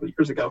Filseth from several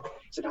years ago.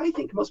 He said, I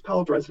think most Palo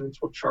Alto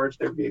residents will charge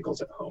their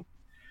vehicles at home.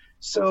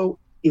 So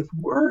if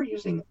we're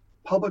using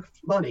public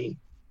money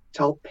to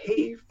help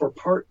pay for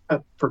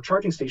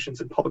charging stations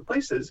in public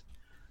places,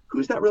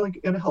 who's that really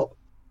going to help?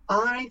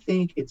 I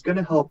think it's going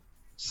to help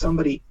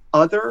somebody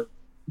other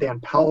than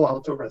Palo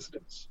Alto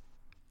residents.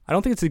 I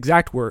don't think it's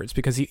exact words,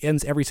 because he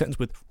ends every sentence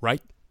with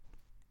right.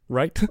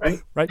 Right.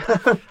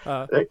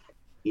 That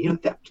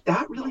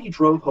really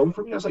drove home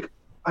for me. I was like,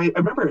 I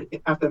remember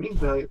after that meeting,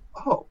 like,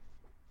 oh,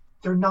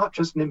 they're not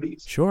just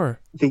NIMBYs.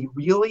 Sure. They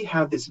really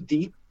have this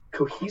deep,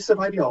 cohesive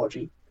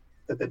ideology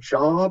that the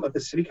job of the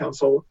city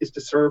council is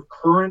to serve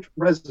current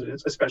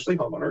residents, especially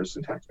homeowners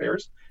and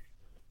taxpayers,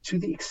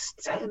 at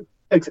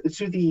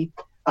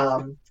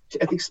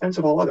the expense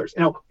of all others.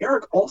 Now,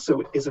 Eric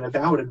also is an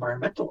avowed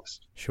environmentalist.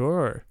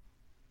 Sure.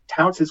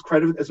 Touts his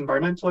credit as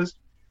environmentalist.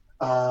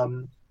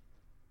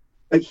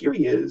 But here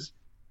he is,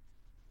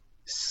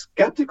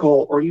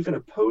 skeptical or even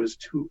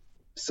opposed to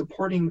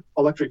supporting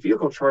electric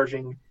vehicle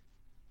charging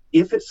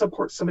if it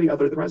supports somebody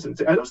other than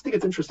residents. I just think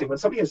it's interesting when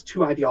somebody has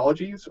two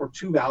ideologies or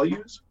two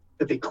values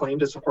that they claim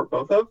to support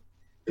both of,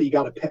 that you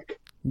got to pick.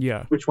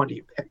 Yeah. Which one do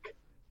you pick?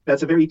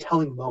 That's a very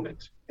telling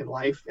moment in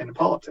life and in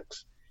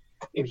politics.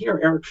 And here,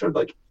 Eric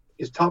showed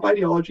his top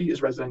ideology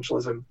is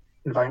residentialism.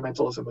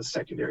 Environmentalism was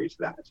secondary to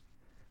that.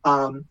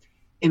 And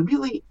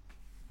really,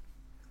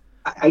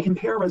 I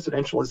compare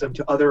residentialism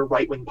to other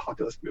right-wing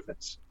populist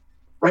movements.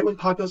 Right-wing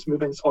populist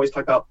movements always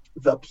talk about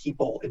the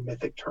people in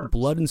mythic terms.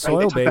 Blood and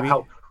soil, baby.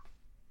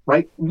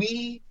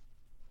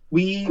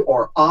 We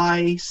or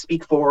I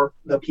speak for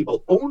the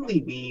people.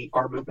 Only we,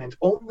 our movement,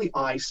 only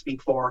I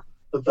speak for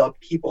the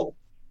people.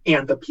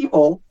 And the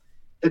people,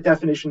 the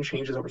definition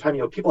changes over time.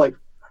 People like,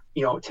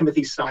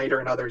 Timothy Snyder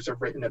and others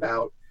have written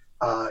about,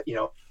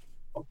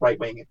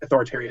 right-wing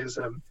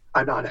authoritarianism.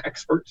 I'm not an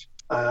expert,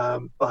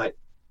 but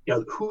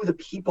who the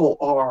people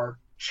are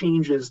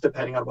changes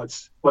depending on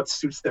what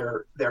suits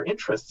their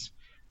interests.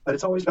 But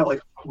it's always about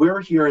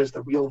we're here as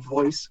the real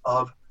voice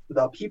of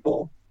the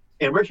people,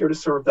 and we're here to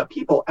serve the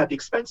people at the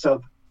expense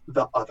of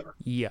the other.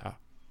 Yeah.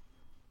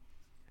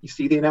 You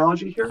see the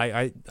analogy here?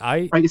 Right?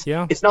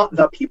 Yeah. It's not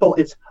the people,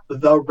 it's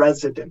the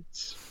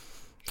residents.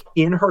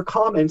 In her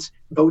comments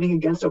voting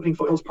against opening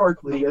Foothills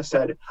Park, Lydia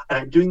said, and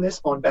I'm doing this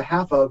on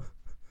behalf of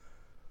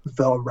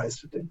the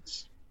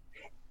residents.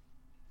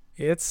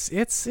 It's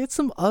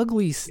some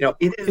ugly.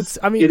 It's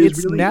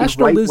really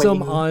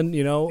nationalism on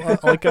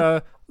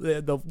the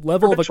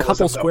level of a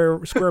couple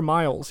square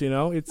miles.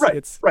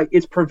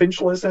 It's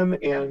provincialism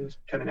and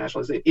kind of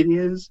nationalism. It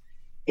is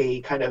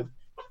a kind of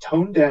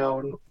toned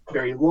down,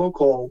 very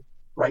local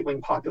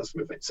right-wing populist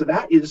movement. So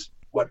that is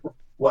what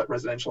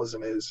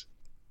residentialism is,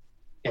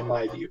 in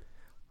my view.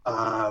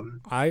 I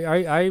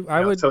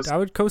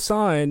would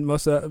co-sign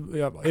most of,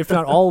 if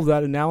not all of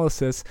that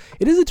analysis.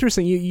 It is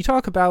interesting. You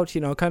talk about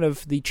kind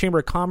of the Chamber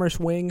of Commerce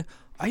wing.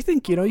 I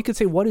think you could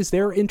say, what is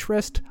their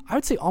interest? I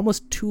would say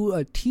almost to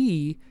a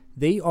T.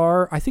 They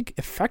are, I think,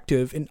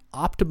 effective in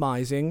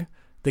optimizing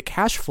the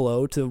cash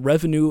flow to the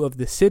revenue of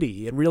the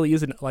city. It really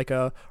isn't like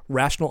a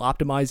rational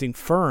optimizing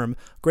firm.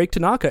 Greg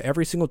Tanaka,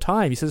 every single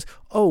time he says,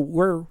 "Oh,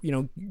 we're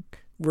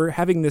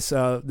having this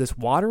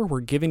water we're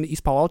giving to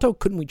East Palo Alto.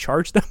 Couldn't we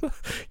charge them?"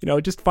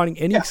 Just finding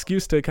any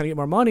excuse to kind of get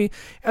more money,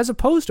 as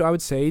opposed to, I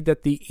would say,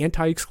 that the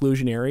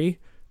anti-exclusionary,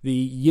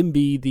 the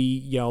YIMBY,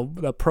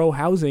 the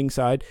pro-housing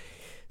side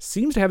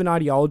seems to have an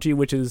ideology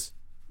which is,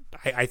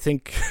 I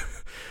think,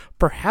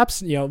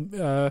 perhaps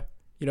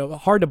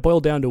hard to boil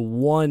down to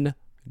one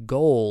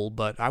goal,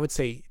 but I would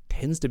say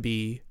tends to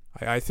be,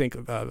 I think,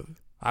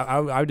 I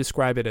would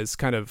describe it as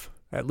kind of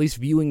at least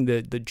viewing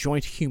the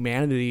joint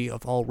humanity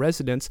of all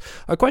residents.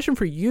 A question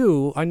for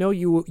you. I know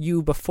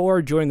you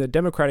before joining the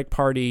Democratic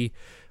Party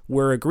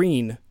were a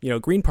Green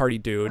Party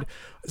dude.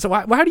 So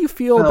how do you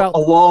feel about... A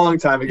long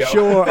time ago.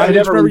 Sure, I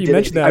just remember you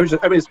mentioned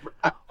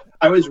that.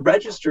 I was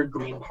registered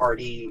Green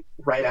Party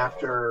right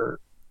after,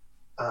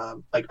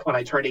 when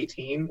I turned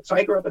 18. So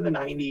I grew up in the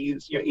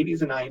 90s,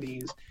 80s and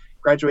 90s,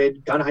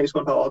 graduated, got to high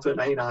school in Palo Alto in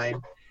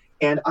 99.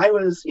 And I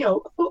was, I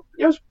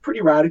was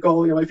pretty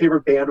radical. My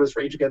favorite band was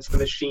Rage Against the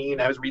Machine.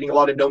 I was reading a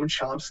lot of Noam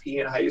Chomsky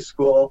in high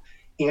school.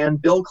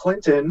 And Bill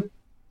Clinton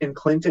and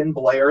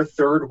Clinton-Blair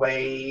third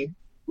way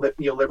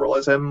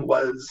neoliberalism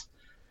was,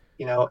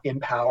 in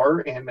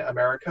power in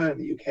America and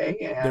the UK.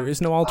 And there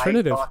is no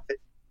alternative.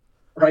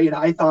 And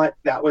I thought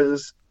that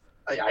was,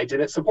 I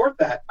didn't support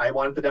that. I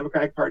wanted the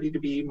Democratic Party to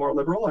be more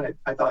liberal, and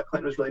I thought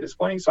Clinton was really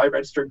disappointing. So I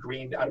registered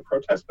Green out of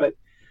protest. But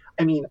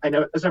I know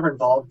I was never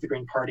involved with the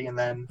Green Party, and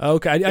then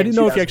okay, I didn't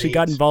know if you actually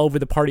got involved with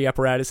the party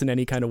apparatus in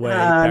any kind of way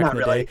back not in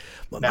the really. day.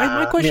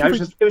 My question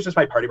it was just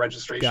my party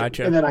registration,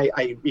 Gotcha. And then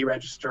I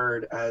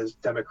re-registered as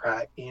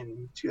Democrat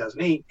in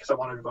 2008 because I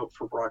wanted to vote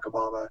for Barack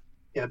Obama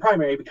in the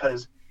primary,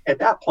 because at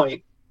that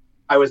point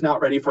I was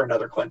not ready for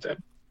another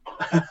Clinton.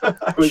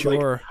 I was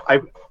sure.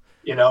 I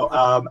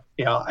have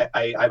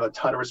a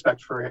ton of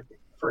respect for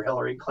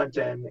Hillary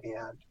Clinton,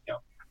 and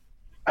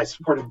I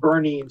supported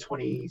Bernie in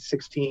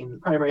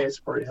 2016 primary. I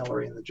supported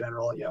Hillary in the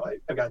general.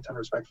 I've got a ton of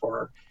respect for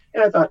her,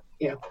 and I thought,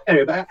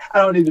 anyway, but I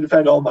don't need to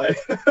defend all my.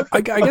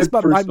 I guess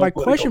my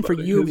question for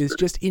you history. is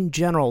just in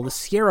general, the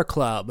Sierra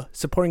Club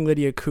supporting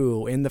Lydia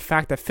Kou, and the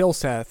fact that Phil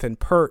Seth and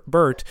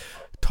Bert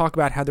talk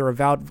about how they're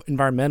avowed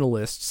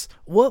environmentalists.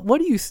 What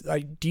do you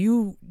do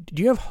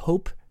you have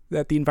hope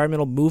that the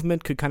environmental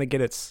movement could kind of get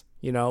its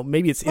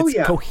maybe its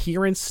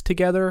coherence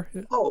together?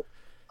 Oh,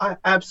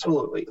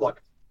 absolutely.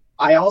 Look,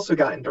 I also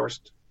got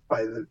endorsed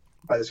by the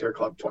Sierra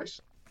Club twice.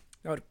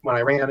 When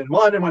I ran and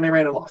won, and when I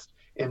ran and lost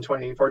in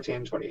 2014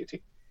 and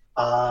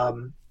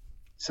 2018.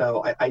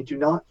 So I do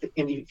not,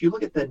 and if you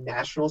look at the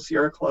National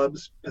Sierra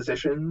Club's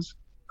positions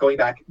going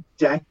back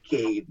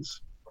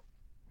decades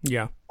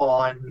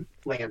on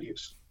land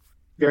use,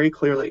 very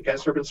clearly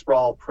against urban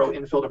sprawl,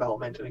 pro-infill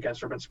development, and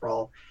against urban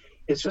sprawl,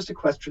 it's just a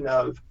question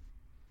of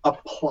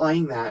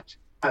applying that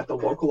at the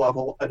local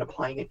level and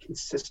applying it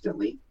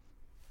consistently.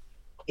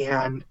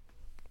 And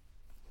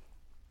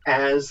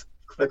as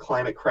the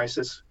climate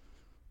crisis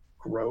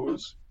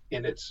grows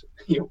in its,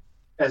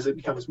 as it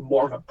becomes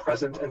more of a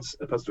present as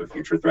opposed to a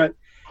future threat,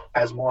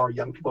 as more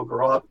young people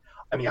grow up,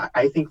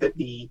 I think that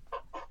the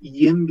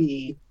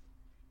YIMBY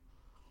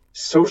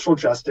social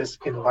justice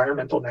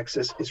environmental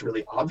nexus is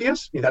really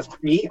obvious. That's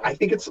me. I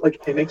think it's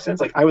it makes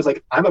sense. I was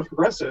I'm a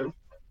progressive.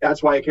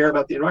 That's why I care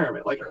about the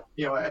environment.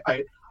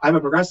 I'm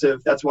a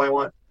progressive. That's why I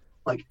want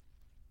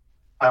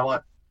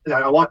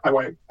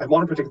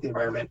to protect the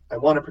environment. I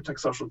want to protect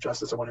social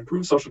justice. I want to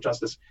improve social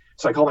justice.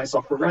 So I call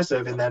myself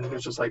progressive. And then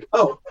it's just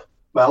oh,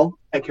 well,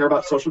 I care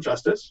about social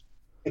justice.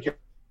 I care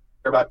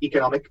about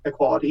economic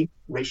equality,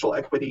 racial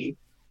equity,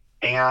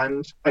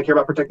 and I care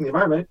about protecting the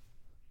environment.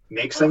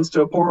 Makes sense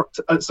to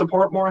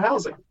support more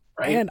housing,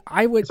 right? And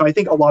So I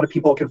think a lot of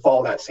people can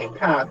follow that same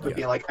path of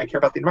being I care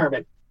about the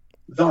environment.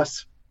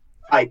 Thus,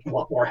 I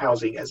want more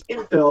housing as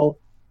infill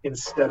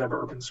instead of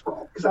urban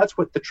sprawl, because that's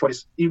what the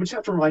choice. You just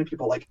have to remind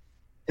people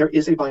there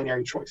is a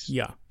binary choice.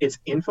 Yeah, it's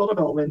infill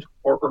development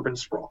or urban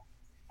sprawl.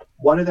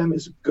 One of them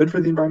is good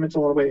for the environment in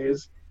a lot of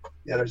ways.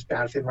 The other is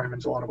bad for the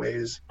environment in a lot of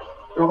ways.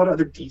 There are a lot of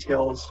other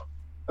details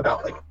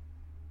about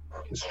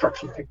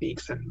construction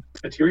techniques and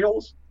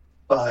materials,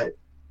 but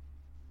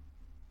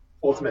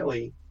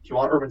ultimately, do you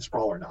want urban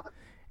sprawl or not?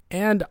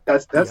 And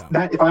that's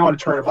that. If I want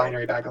to turn a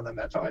binary back on them,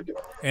 that's how I do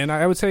it. And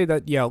I would say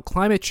that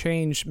climate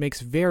change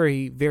makes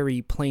very,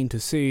 very plain to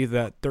see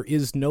that there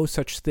is no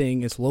such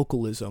thing as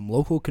localism.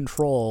 Local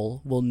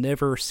control will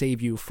never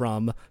save you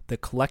from the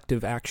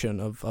collective action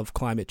of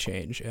climate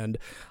change. And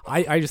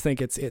I just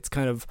think it's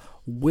kind of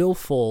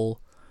willful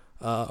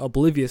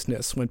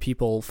obliviousness when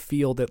people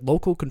feel that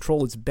local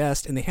control is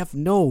best, and they have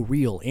no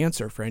real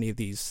answer for any of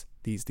these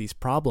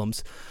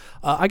problems.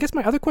 I guess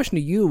my other question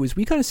to you is,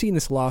 we kind of seen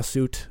this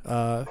lawsuit,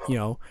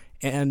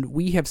 and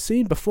we have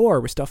seen before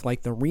with stuff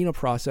like the RENA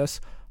process,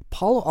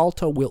 Palo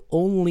Alto will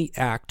only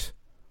act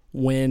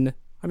when,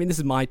 this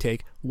is my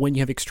take, when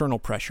you have external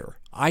pressure.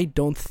 I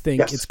don't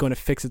think it's going to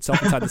fix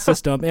itself inside the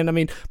system.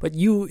 And but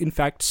you in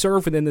fact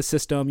serve within the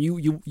system.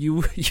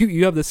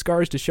 You have the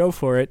scars to show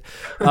for it.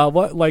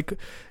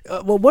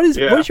 What is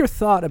your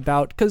thought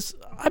about? Because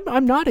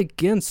I'm not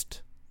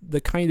against the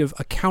kind of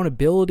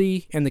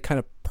accountability and the kind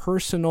of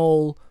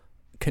personal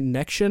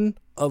connection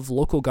of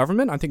local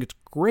government. I think it's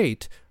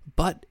great,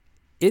 but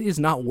it is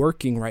not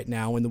working right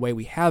now in the way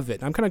we have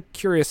it. I'm kind of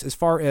curious, as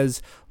far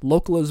as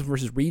localism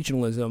versus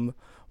regionalism,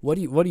 what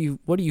do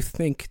you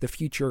think the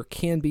future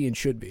can be and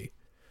should be?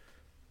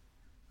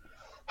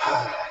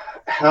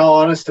 how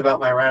honest about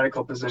my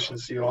radical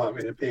positions do you want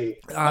me to be?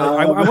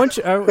 I want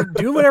you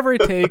do whatever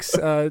it takes.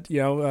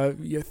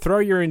 You throw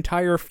your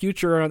entire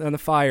future on the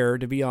fire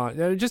to be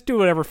on. Just do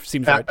whatever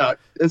seems right. I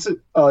just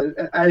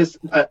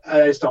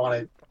don't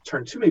want to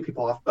turn too many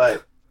people off.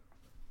 But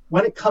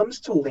when it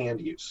comes to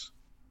land use,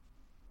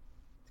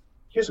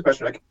 here's a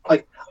question: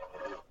 like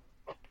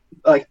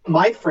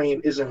my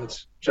frame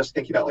isn't just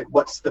thinking about like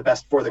what's the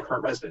best for the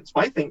current residents.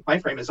 My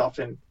frame is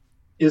often.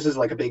 This is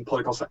like a big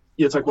political.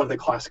 It's like one of the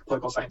classic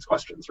political science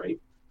questions, right?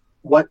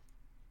 What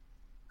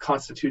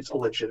constitutes a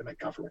legitimate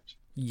government?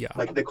 Yeah.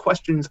 Like the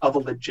questions of a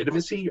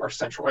legitimacy are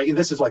central, right? And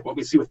this is like what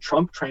we see with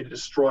Trump trying to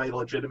destroy the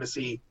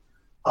legitimacy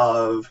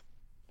of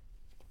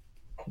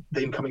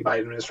the incoming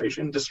Biden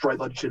administration, destroy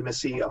the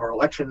legitimacy of our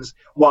elections,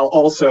 while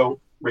also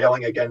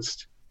railing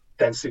against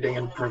density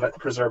and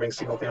preserving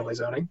single-family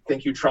zoning.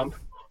 Thank you, Trump,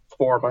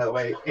 for, by the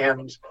way,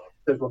 and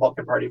the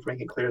Republican Party for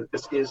making clear that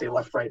this is a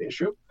left-right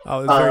issue. Oh,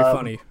 it's very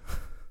funny.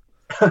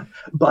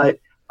 But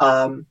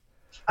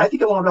I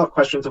think a lot about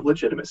questions of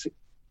legitimacy.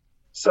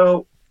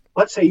 So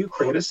let's say you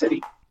create a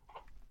city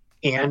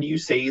and you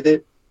say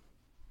that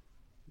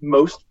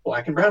most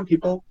Black and brown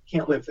people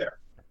can't live there.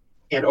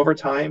 And over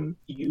time,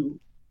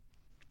 you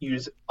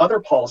use other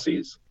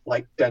policies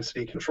like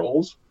density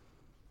controls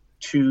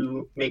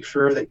to make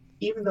sure that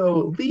even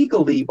though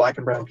legally Black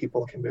and brown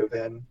people can move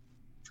in,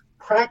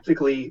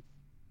 practically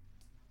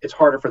it's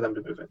harder for them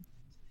to move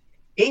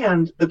in.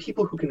 And the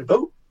people who can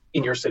vote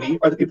in your city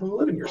are the people who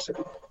live in your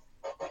city.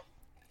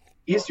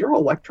 Is your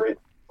electorate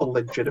a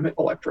legitimate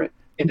electorate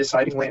in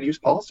deciding land use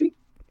policy?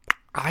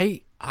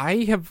 I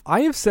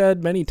have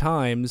said many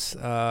times,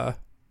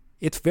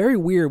 it's very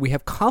weird. We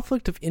have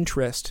conflict of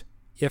interest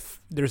if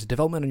there's a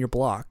development on your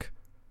block,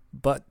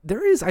 but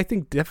there is, I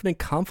think, definite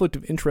conflict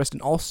of interest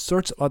in all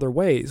sorts of other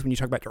ways when you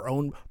talk about your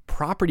own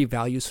property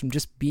values from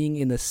just being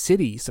in the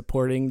city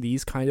supporting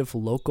these kind of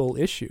local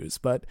issues.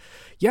 But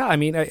yeah, I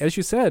mean, as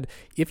you said,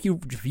 if you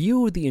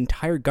view the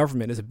entire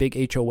government as a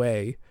big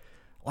HOA,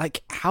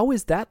 like how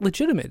is that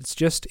legitimate? It's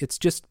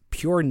just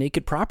pure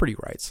naked property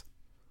rights.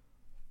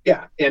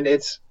 Yeah, and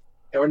it's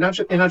not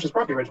just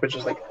property rights, but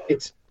just like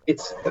it's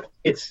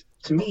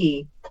to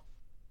me,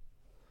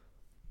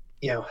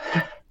 I don't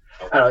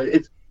know,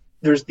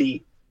 there's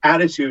the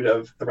attitude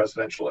of the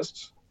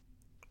residentialists,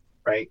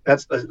 right?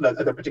 That's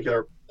the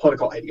particular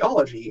political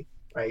ideology,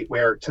 right?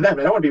 Where to them,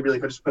 and I want to be really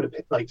clear, just put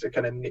to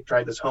kind of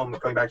drive this home,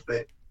 going back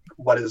to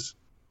what is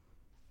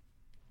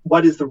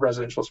the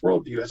residentialist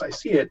worldview as I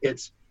see it.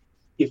 It's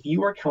if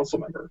you are a council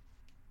member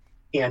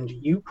and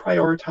you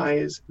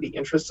prioritize the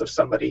interests of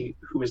somebody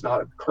who is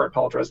not a current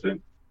Palo Alto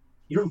resident,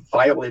 you're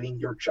violating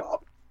your job.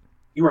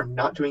 You are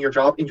not doing your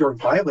job, and you're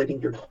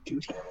violating your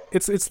duty.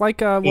 It's like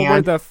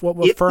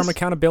firm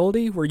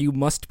accountability, where you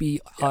must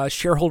be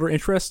shareholder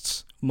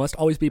interests must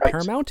always be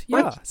paramount.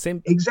 Right. Yeah,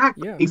 same.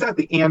 Exactly.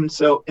 And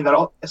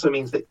that also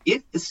means that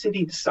if the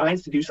city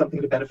decides to do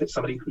something to benefit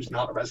somebody who's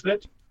not a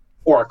resident,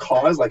 or a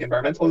cause like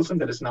environmentalism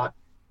that is not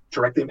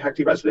directly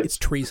impacting residents, it's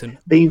treason.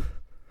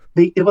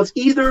 It was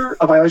either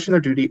a violation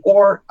of their duty,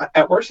 or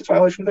at worst, it's a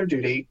violation of their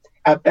duty.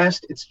 At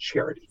best, it's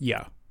charity.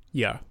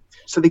 Yeah.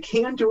 So they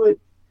can do it,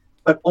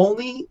 but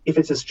only if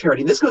it's as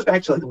charity. And this goes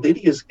back to like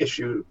Lydia's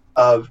issue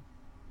of,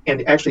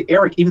 and actually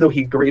Eric, even though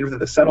he agreed with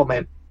the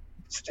settlement,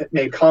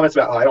 made comments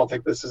about, I don't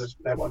think this is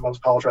what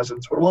most college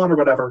residents would want or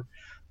whatever.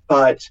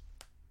 But,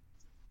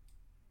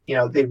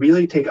 they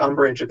really take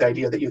umbrage at the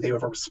idea that they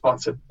have a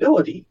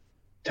responsibility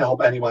to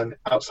help anyone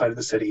outside of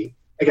the city.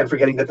 Again,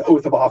 forgetting that the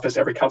oath of office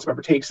every council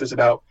member takes is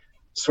about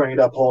swearing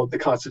to uphold the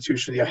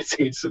Constitution of the United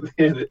States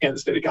and the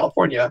state of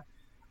California,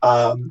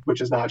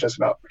 which is not just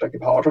about protecting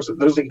Palo Alto. So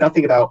there's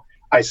nothing about,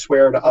 I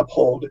swear to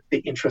uphold the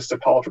interests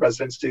of Palo Alto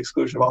residents to the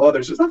exclusion of all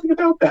others. There's nothing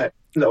about that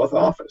in the oath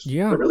of office.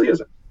 Yeah. There really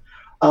isn't.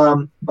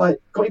 But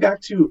going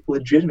back to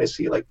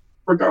legitimacy, like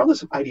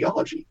regardless of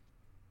ideology,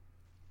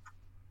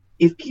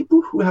 if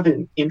people who have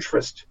an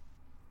interest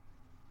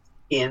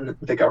in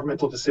the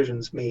governmental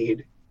decisions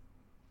made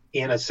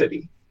in a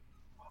city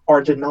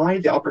are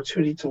denied the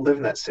opportunity to live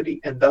in that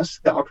city and thus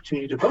the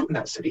opportunity to vote in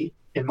that city,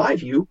 in my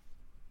view,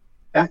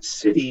 that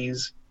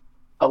city's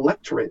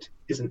electorate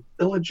is an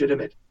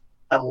illegitimate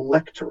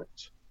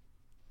electorate.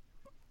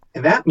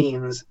 And that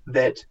means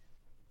that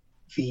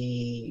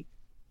the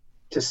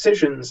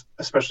decisions,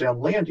 especially on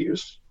land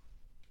use,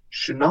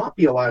 should not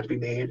be allowed to be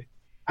made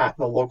at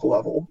the local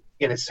level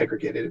in a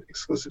segregated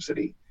exclusive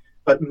city,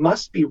 but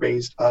must be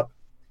raised up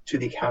to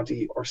the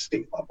county or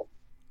state level.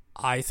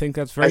 I think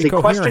that's very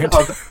coherent.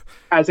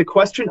 As a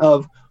question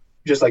of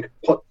just like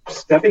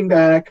stepping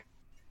back,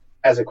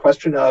 as a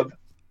question of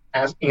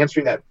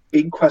answering that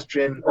big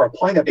question or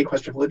applying that big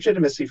question of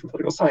legitimacy from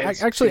political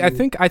science. Actually, I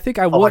think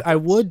I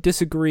would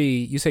disagree.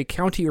 You say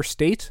county or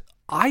state.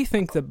 I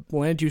think the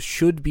land use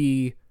should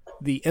be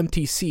the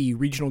MTC,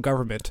 regional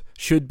government,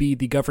 should be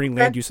the governing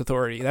land use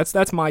authority.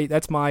 That's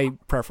my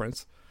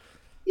preference.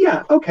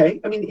 Yeah.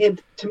 Okay. I mean,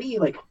 to me,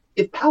 like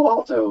if Palo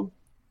Alto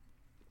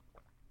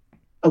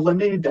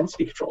eliminated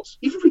density controls,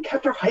 even if we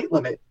kept our height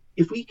limit,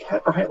 if we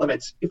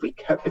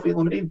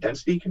eliminated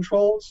density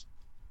controls,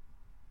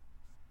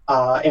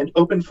 and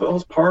open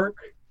foothills park,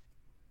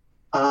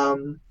 I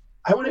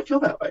wouldn't feel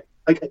that way.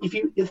 Like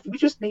if we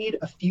just made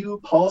a few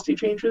policy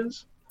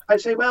changes,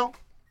 I'd say, well,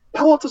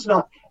 Palo Alto's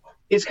not.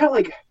 It's kind of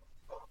like,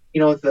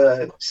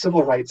 the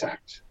Civil Rights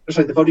Act, or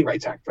sorry, the Voting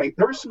Rights Act, right?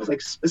 There were some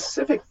like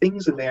specific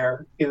things in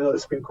there. The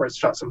Supreme Court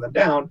shot some of them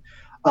down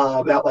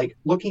about like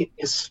looking at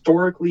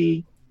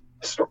historically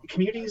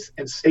communities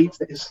and states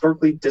that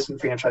historically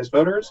disenfranchised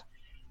voters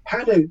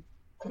had to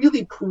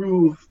really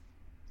prove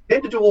they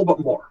had to do a little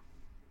bit more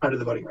under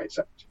the Voting Rights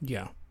Act.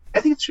 Yeah.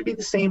 I think it should be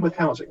the same with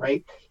housing,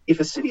 right? If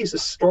a city is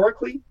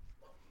historically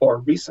or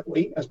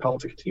recently, as Palo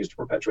Alto continues to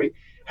perpetuate,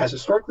 has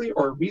historically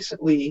or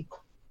recently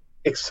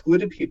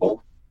excluded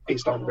people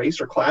based on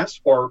race or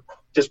class, or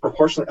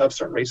disproportionately of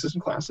certain races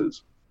and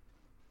classes,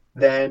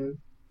 then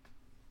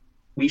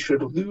we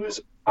should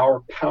lose our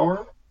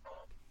power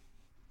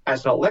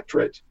as an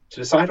electorate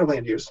to decide our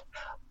land use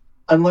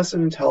unless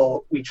and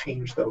until we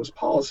change those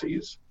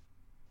policies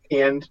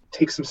and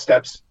take some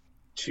steps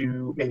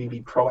to maybe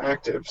be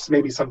proactive, so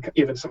maybe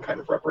even some kind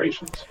of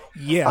reparations.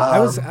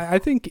 Yeah, I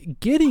think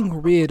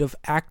getting rid of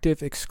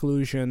active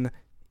exclusion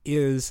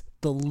is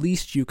the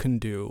least you can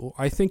do.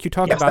 I think you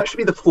talk about that should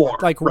be the floor.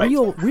 Like right.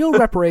 real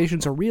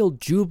reparations, a real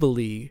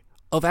jubilee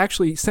of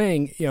actually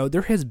saying,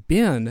 there has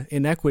been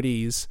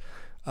inequities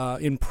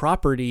in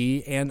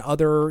property and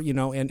other,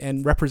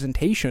 and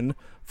representation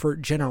for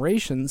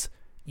generations.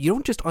 You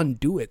don't just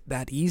undo it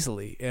that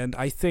easily. And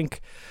I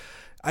think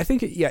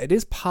it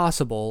is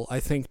possible, I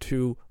think,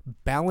 to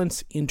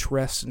balance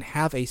interests and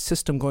have a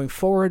system going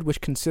forward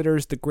which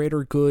considers the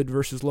greater good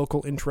versus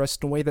local interests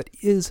in a way that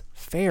is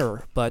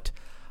fair. But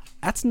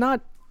that's not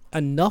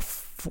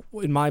enough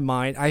in my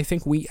mind. I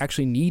think we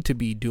actually need to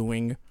be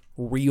doing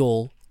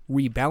real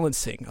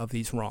rebalancing of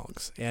these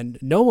wrongs. And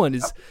no one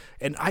is,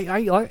 and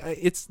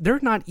they're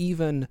not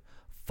even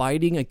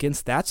fighting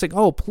against that, saying,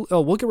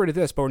 we'll get rid of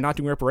this, but we're not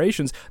doing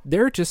reparations.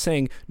 They're just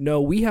saying, no,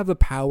 we have the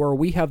power,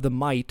 we have the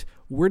might,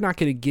 we're not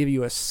going to give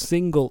you a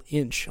single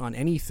inch on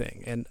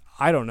anything. And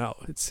I don't know,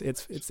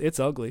 it's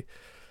ugly.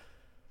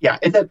 Yeah,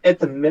 at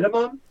the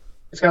minimum,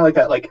 it's kind of like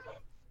that, like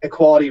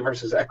equality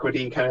versus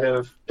equity kind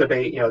of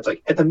debate. It's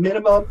like at the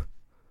minimum,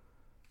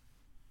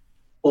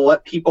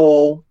 let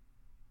people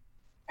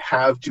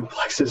have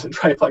duplexes and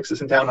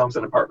triplexes and townhomes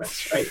and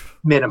apartments, right?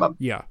 Minimum.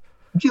 Yeah.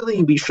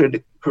 Ideally, we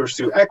should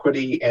pursue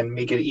equity and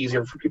make it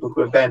easier for people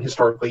who have been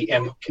historically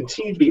and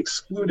continue to be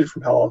excluded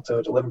from Palo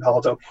Alto to live in Palo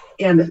Alto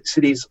and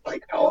cities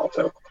like Palo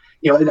Alto.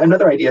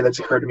 Another idea that's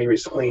occurred to me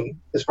recently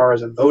as far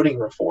as a voting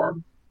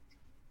reform,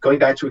 going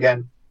back to,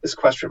 again, this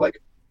question of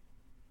like,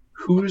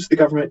 who's the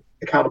government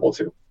accountable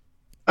to?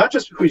 Not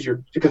just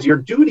because your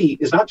duty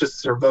is not just to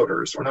serve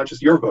voters, or not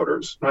just your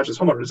voters, not just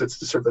homeowners, it's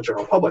to serve the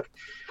general public.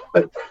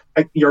 But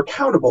you're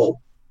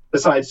accountable,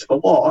 besides the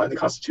law and the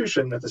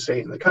Constitution of the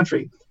state and the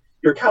country,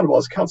 you're accountable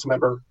as a council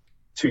member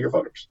to your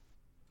voters.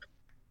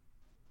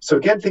 So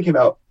again, thinking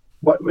about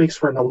what makes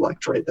for an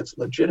electorate that's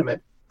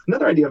legitimate,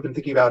 another idea I've been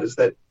thinking about is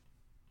that,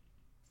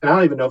 and I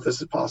don't even know if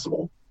this is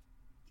possible,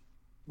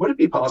 would it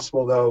be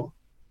possible, though,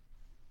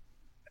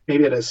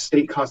 maybe at a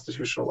state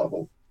constitutional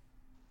level,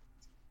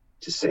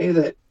 to say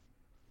that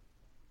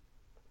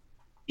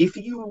if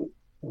you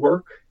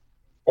work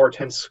or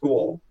attend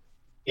school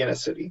in a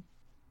city,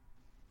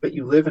 but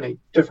you live in a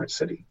different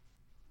city,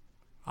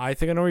 I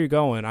think I know where you're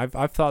going.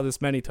 I've thought this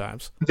many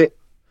times. That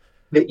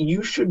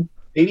you should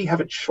maybe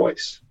have a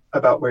choice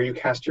about where you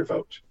cast your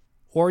vote.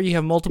 Or you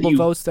have multiple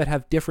votes that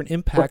have different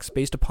impacts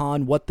based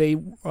upon what they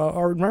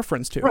are in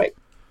reference to. Right.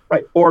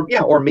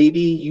 Or maybe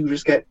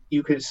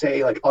you could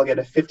say, like, I'll get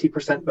a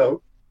 50%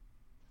 vote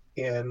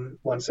in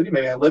one city.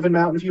 Maybe I live in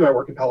Mountain View, I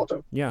work in Palo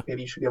Alto. Yeah.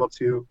 Maybe you should be able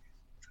to,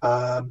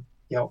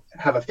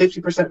 have a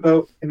 50%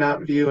 vote in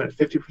Mountain View and a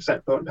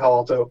 50% vote in Palo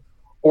Alto.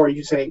 Or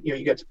you say,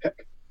 you get to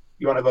pick.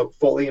 You want to vote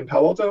fully in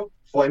Palo Alto,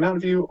 fully in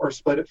Mountain View, or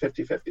split it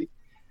 50-50.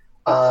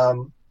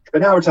 But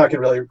now we're talking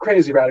really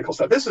crazy radical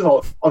stuff. This is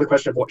all the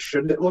question of what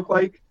should it look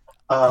like.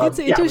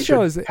 It just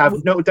shows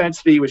have no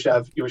density. We should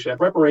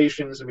have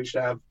reparations, and we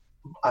should have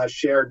a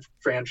shared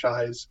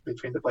franchise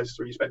between the places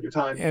where you spend your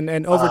time.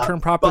 And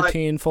overturn Prop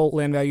 13, full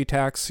land value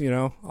tax.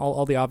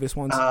 All the obvious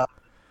ones.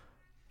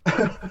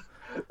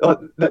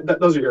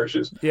 Those are your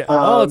issues.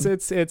 Yeah.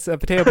 It's a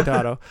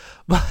potato.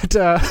 But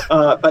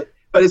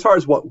as far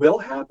as what will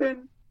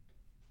happen,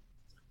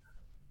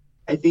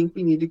 I think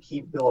we need to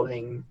keep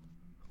building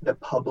the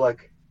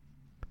public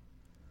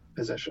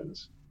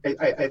positions.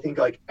 I think,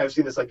 like, I've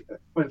seen this, like,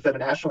 with the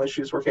national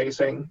issues we're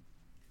facing,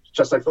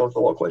 just like with the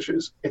local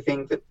issues. I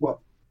think that where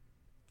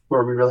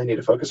we really need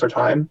to focus our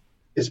time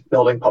is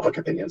building public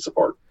opinion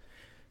support.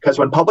 Because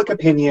when public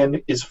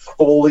opinion is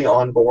fully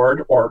on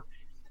board, or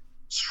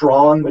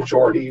strong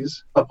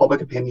majorities of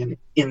public opinion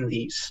in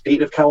the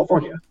state of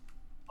California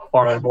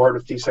are on board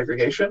with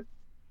desegregation,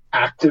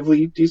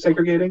 actively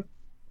desegregating,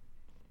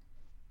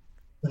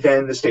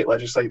 then the state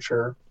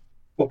legislature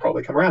will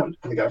probably come around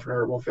and the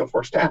governor will feel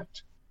forced to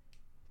act.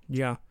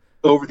 Yeah.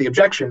 Over the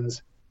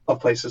objections of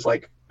places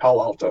like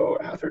Palo Alto,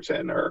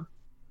 Atherton, or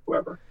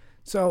whoever.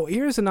 So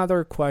here's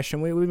another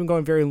question. We've been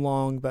going very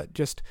long, but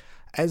just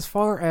as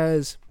far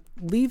as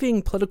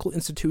leaving political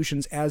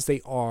institutions as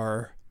they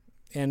are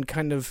and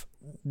kind of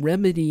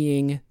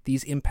remedying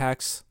these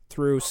impacts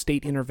through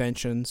state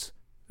interventions,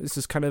 this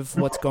is kind of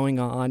what's going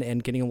on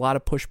and getting a lot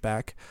of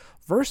pushback,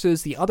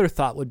 versus the other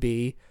thought would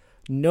be,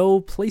 no,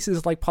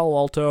 places like Palo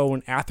Alto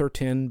and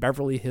Atherton,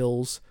 Beverly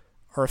Hills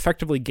are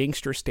effectively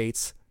gangster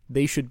states.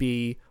 They should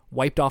be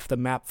wiped off the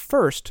map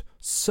first,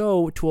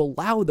 so to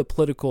allow the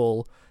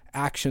political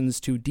actions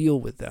to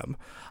deal with them.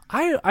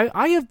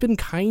 I have been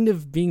kind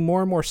of being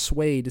more and more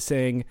swayed to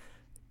saying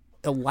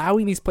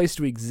allowing these places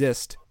to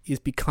exist is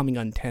becoming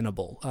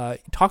untenable.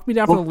 Talk me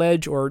down from the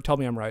ledge or tell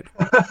me I'm right.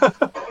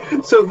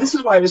 So this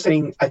is why I was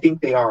saying I think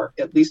they are,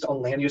 at least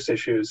on land use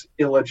issues,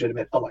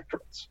 illegitimate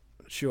electorates.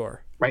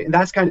 Sure. Right, and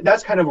that's kind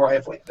of where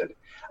I've landed.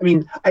 I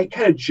mean, I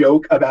kind of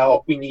joke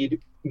about we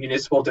need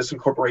municipal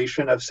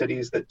disincorporation of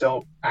cities that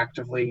don't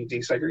actively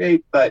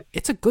desegregate, but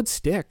it's a good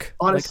stick.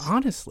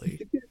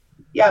 Honestly.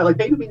 Yeah, like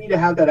maybe we need to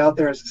have that out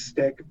there as a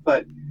stick,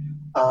 but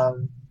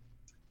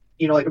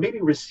like maybe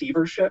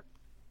receivership,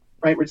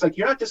 right? Where it's like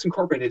you're not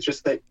disincorporated, it's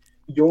just that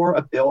your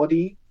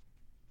ability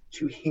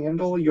to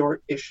handle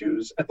your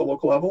issues at the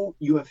local level,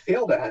 you have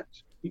failed at.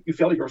 You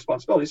failed at your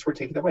responsibilities, we're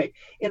taking that away.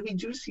 And we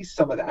do see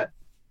some of that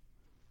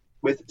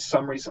with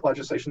some recent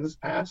legislation that's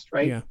passed,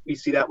 right? Yeah. We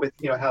see that with,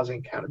 housing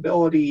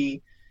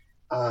accountability,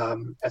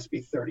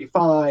 SB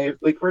 35.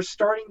 Like we're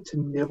starting to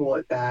nibble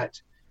at that,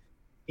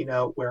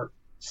 where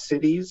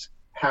cities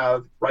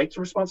have rights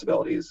and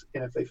responsibilities,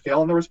 and if they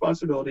fail in their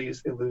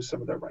responsibilities, they lose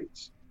some of their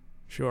rights.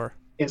 Sure.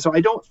 And so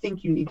I don't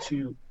think you need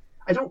to.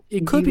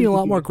 It could be a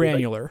lot more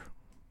granular.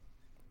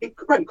 It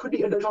could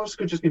be. It also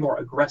could just be more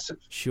aggressive.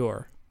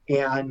 Sure.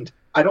 And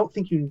I don't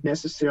think you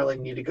necessarily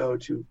need to go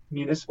to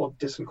municipal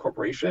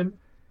disincorporation,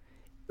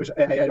 which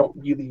I don't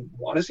really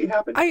want to see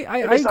happen. I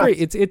agree.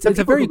 It's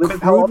a very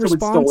crude response. Would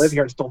still live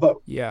here and still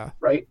vote. Yeah.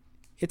 Right.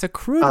 It's a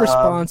crude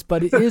response,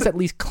 but it is at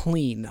least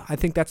clean. I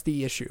think that's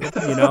the issue,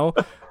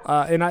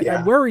 And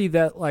I worry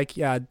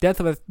that, death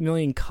of a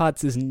million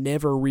cuts is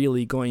never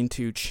really going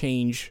to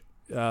change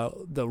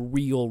the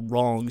real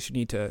wrongs you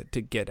need to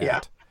get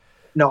at.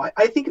 No,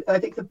 I think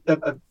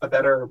a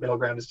better middle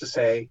ground is to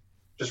say,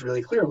 just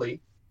really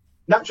clearly,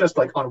 not just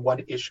like on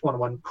one issue, on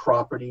one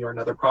property or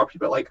another property,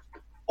 but like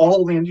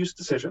all land use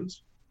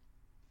decisions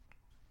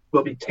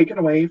will be taken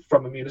away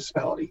from a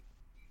municipality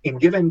and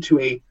given to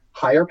a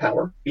higher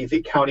power, be it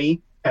the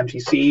county,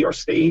 MTC, or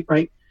state,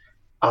 right?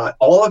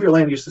 All of your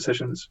land use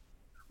decisions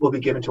will be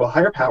given to a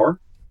higher power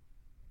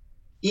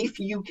if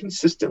you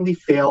consistently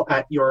fail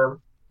at your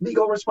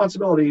legal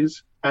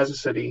responsibilities as a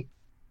city.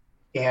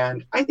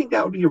 And I think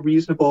that would be a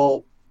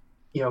reasonable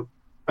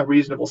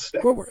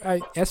step. Well,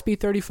 SB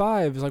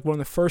 35 is like one of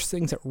the first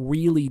things that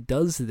really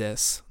does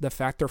this. The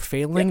fact they're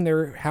failing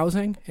their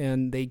housing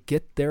and they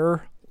get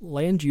their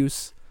land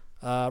use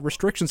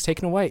restrictions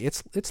taken away.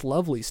 It's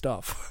lovely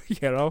stuff,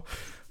 Yeah.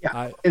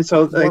 And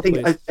so I think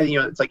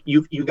it's like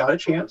you got a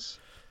chance,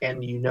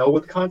 and you know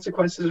what the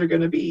consequences are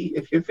going to be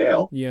if you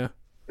fail. Yeah.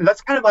 And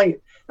that's kind of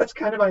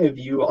my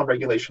view on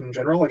regulation in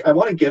general. Like I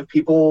want to give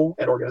people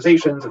and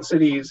organizations and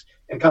cities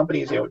and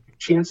companies,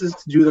 chances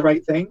to do the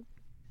right thing,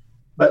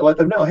 but let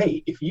them know,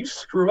 hey, if you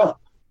screw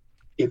up,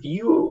 if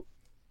you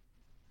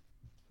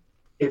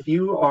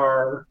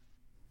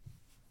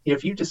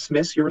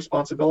dismiss your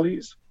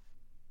responsibilities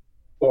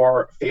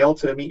or fail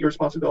to meet your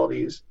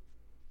responsibilities,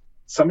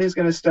 somebody's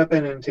going to step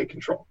in and take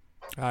control.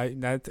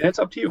 And it's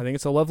up to you. I think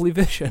it's a lovely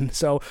vision.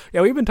 So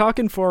we've been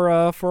talking for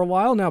a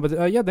while now, but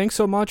thanks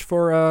so much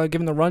for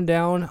giving the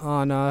rundown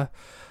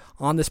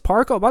on this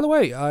park. Oh, by the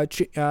way,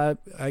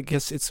 I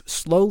guess it's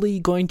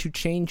slowly going to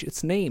change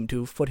its name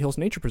to Foothills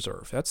Nature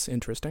Preserve. That's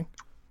interesting.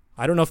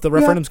 I don't know if the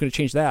referendum's going to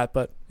change that,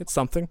 but it's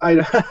something. No,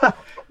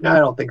 I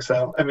don't think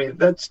so. I mean,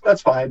 that's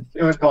fine.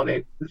 You want to call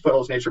it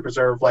Foothills Nature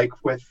Preserve,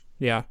 like with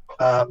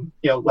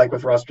like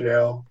with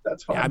Roserdale.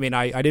 That's fine. Yeah, I mean,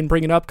 I didn't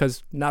bring it up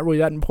because not really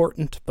that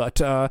important.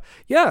 But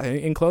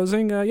in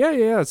closing,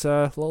 it's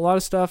a lot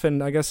of stuff,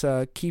 and I guess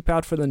keep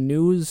out for the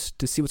news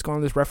to see what's going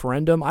on with this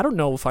referendum. I don't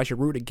know if I should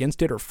root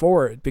against it or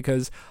for it,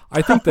 because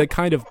I think the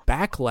kind of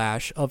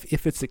backlash of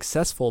if it's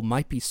successful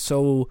might be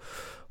so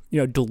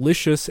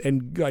delicious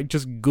and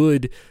just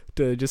good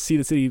to just see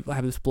the city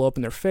have this blow up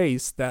in their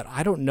face that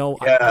I don't know.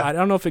 Yeah. I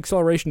don't know if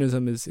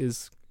accelerationism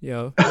is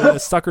a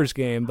sucker's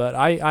game, but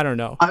I don't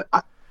know.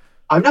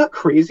 I'm not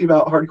crazy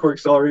about hardcore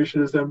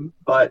accelerationism,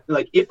 but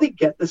like if they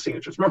get the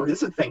signatures, remember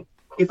this is the thing.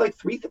 If like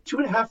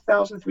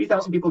 2,500,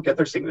 3,000 people get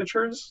their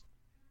signatures,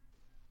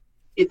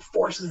 it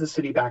forces the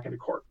city back into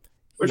court,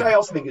 which I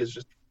also think is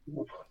just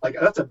like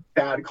that's a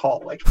bad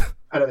call. Like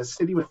out of a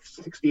city with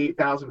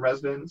 68,000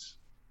 residents,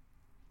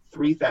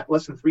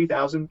 less than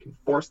 3,000 can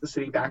force the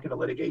city back into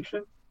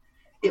litigation.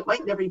 It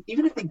might never,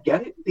 even if they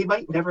get it, they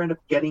might never end up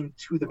getting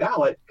to the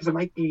ballot because it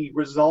might be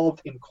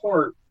resolved in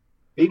court,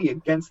 maybe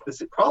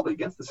probably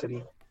against the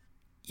city.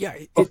 Yeah,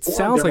 it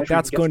sounds like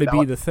that's going to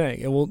be the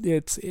thing.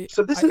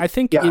 I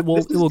think it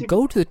will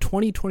go to the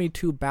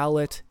 2022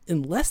 ballot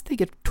unless they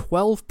get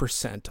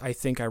 12%. I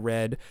think I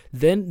read.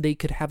 Then they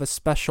could have a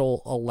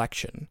special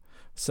election.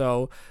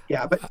 So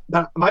yeah, but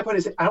my point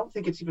is, I don't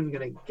think it's even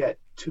going to get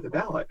to the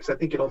ballot, because I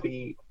think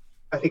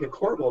a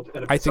court will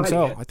end up I think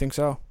deciding so. it. I think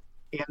so.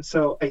 And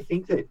so I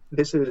think that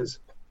this is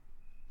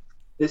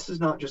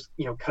not just,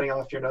 cutting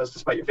off your nose to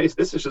spite your face.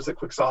 This is just a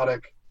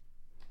quixotic,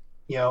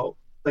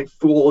 like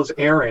fool's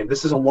errand.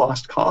 This is a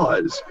lost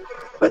cause.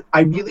 But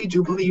I really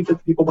do believe that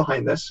the people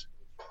behind this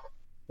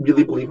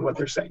really believe in what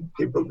they're saying.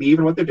 They believe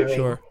in what they're doing.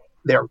 Sure.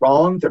 They're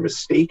wrong. They're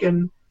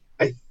mistaken.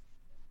 I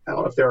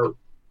don't know if they're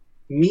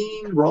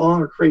mean,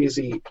 wrong, or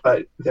crazy,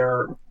 but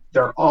they're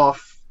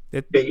off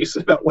base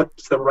about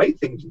what's the right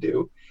thing to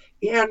do,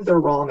 and they're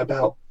wrong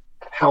about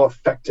how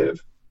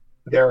effective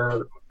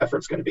their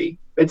effort's going to be.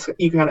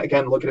 You can,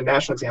 again, look at a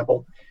national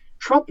example.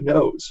 Trump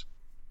knows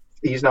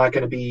he's not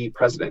going to be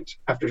president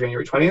after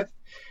January 20th,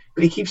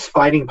 but he keeps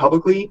fighting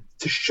publicly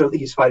to show that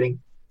he's fighting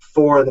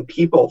for the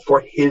people,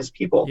 for his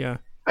people. Yeah.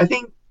 I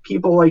think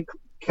people like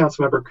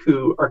Councilmember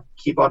Kou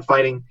keep on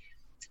fighting.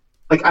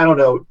 Like, I don't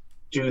know,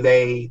 do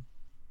they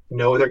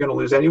know they're going to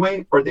lose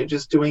anyway, or are they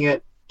just doing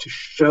it to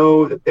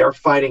show that they're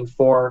fighting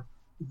for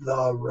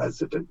the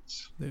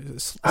residents?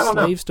 I don't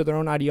slaves know. To their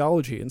own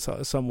ideology in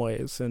some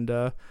ways, and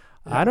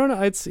I don't know.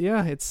 I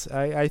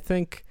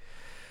think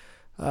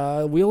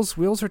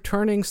wheels are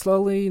turning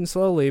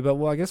slowly,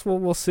 but I guess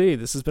we'll see.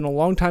 This has been a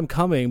long time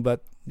coming,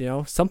 but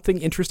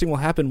something interesting will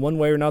happen one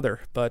way or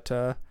another. But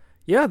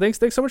yeah, thanks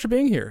so much for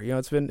being here.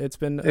 It's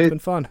been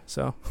fun.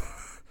 So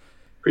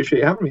appreciate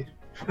you having me.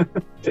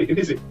 Take it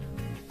easy.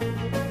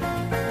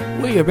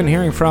 We have been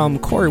hearing from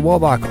Cory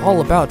Wolbach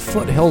all about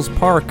Foothills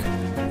Park,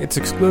 its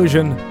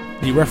exclusion,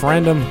 the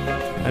referendum,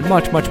 and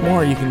much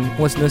more. You can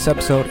listen to this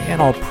episode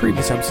and all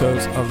previous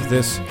episodes of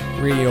this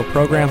radio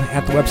program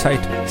at the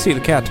website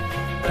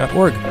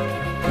seethecat.org.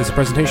 This is a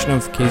presentation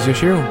of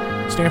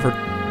KZSU,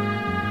 Stanford.